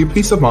will bring you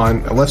peace of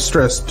mind and less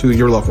stress to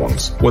your loved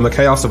ones. When the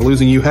chaos of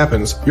losing you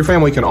happens, your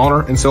family can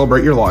honor and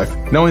celebrate your life,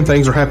 knowing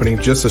things are happening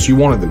just as you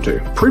wanted them to.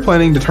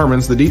 Pre-planning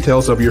determines the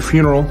details of your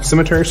funeral,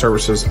 cemetery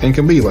services, and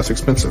can be less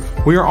expensive.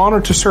 We are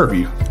honored to serve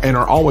you and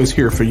are always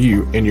here for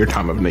you in your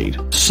time of need.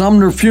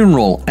 Sumner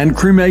Funeral and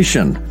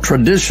Cremation.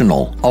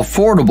 Traditional,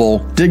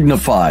 affordable,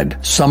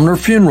 dignified.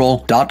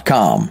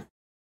 SumnerFuneral.com.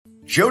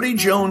 Jody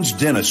Jones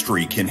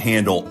Dentistry can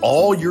handle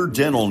all your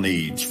dental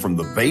needs, from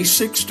the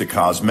basics to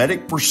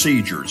cosmetic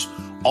procedures.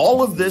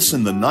 All of this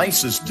in the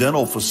nicest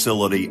dental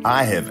facility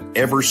I have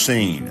ever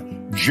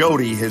seen.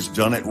 Jody has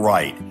done it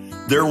right.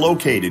 They're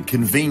located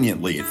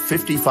conveniently at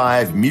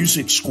 55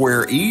 Music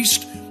Square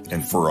East,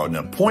 and for an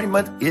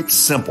appointment, it's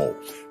simple.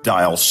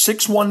 Dial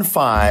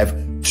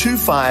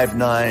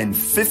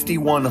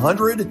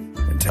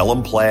 615-259-5100 and tell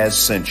them Plaz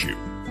sent you.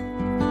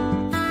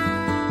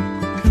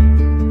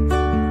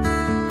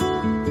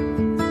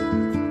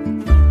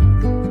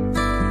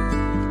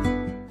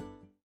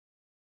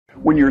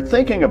 When you're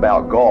thinking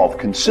about golf,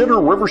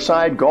 consider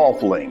Riverside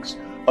Golf Links.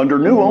 Under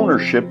new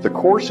ownership, the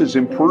course has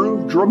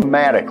improved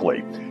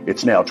dramatically.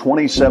 It's now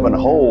 27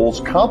 holes,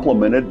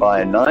 complemented by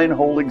a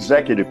 9-hole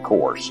executive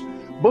course.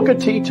 Book a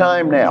tee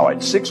time now at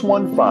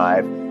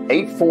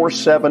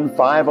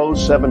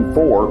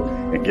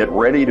 615-847-5074 and get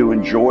ready to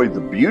enjoy the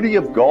beauty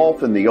of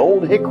golf in the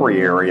Old Hickory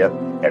area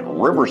at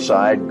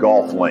Riverside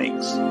Golf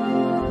Links.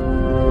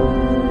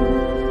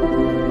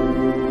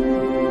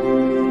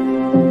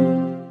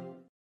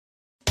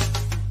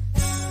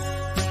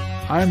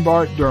 I'm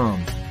Bart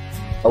Durham.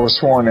 I was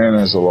sworn in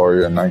as a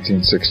lawyer in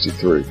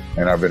 1963,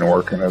 and I've been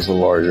working as a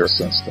lawyer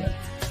since then.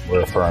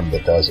 We're a firm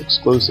that does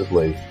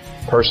exclusively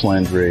personal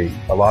injury,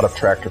 a lot of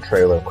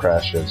tractor-trailer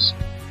crashes.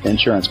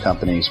 Insurance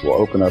companies will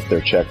open up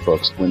their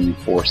checkbooks when you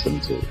force them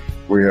to.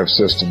 We have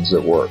systems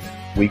that work.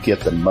 We get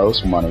the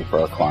most money for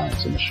our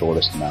clients in the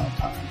shortest amount of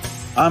time.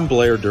 I'm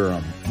Blair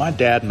Durham. My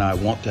dad and I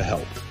want to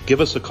help.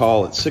 Give us a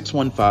call at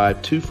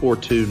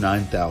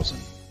 615-242-9000.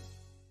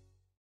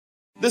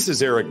 This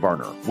is Eric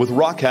Berner with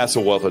Rock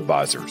Castle Wealth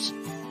Advisors.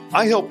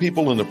 I help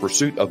people in the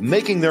pursuit of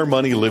making their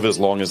money live as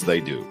long as they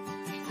do.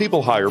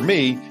 People hire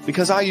me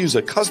because I use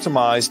a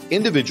customized,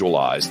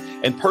 individualized,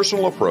 and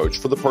personal approach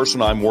for the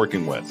person I'm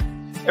working with.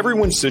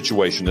 Everyone's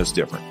situation is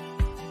different.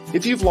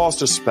 If you've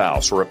lost a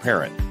spouse or a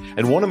parent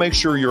and want to make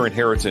sure your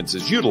inheritance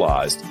is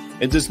utilized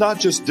and does not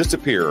just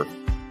disappear,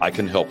 I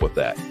can help with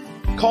that.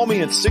 Call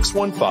me at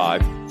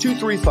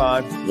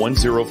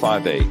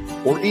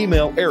 615-235-1058 or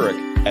email Eric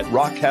at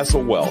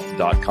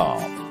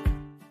rockcastlewealth.com.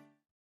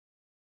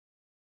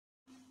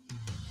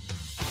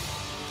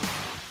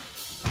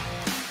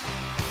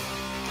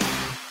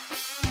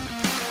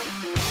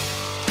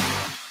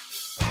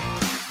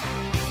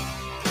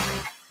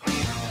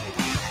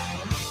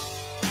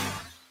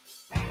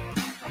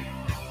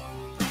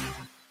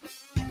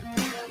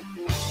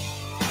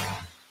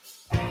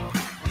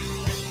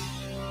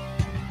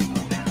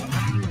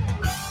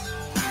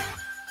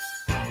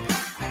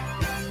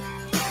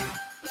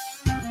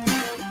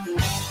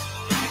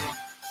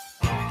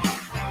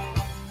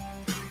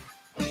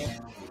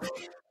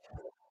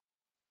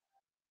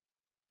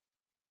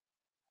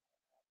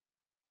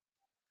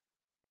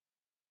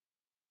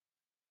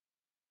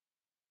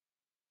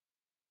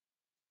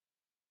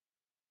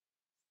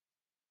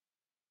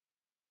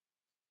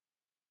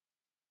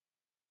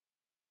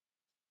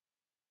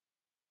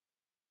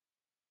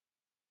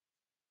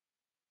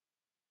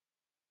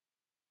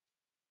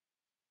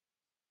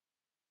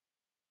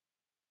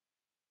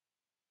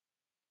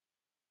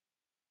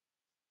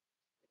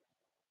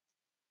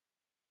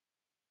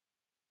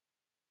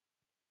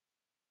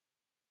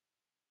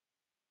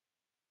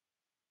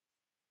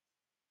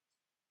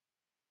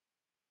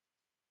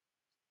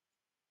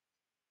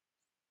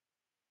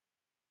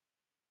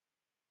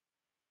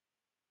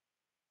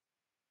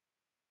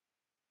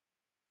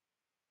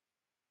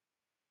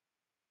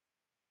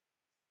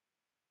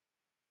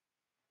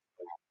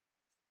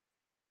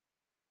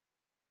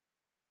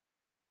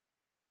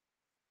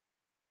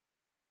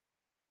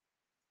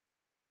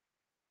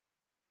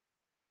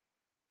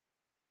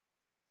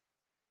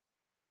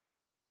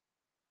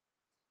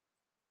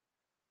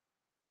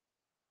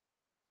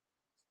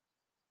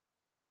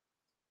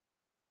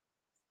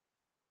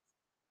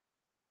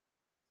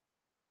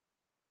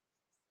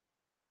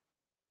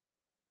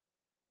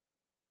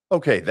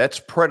 Okay, that's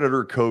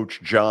Predator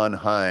coach John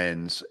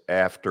Hines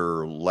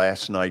after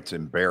last night's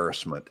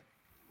embarrassment.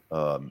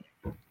 And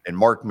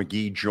Mark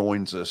McGee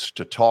joins us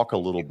to talk a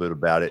little bit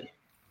about it.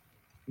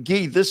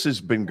 Gee, this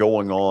has been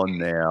going on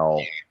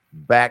now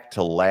back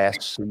to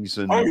last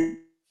season,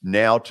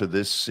 now to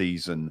this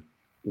season.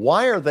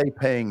 Why are they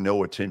paying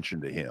no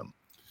attention to him?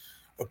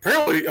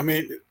 Apparently, I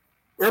mean,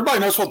 everybody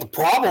knows what the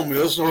problem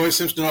is. Nobody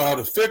seems to know how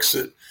to fix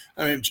it.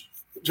 I mean,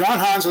 John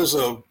Hines has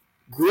a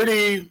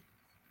gritty,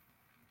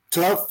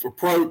 tough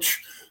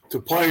approach to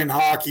playing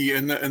hockey,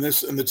 and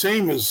the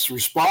team has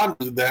responded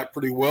to that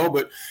pretty well.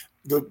 But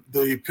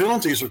the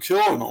penalties are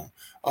killing them.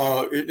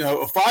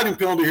 A fighting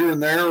penalty here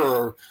and there,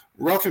 or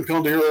roughing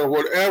penalty here or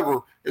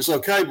whatever, is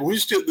okay. But when you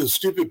just get the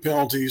stupid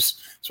penalties,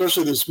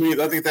 especially this meet,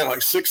 I think they had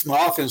like 6 in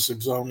the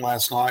offensive zone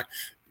last night.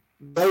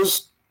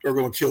 Those are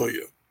going to kill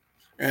you.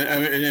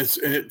 And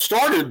it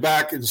started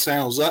back in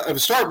San Jose. It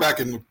started back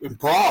in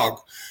Prague.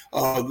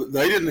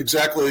 They didn't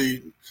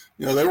exactly.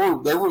 They were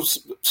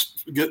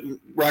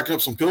racking up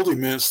some penalty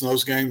minutes in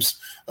those games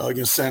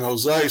against San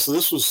Jose. So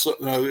this was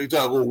it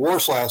got a little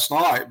worse last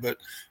night, but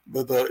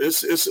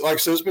it's like I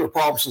said, it's been a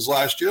problem since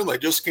last year. And they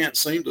just can't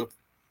seem to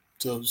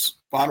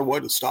find a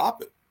way to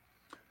stop it.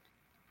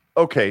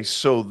 Okay,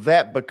 so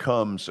that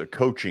becomes a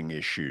coaching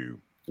issue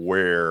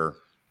where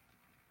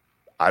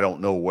I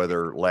don't know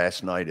whether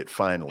last night it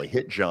finally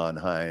hit John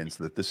Hines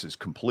that this is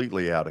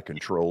completely out of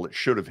control. It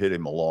should have hit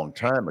him a long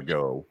time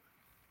ago.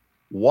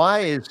 Why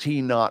is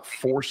he not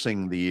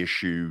forcing the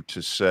issue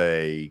to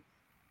say,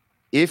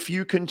 if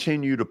you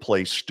continue to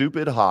play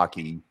stupid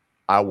hockey,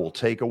 I will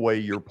take away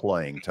your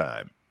playing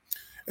time?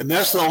 And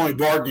that's the only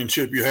bargaining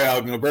chip you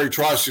have. Barry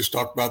Tricey's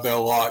talked about that a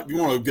lot. You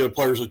want to get a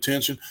player's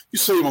attention, you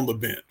see him on the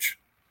bench.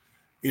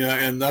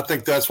 And I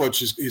think that's what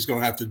he's going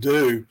to have to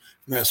do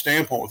from that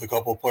standpoint with a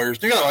couple of players.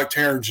 You got like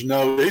Taryn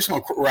Janot, he's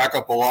going to rack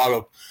up a lot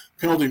of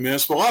penalty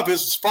minutes, but a lot of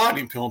his is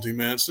fighting penalty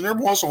minutes, and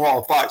every once in a while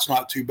a fight's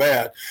not too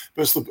bad.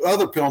 But it's the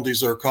other penalties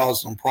that are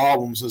causing them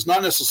problems. It's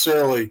not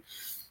necessarily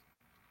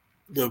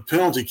the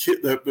penalty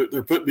that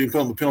they're being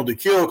put on the penalty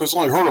kill, because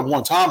only hurt them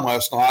one time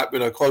last night,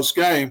 but a close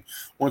game,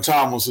 one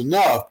time was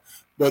enough.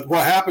 But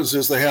what happens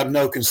is they have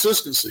no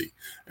consistency.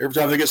 Every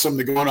time they get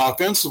something going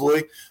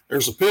offensively,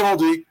 there's a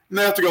penalty, and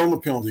they have to go on the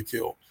penalty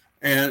kill.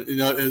 And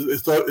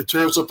it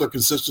tears up their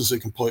consistency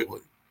completely.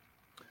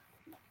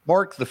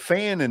 Mark, the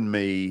fan in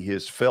me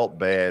has felt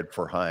bad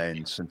for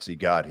Hines since he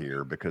got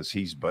here because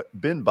he's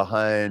been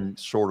behind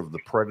sort of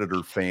the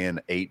Predator fan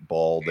 8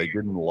 ball. They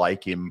didn't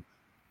like him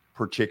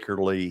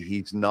particularly.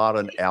 He's not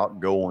an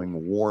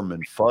outgoing, warm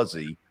and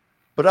fuzzy.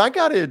 But I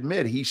got to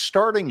admit, he's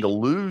starting to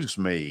lose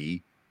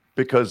me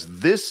because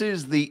this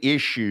is the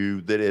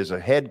issue that as a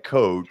head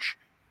coach,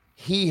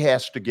 he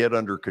has to get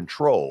under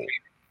control.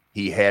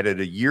 He had it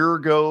a year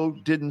ago,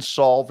 didn't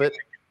solve it.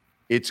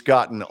 It's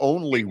gotten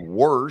only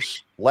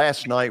worse.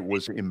 Last night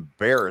was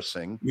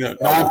embarrassing. Yeah,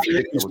 I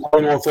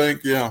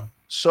think, yeah.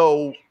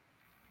 So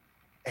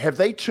have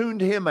they tuned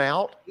him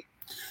out?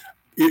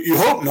 You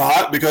hope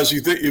not, because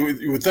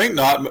you would think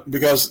not,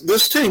 because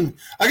this team,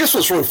 I guess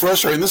what's really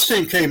frustrating, this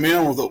team came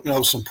in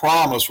with some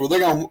promise. Were they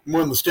going to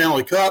win the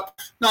Stanley Cup?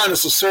 Not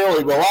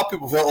necessarily, but a lot of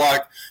people felt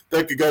like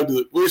they could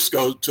at least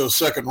go to a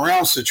second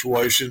round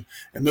situation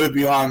and move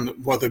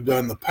beyond what they've done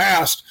in the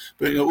past.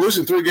 But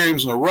losing 3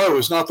 games in a row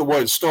is not the way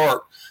to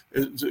start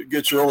to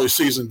get your early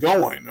season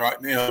going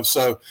right now.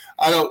 So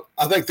I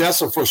think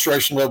that's a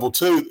frustration level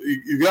too.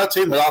 You got a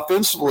team that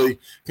offensively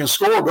can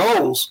score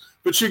goals,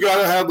 but you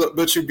got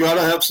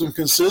to have some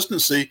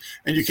consistency,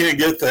 and you can't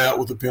get that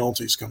with the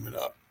penalties coming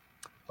up.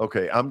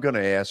 Okay, I'm going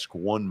to ask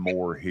one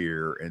more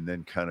here and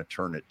then kind of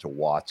turn it to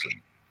Watson.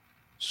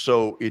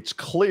 So it's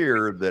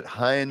clear that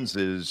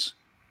Hines'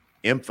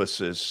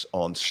 emphasis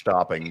on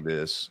stopping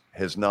this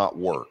has not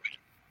worked.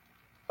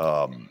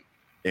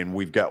 And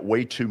we've got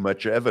way too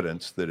much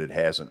evidence that it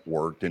hasn't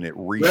worked, and it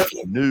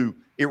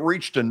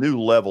reached a new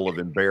level of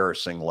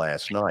embarrassing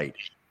last night.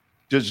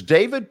 Does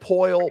David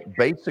Poyle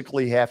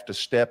basically have to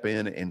step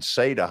in and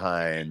say to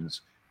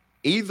Hines,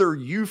 either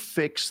you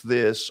fix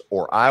this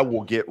or I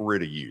will get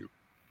rid of you?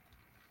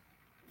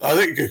 I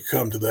think it could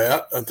come to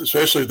that,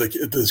 especially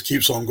if this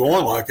keeps on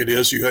going like it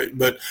is.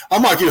 But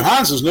I'm like you,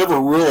 Hines has never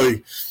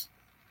really,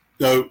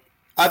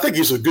 I think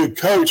he's a good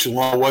coach in a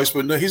lot of ways,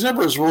 but he's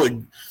never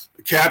really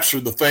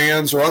captured the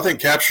fans, or I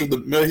think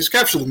he's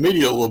captured the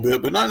media a little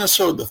bit, but not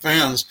necessarily the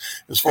fans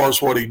as far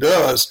as what he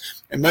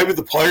does. And maybe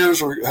the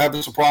players are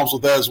having some problems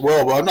with that as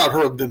well, but I've not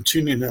heard of them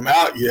tuning him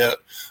out yet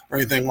or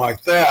anything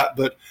like that.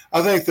 But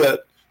I think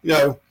that,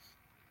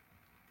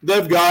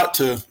 they've got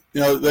to, I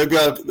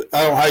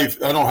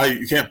don't know how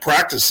you can't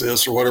practice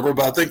this or whatever,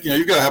 but I think,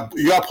 you got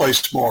to play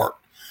smart.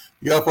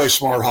 You got to play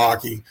smart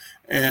hockey.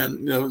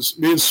 And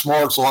being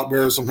smart's a lot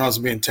better sometimes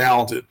than being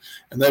talented.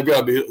 And they've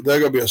got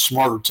to be a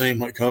smarter team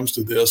when it comes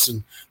to this.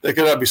 And they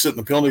could not be sitting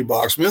in the penalty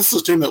box. I mean, this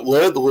is a team that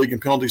led the league in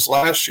penalties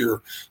last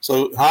year.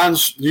 So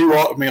Hines knew.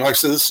 I mean, like I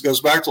said, this goes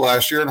back to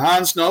last year, and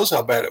Hines knows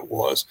how bad it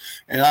was.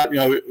 And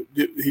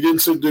he didn't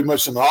seem to do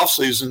much in the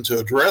offseason to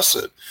address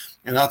it.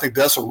 And I think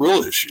that's a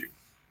real issue.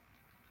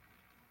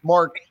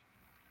 Mark,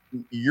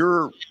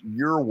 you're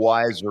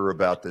wiser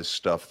about this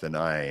stuff than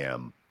I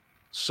am.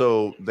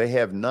 So they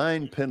have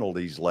 9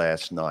 penalties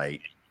last night.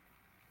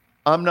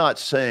 I'm not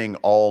saying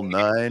all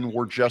 9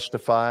 were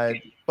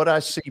justified, but I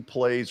see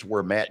plays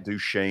where Matt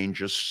Duchene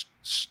just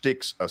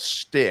sticks a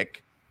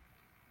stick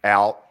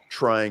out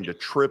trying to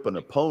trip an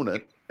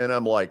opponent. And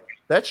I'm like,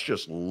 that's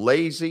just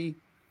lazy.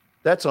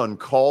 That's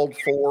uncalled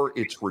for.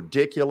 It's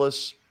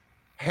ridiculous.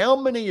 How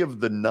many of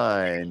the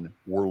 9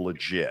 were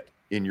legit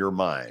in your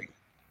mind?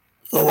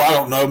 Oh, I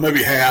don't know.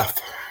 Maybe half.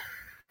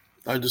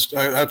 I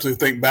have to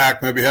think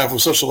back. Maybe half. It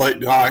was such a late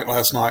night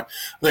last night.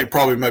 I think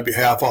probably maybe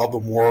half of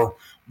them were.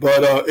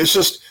 But it's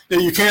just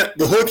you can't.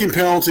 The hooking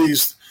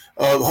penalties,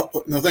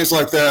 things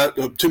like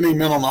that. Too many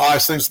men on the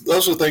ice.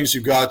 Those are things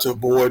you've got to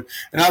avoid.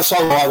 And I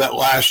saw a lot of that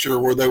last year,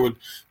 where they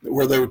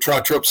would try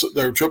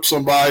to trip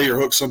somebody or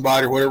hook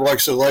somebody or whatever. Like I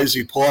said,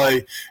 lazy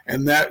play,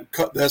 and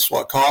that's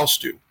what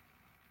cost you.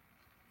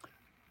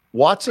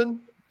 Watson,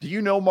 do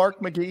you know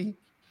Mark McGee?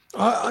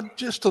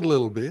 Just a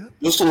little bit.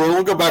 Just a little.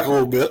 We'll go back a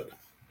little bit.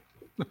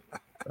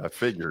 I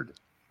figured.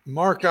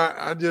 Mark,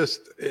 I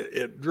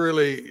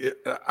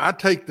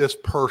take this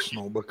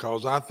personal,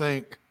 because I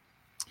think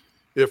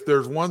if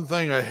there's one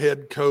thing a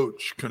head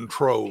coach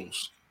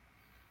controls,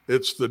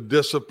 it's the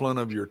discipline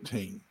of your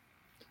team.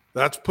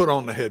 That's put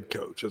on the head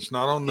coach. It's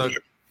not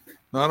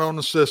on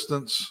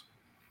assistants,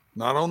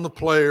 not on the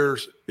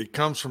players. It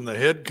comes from the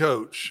head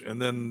coach,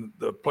 and then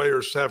the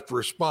players have to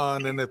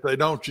respond. And if they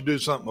don't, you do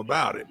something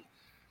about it.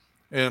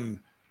 And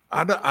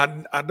I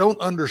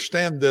don't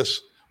understand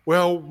this.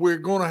 Well, we're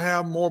going to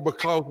have more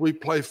because we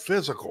play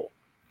physical.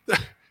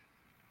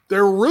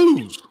 They're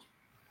rules.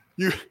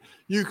 You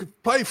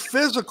play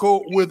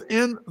physical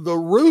within the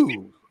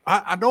rules.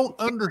 I don't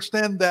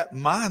understand that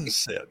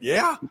mindset.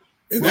 Yeah.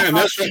 And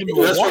that's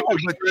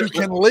but you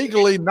can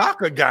legally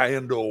knock a guy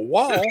into a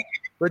wall,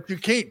 but you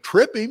can't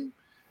trip him.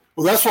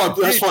 Well, that's why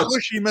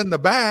push him in the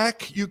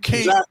back. You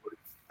can't.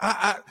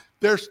 Exactly.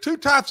 There's 2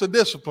 types of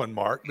discipline,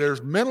 Mark.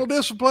 There's mental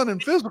discipline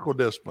and physical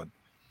discipline.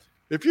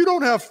 If you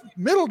don't have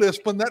mental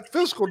discipline, that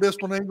physical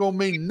discipline ain't going to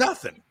mean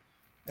nothing.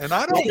 And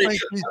I don't think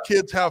these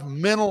kids have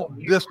mental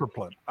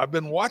discipline. I've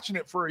been watching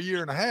it for a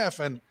year and a half,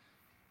 and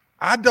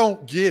I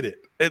don't get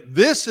it.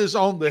 This is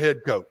on the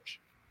head coach.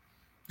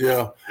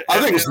 Yeah.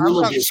 I think I'm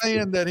not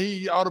saying that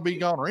he ought to be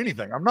gone or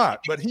anything. I'm not.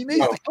 But he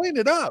needs to clean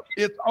it up.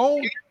 It's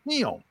on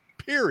him,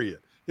 period.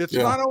 It's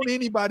not on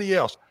anybody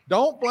else.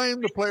 Don't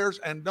blame the players,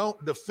 and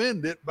don't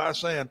defend it by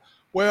saying,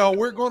 well,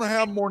 we're going to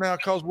have more now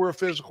because we're a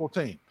physical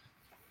team.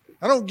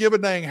 I don't give a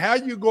dang how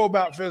you go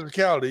about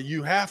physicality.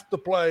 You have to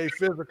play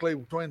physically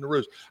between the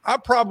roos. I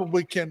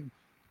probably can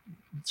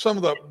 – some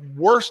of the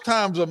worst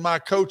times of my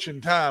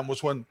coaching time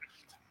was when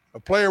a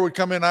player would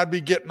come in, I'd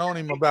be getting on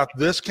him about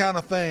this kind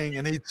of thing,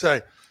 and he'd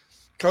say,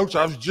 Coach,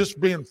 I was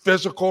just being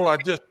physical.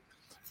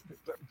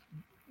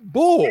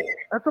 Bull.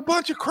 That's a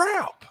bunch of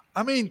crap.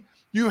 I mean,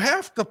 you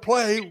have to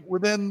play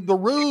within the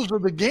rules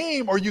of the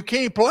game or you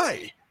can't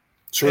play.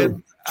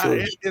 True.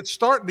 It's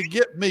starting to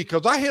get me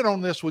because I hit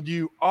on this with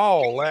you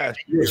all last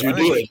year.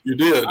 Yes, you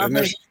did. I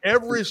think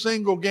every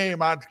single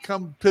game I'd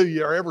come to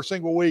you or every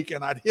single week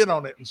and I'd hit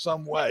on it in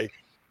some way.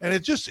 And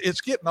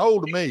it's getting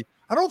old to me.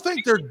 I don't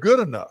think they're good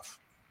enough.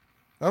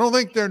 I don't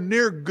think they're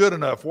near good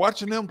enough.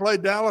 Watching them play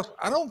Dallas,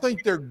 I don't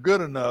think they're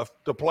good enough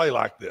to play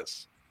like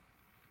this.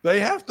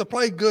 They have to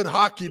play good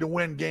hockey to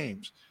win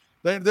games.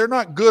 They're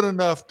not good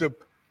enough to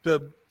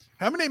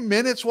how many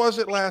minutes was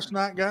it last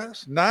night,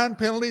 guys? 9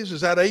 penalties?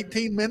 Is that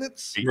 18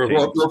 minutes?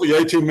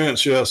 18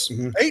 minutes, yes.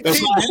 Mm-hmm. 18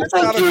 minutes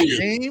out of a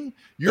game,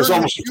 you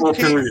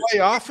can't play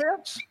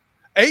offense?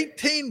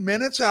 18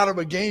 minutes out of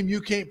a game, you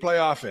can't play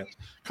offense.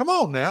 Come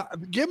on now.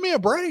 Give me a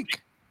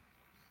break.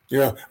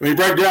 Yeah. I mean, you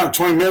break down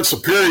 20 minutes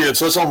of periods,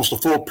 that's almost a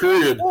full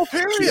period. Full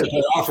period.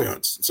 To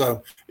offense.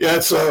 So,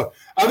 yeah,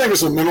 I think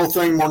it's a mental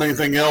thing more than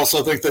anything else.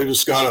 I think they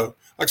just got to,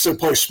 like I said,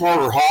 play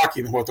smarter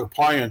hockey than what they're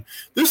playing.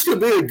 This could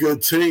be a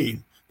good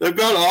team. They've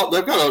pulled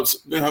out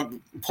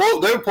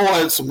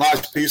some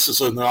nice pieces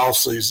in the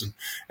offseason,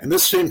 and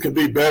this team can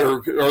be better.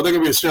 Are they going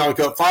to be a Stanley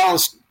Cup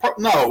finalist?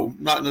 No,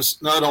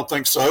 I don't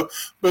think so.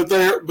 But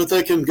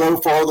they can go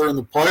farther in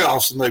the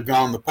playoffs than they've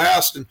gone in the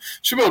past, and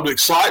should be able to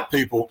excite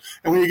people.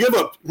 And when you give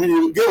a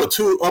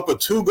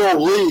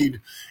 2-goal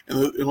lead,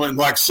 and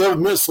like 7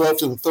 minutes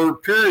left in the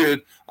third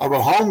period of a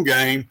home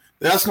game,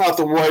 that's not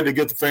the way to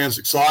get the fans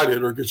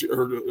excited or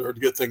to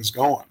get things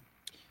going.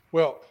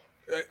 Well,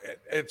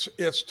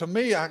 it's to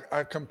me,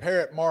 I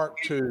compare it, Mark,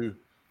 to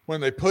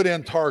when they put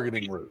in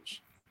targeting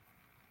rules.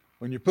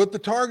 When you put the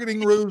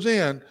targeting rules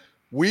in,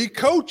 we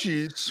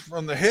coaches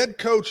from the head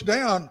coach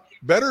down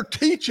better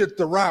teach it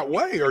the right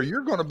way or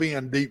you're going to be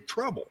in deep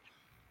trouble.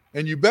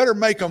 And you better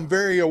make them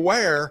very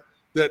aware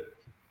that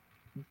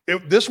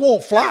this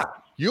won't fly.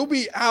 You'll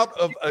be out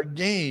of a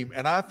game.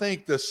 And I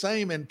think the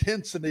same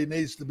intensity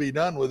needs to be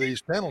done with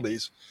these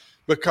penalties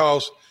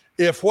because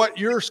if what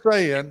you're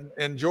saying,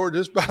 and George,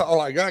 this is about all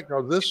I got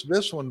because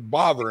this one's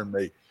bothering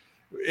me.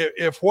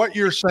 If what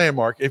you're saying,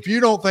 Mark, if you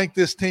don't think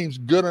this team's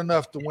good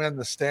enough to win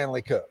the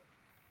Stanley Cup,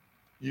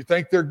 you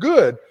think they're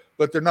good,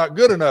 but they're not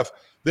good enough,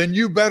 then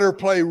you better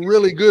play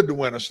really good to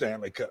win a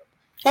Stanley Cup.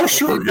 Oh,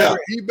 sure.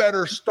 He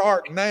better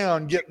start now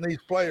and getting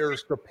these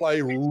players to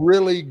play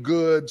really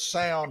good,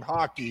 sound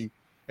hockey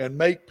and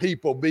make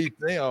people beat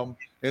them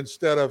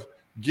instead of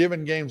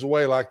giving games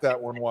away like that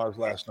one was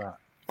last night.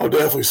 Oh,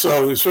 definitely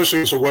so,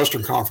 especially as a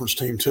Western Conference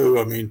team, too.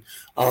 I mean,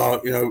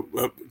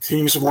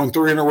 teams have won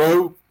 3 in a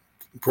row.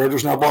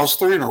 Predators now lost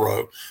 3 in a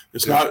row.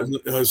 It's not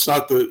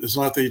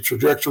the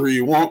trajectory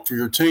you want for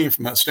your team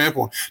from that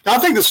standpoint. Now, I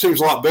think this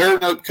team's a lot better.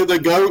 Now, could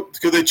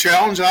they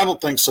challenge? I don't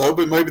think so,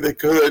 but maybe they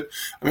could.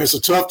 I mean, it's a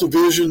tough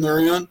division they're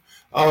in,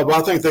 but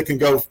I think they can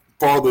go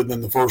farther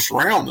than the first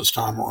round this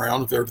time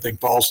around if everything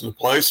falls into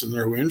place and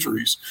there are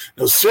injuries.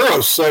 Now,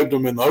 Saros saved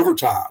them in the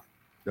overtime.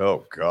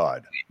 Oh,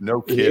 God.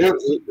 No kidding.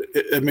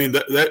 I mean,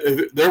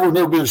 there would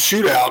never been a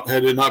shootout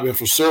had it not been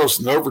for Saros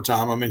in the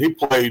overtime. I mean, he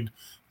played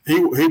 – he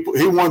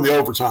won the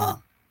overtime.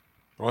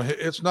 Well,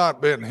 it's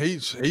not been –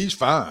 he's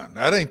fine.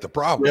 That ain't the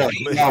problem. Yeah,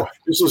 no,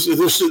 they just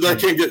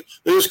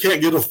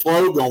can't get a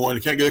flow going.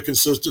 They can't get a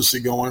consistency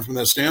going from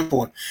that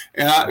standpoint.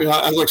 And like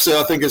I said,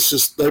 I think it's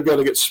just they've got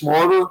to get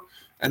smarter.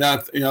 And I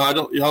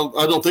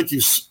don't think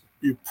you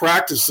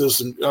practice this,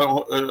 and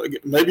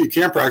maybe you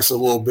can practice a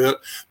little bit,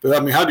 but I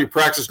mean, how do you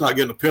practice not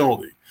getting a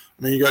penalty?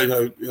 I mean, you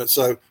got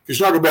so because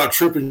you're not about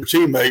tripping your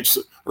teammates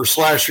or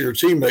slashing your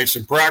teammates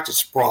in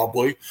practice,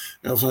 probably,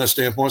 from that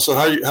standpoint. So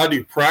how do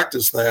you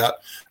practice that?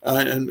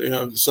 I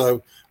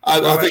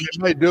think you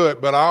may do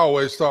it, but I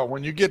always thought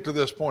when you get to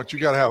this point, you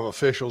got to have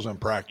officials in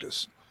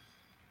practice.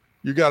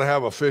 You got to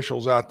have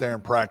officials out there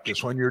in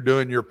practice when you're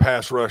doing your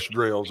pass rush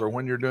drills or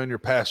when you're doing your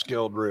pass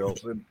skill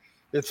drills. And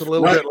it's a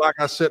little bit like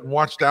I sit and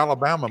watched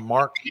Alabama,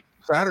 Mark,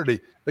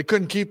 Saturday. They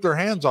couldn't keep their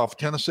hands off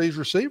Tennessee's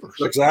receivers.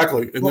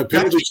 Exactly. And the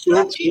penalty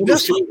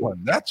discipline.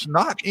 That's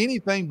not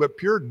anything but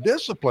pure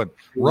discipline.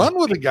 Run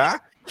with the guy.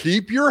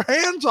 Keep your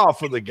hands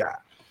off of the guy.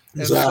 Exactly.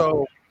 And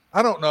so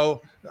I don't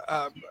know.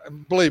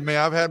 Believe me,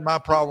 I've had my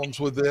problems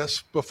with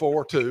this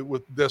before too,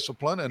 with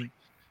discipline. And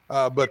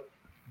but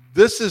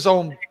this is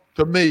on –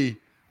 to me,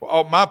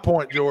 my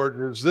point, George,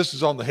 is this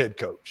is on the head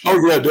coach.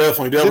 Oh, yeah,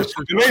 definitely. This is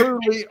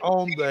truly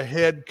on the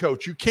head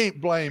coach. You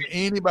can't blame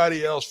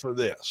anybody else for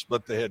this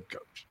but the head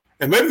coach.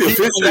 And maybe the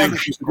officiating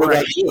is a good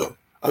idea.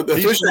 The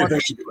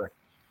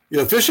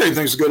officiating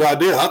thing is a good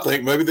idea. I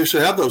think maybe they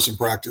should have those in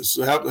practice.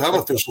 Have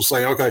officials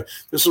saying, okay,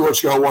 this is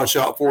what you got to watch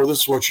out for.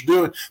 This is what you're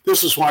doing.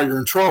 This is why you're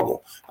in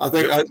trouble. I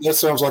think that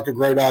sounds like a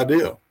great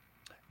idea.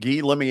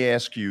 Guy, let me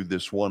ask you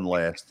this one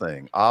last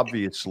thing.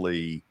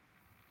 Obviously,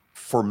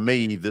 for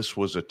me, this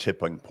was a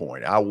tipping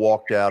point. I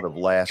walked out of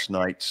last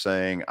night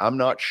saying, I'm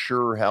not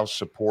sure how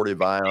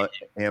supportive I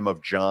am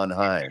of John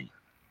Hine.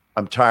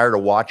 I'm tired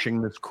of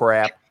watching this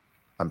crap.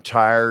 I'm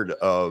tired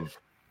of,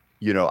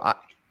 I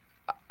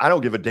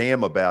don't give a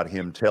damn about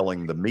him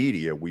telling the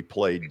media we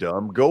played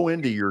dumb. Go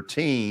into your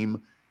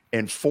team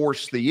and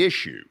force the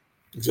issue.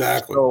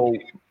 Exactly. So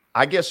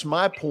I guess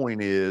my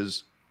point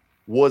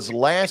was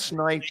last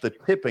night the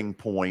tipping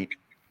point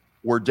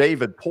where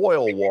David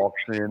Poyle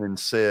walks in and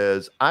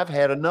says, I've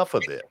had enough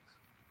of this.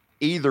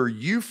 Either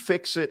you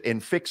fix it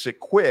and fix it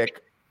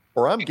quick,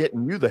 or I'm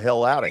getting you the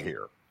hell out of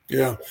here.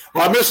 Yeah.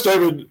 Well, I missed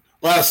David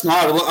last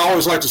night. I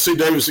always like to see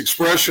David's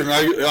expression.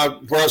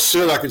 Where I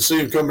sit, I can see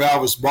him coming out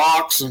of his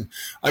box, and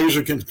I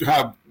usually can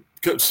kind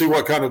of see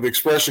what kind of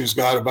expression he's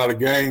got about a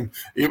game,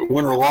 even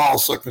win or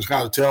loss. So I can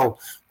kind of tell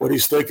what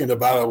he's thinking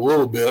about it a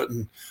little bit.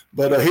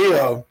 But he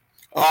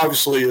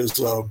obviously is.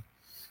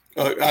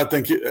 I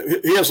think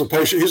he has a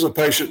patient. He's a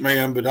patient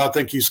man, but I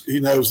think he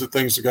knows that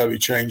things have got to be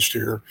changed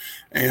here,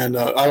 and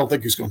I don't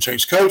think he's going to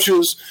change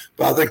coaches.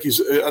 But I think he's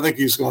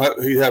going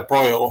to. He had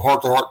probably a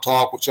heart-to-heart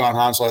talk with John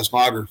Hines last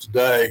night or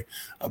today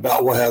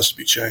about what has to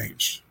be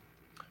changed.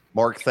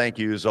 Mark, thank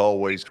you as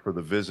always for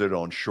the visit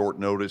on short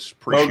notice.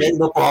 Appreciate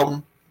no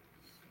problem.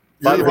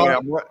 By the way,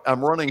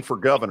 I'm running for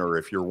governor.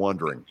 If you're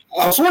wondering,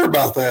 I was worried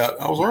about that.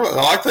 I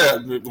like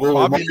that.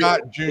 Bobby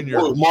Knott Jr.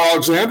 Lamar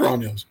Alexander on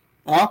this,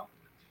 huh?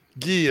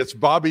 Gee, it's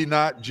Bobby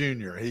Knott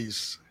Jr.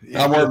 He's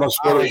I'm wearing my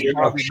sweater.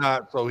 Bobby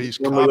Knott, so he's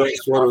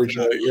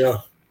yeah.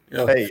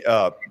 Hey,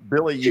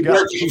 Billy, you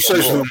got to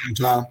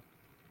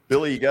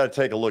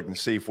take a look and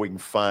see if we can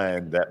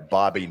find that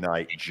Bobby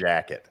Knight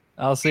jacket.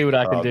 I'll see what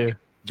I can do.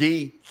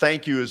 Gee,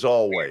 thank you as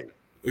always.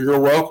 You're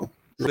welcome.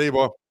 See you,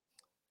 boy.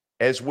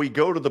 As we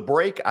go to the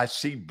break, I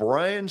see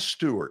Brian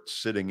Stewart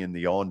sitting in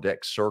the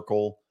on-deck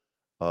circle.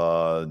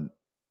 Wow,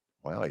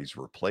 he's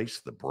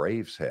replaced the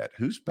Braves hat.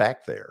 Who's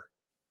back there?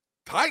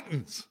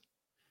 Titans.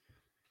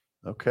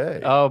 Okay.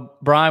 Oh,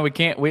 Brian, we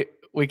can't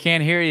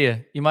hear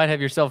you. You might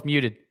have yourself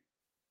muted.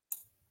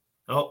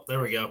 Oh,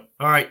 there we go.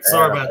 All right.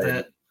 Sorry about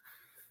that.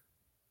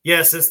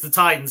 Yes, it's the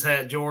Titans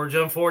hat, George.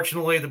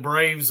 Unfortunately, the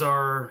Braves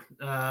are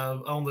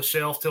on the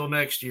shelf till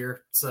next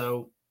year.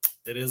 So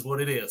it is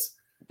what it is.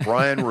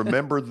 Brian,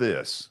 remember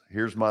this.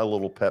 Here's my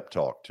little pep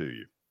talk to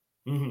you.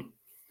 Mm-hmm.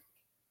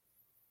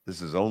 This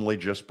has only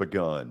just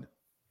begun.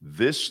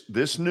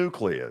 This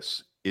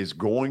nucleus is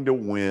going to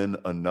win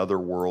another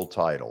world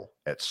title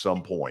at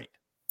some point.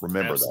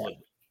 Remember Absolutely.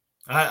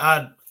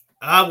 That.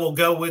 I will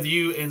go with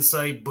you and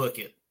say book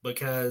it,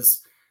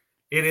 because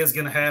it is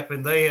going to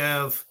happen. They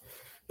have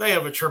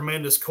a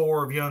tremendous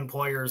core of young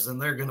players,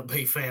 and they're going to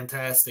be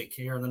fantastic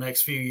here in the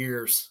next few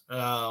years.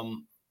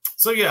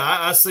 So yeah,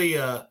 I see.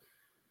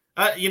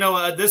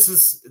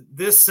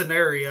 This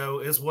scenario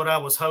is what I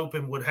was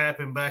hoping would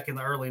happen back in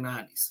the early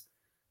 90s,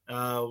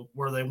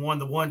 where they won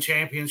the one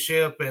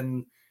championship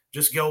and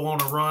just go on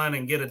a run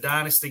and get a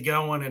dynasty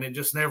going, and it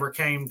just never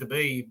came to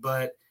be.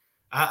 But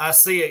I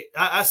see it.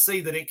 I see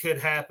that it could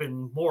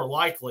happen more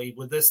likely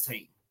with this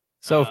team.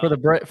 So for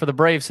the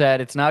Braves hat,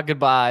 it's not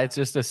goodbye. It's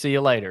just a see you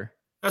later.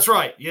 That's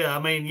right. Yeah, I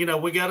mean,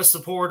 we got to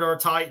support our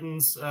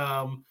Titans.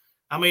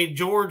 I mean,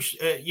 George,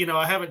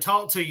 I haven't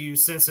talked to you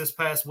since this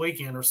past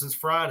weekend or since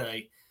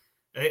Friday.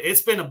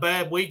 It's been a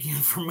bad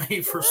weekend for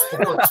me for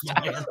sports,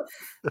 man.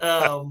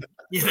 I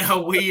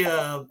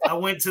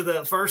went to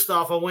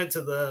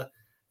the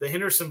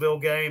Hendersonville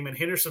game, and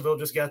Hendersonville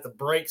just got the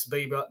brakes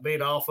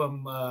beat off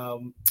them.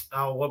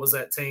 What was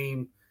that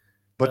team?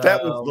 But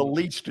that was the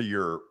least of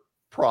your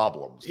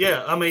problems.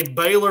 Yeah, I mean,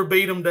 Baylor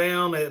beat them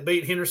down. It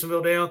beat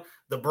Hendersonville down.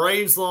 The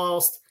Braves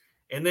lost.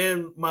 And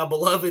then my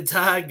beloved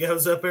Tide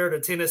goes up there to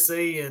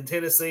Tennessee, and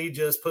Tennessee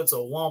just puts a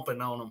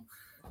whomping on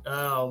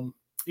them.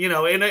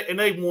 And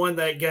they won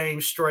that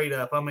game straight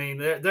up. I mean,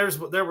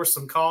 there were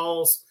some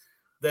calls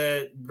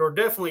that were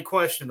definitely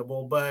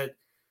questionable, but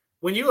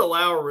when you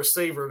allow a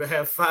receiver to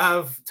have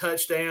 5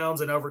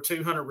 touchdowns and over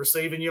 200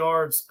 receiving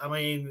yards, I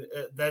mean,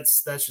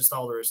 that's just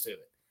all there is to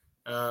it.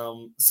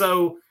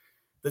 So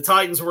the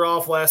Titans were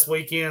off last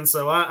weekend,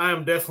 so I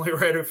am definitely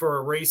ready for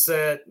a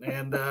reset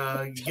and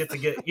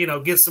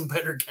get some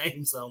better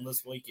games on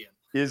this weekend.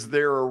 Is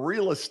there a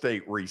real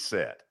estate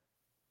reset?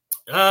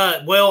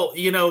 I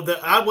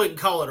wouldn't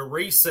call it a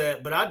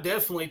reset, but I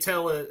definitely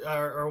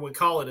would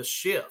call it a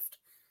shift.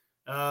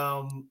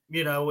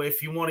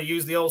 If you want to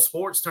use the old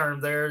sports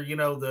term there,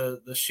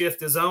 the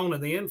shift is on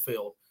in the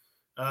infield.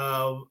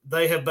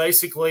 They have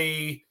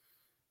basically,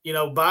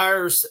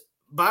 buyers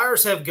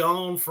have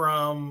gone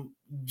from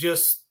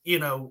just,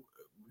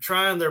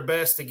 trying their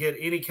best to get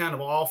any kind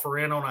of offer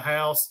in on a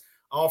house,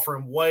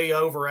 offering way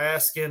over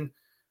asking,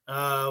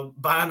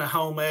 buying a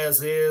home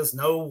as is,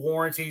 no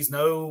warranties,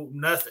 no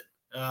nothing.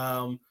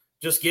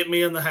 Just get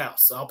me in the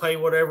house. I'll pay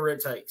whatever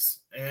it takes.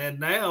 And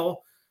now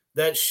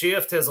that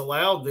shift has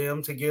allowed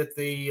them to get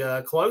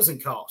the closing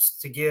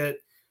costs, to get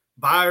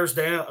buyers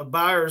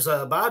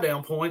buy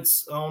down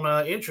points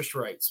on interest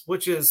rates,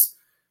 which is,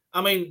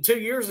 I mean, 2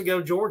 years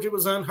ago, George, it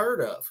was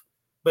unheard of.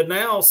 But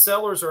now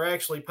sellers are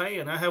actually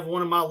paying. I have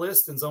one of my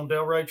listings on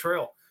Delray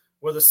Trail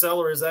where the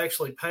seller is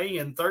actually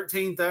paying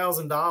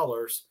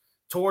 $13,000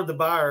 toward the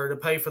buyer to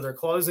pay for their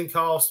closing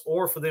costs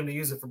or for them to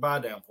use it for buy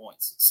down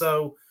points.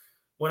 So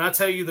when I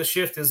tell you the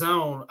shift is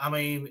on, I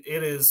mean,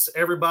 it is,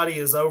 everybody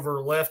is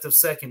over left of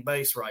second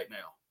base right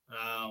now.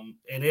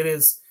 And it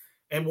is,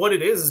 and what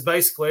it is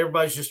basically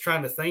everybody's just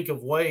trying to think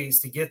of ways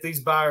to get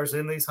these buyers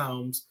in these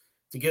homes,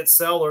 to get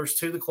sellers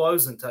to the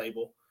closing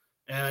table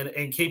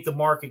and keep the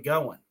market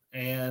going.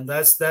 And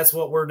that's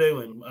what we're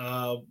doing.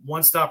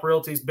 One Stop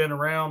Realty's been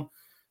around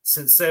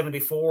since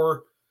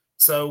 1974.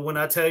 So when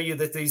I tell you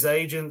that these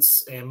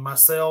agents and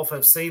myself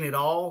have seen it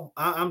all,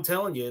 I'm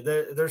telling you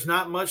that there's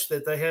not much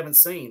that they haven't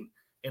seen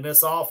in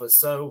this office.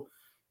 So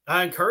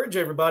I encourage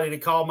everybody to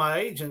call my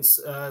agents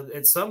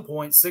at some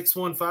point,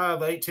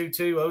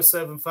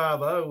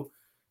 615-822-0750,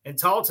 and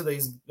talk to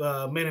these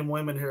men and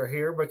women who are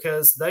here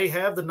because they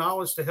have the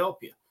knowledge to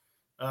help you.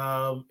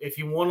 If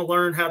you want to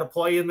learn how to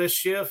play in this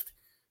shift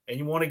and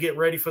you want to get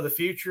ready for the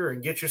future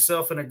and get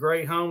yourself in a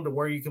great home to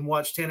where you can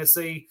watch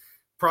Tennessee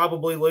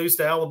probably lose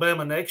to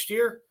Alabama next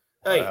year,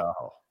 hey,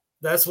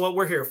 that's what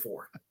we're here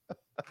for.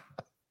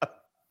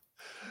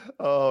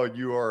 Oh,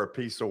 you are a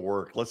piece of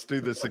work. Let's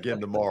do this again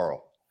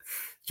tomorrow.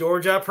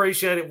 George, I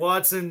appreciate it.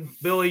 Watson,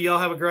 Billy, y'all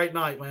have a great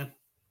night, man.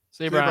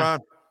 See you, Brian.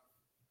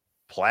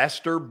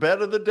 Plaster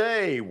bet of the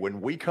day when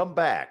we come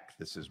back.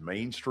 This is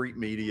Main Street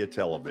Media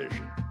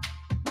Television.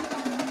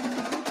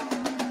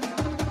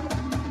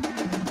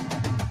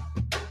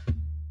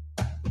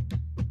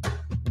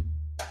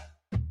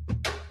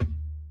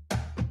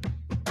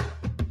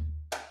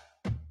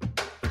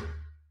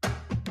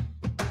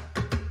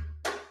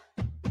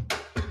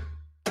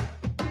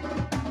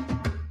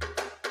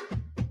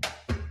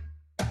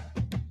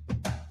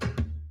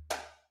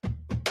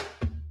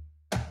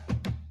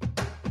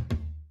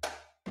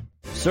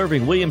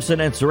 Serving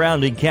Williamson and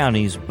surrounding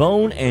counties,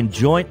 Bone and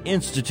Joint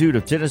Institute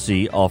of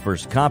Tennessee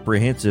offers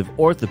comprehensive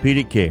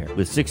orthopedic care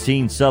with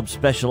 16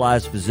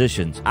 subspecialized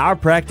physicians. Our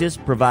practice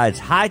provides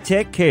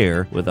high-tech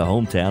care with a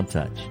hometown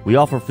touch. We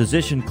offer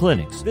physician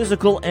clinics,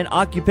 physical and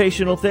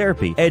occupational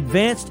therapy,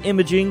 advanced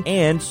imaging,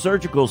 and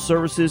surgical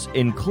services,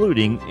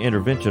 including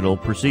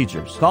interventional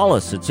procedures. Call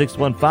us at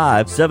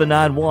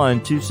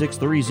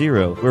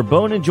 615-791-2630. We're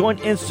Bone and Joint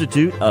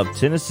Institute of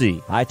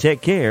Tennessee.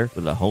 High-tech care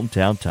with a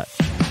hometown touch.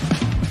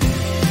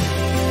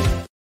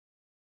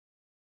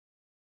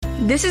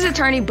 This is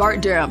attorney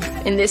Bart Durham,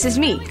 and this is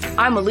me.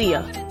 I'm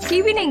Aaliyah.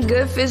 Keeping in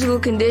good physical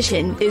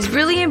condition is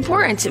really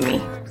important to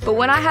me. But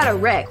when I had a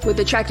wreck with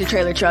a tractor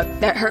trailer truck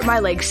that hurt my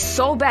legs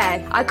so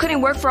bad I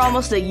couldn't work for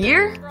almost a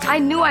year, I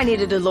knew I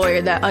needed a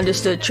lawyer that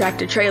understood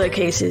tractor trailer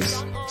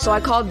cases. So I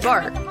called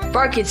Bart.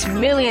 Bart gets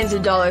millions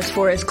of dollars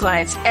for his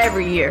clients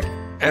every year.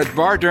 At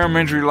Bart Durham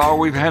Injury Law,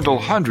 we've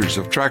handled hundreds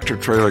of tractor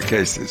trailer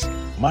cases.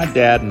 My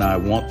dad and I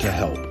want to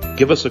help.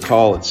 Give us a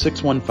call at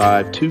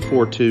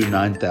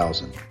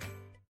 615-242-9000.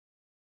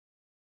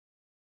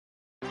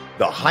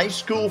 The high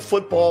school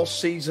football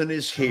season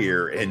is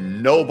here,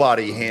 and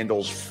nobody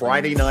handles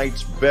Friday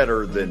nights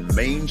better than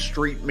Main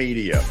Street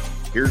Media.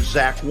 Here's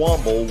Zach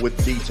Womble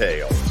with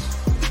details.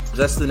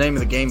 That's the name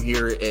of the game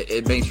here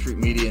at Main Street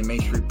Media and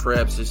Main Street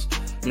Preps. Is,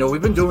 you know,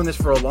 we've been doing this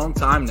for a long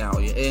time now,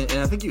 and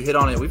I think you hit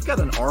on it. We've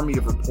got an army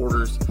of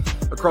reporters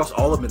across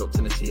all of Middle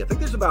Tennessee. I think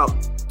there's about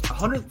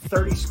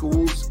 130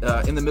 schools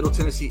in the Middle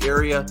Tennessee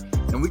area,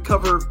 and we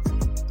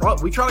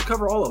try to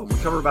cover all of them.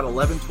 We cover about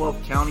 11,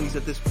 12 counties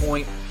at this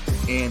point.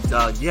 And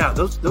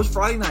those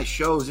Friday night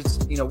shows, it's,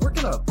 you know, we're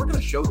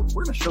gonna show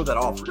that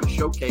off. We're gonna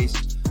showcase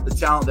the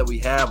talent that we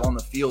have on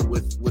the field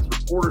with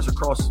reporters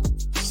across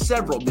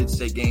several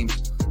mid-state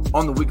games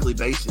on the weekly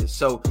basis.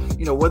 So,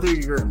 you know, whether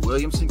you're in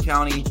Williamson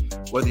County,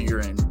 whether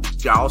you're in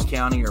Giles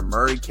County or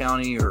Murray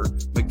County or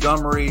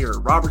Montgomery or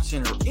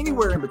Robertson or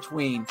anywhere in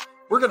between,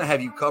 we're gonna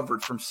have you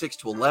covered from 6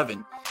 to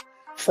 11.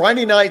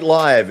 Friday Night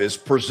Live is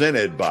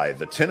presented by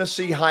the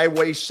Tennessee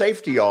Highway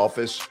Safety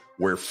Office,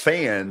 where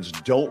fans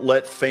don't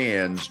let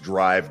fans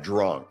drive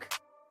drunk.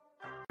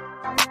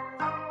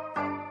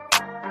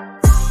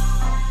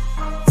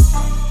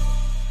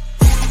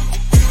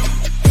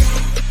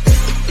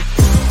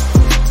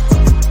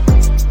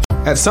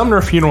 At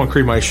Sumner Funeral and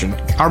Cremation,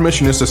 our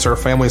mission is to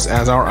serve families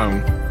as our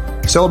own,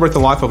 celebrate the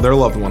life of their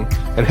loved one,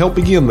 and help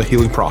begin the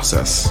healing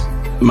process.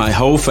 My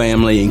whole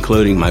family,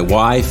 including my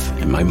wife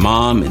and my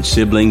mom and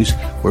siblings,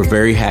 were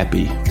very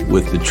happy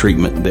with the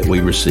treatment that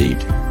we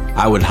received.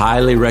 I would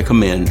highly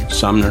recommend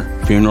Sumner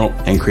Funeral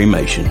and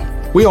Cremation.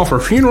 We offer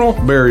funeral,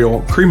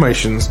 burial,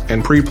 cremations,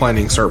 and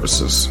pre-planning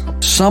services.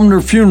 Sumner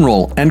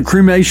Funeral and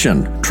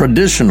Cremation.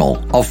 Traditional,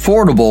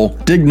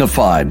 affordable,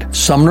 dignified.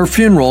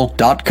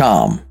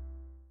 SumnerFuneral.com.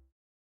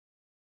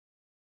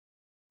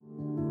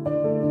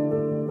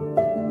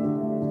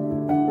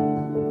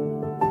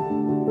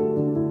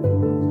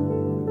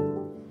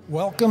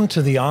 Welcome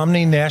to the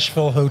Omni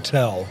Nashville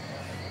Hotel.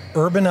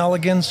 Urban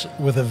elegance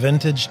with a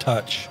vintage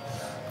touch.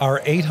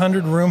 Our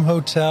 800-room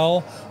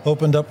hotel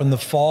opened up in the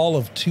fall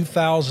of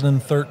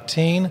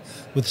 2013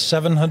 with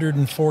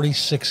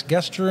 746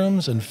 guest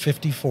rooms and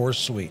 54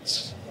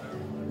 suites.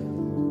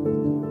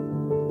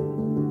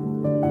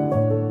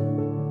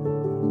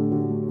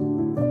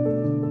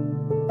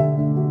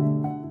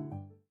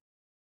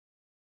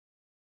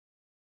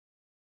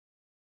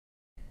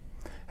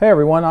 Hey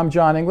everyone, I'm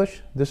John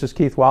English. This is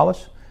Keith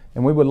Wallace,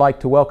 and we would like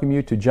to welcome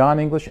you to John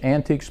English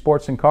Antique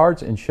Sports and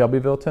Cards in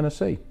Shelbyville,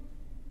 Tennessee.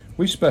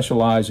 We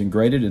specialize in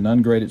graded and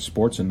ungraded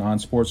sports and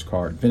non-sports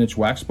card, vintage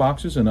wax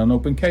boxes, and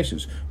unopened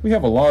cases. We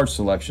have a large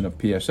selection of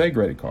PSA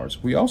graded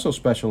cards. We also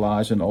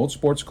specialize in old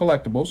sports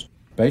collectibles,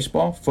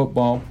 baseball,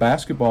 football,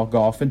 basketball,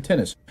 golf, and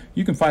tennis.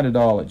 You can find it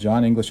all at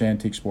John English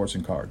Antique Sports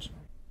and Cards.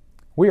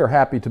 We are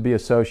happy to be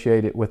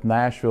associated with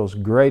Nashville's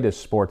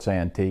greatest sports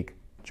antique,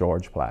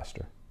 George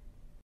Plaster.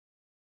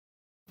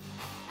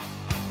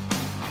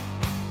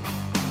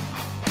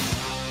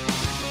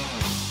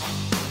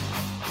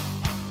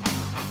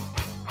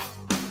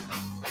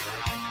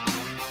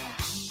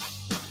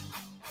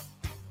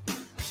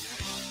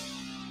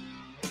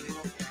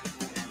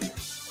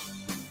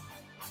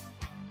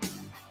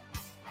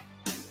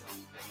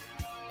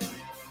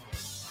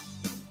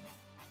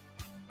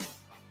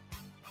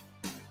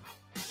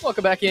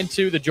 Welcome back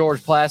into the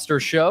George Plaster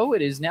Show.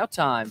 It is now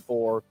time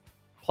for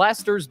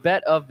Plaster's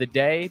Bet of the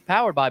Day,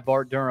 powered by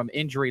Bart Durham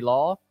Injury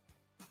Law.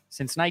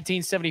 Since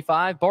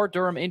 1975, Bart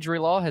Durham Injury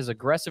Law has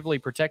aggressively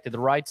protected the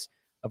rights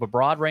of a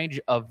broad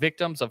range of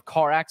victims of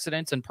car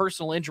accidents and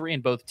personal injury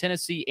in both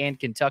Tennessee and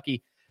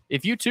Kentucky.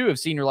 If you too have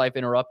seen your life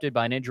interrupted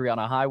by an injury on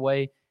a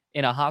highway,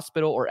 in a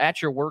hospital, or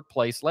at your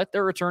workplace, let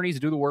their attorneys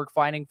do the work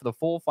fighting for the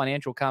full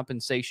financial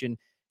compensation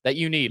that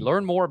you need.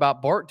 Learn more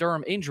about Bart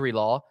Durham Injury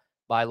Law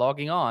by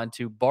logging on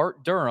to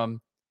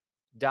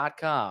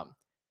bartdurham.com.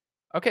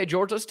 Okay,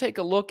 George, let's take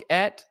a look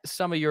at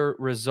some of your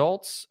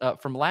results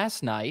from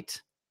last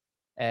night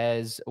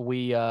as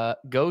we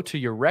go to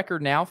your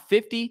record now,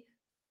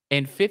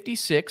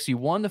 50-56. You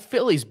won the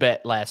Phillies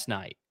bet last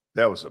night.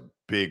 That was a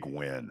big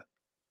win.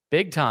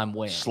 Big time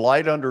win.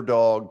 Slight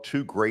underdog,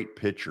 two great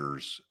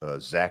pitchers,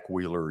 Zach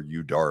Wheeler,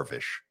 Yu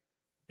Darvish,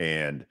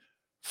 and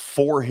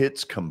 4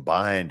 hits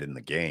combined in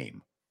the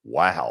game.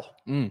 Wow.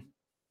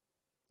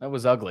 That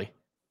was ugly.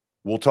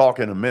 We'll talk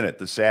in a minute.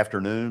 This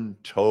afternoon,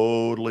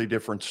 totally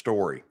different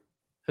story.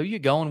 Who you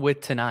going with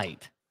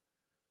tonight?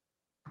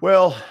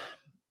 Well,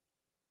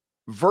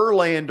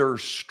 Verlander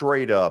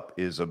straight up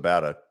is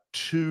about a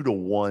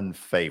 2-1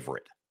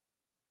 favorite,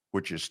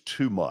 which is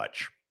too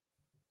much.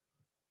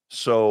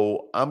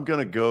 So I'm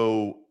going to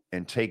go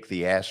and take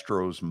the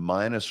Astros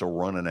minus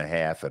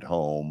 1.5 at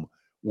home,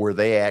 where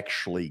they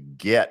actually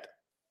get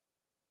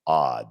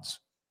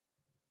odds.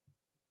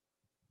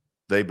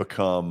 They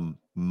become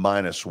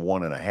minus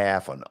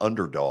 1.5, an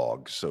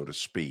underdog, so to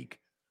speak,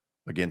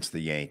 against the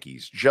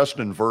Yankees.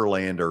 Justin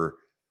Verlander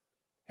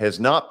has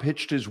not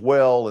pitched as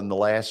well in the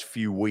last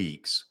few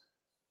weeks.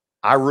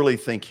 I really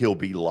think he'll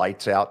be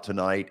lights out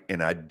tonight,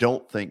 and I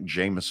don't think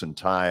Jameson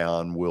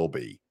Taillon will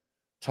be.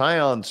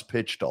 Taillon's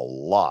pitched a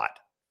lot.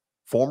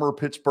 Former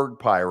Pittsburgh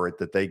Pirate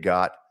that they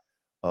got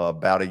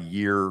about a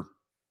little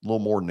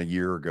more than a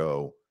year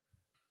ago.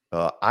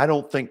 I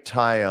don't think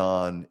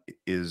Taillon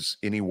is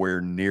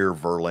anywhere near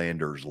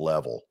Verlander's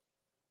level.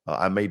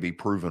 I may be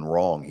proven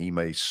wrong. He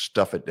may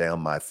stuff it down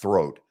my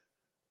throat,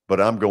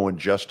 but I'm going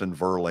Justin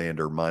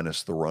Verlander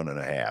minus the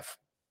 1.5.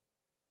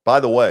 By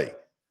the way,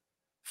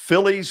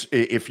 Phillies,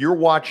 if you're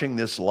watching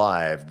this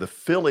live, the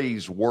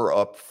Phillies were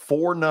up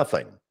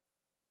 4-0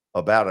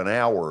 about an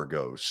hour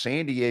ago.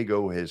 San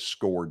Diego has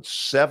scored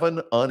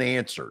 7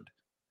 unanswered.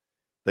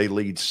 They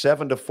lead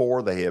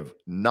 7-4. They have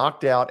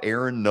knocked out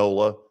Aaron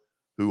Nola,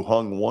 who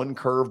hung one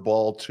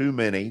curveball too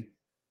many.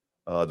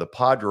 The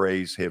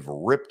Padres have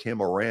ripped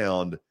him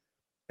around,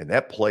 and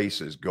that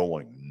place is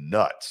going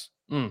nuts.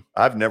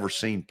 I've never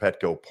seen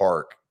Petco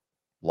Park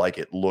like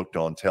it looked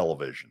on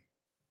television.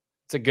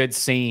 It's a good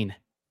scene.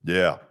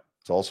 Yeah,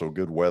 it's also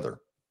good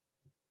weather.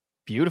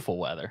 Beautiful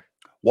weather.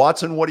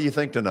 Watson, what do you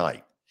think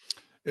tonight?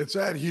 It's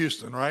at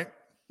Houston, right?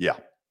 Yeah.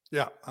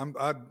 Yeah,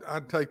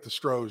 I'd take the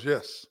Stros,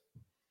 yes.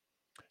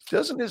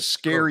 Doesn't it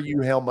scare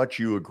you how much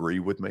you agree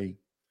with me?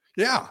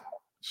 Yeah,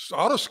 it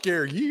ought to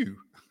scare you.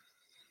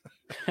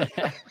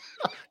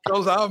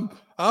 Because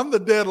I'm the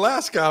dead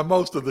last guy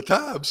most of the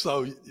time,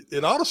 so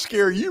it ought to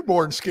scare you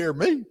more than scare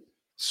me.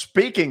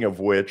 Speaking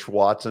of which,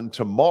 Watson,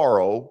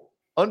 tomorrow,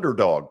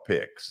 underdog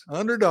picks.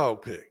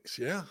 Underdog picks,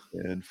 yeah.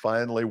 And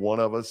finally,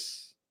 one of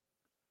us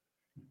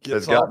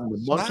has gotten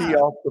the monkey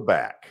off the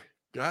back.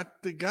 Got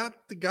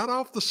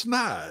off the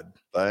snide.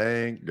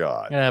 Thank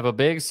God. Gonna have a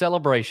big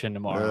celebration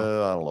tomorrow.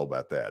 I don't know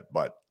about that,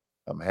 but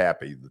I'm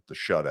happy that the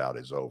shutout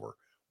is over.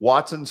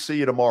 Watson, see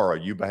you tomorrow.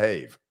 You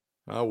behave.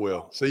 I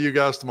will. See you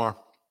guys tomorrow.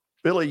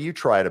 Billy, you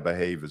try to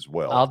behave as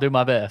well. I'll do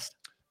my best.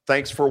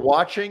 Thanks for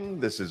watching.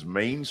 This is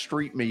Main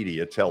Street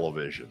Media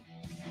Television.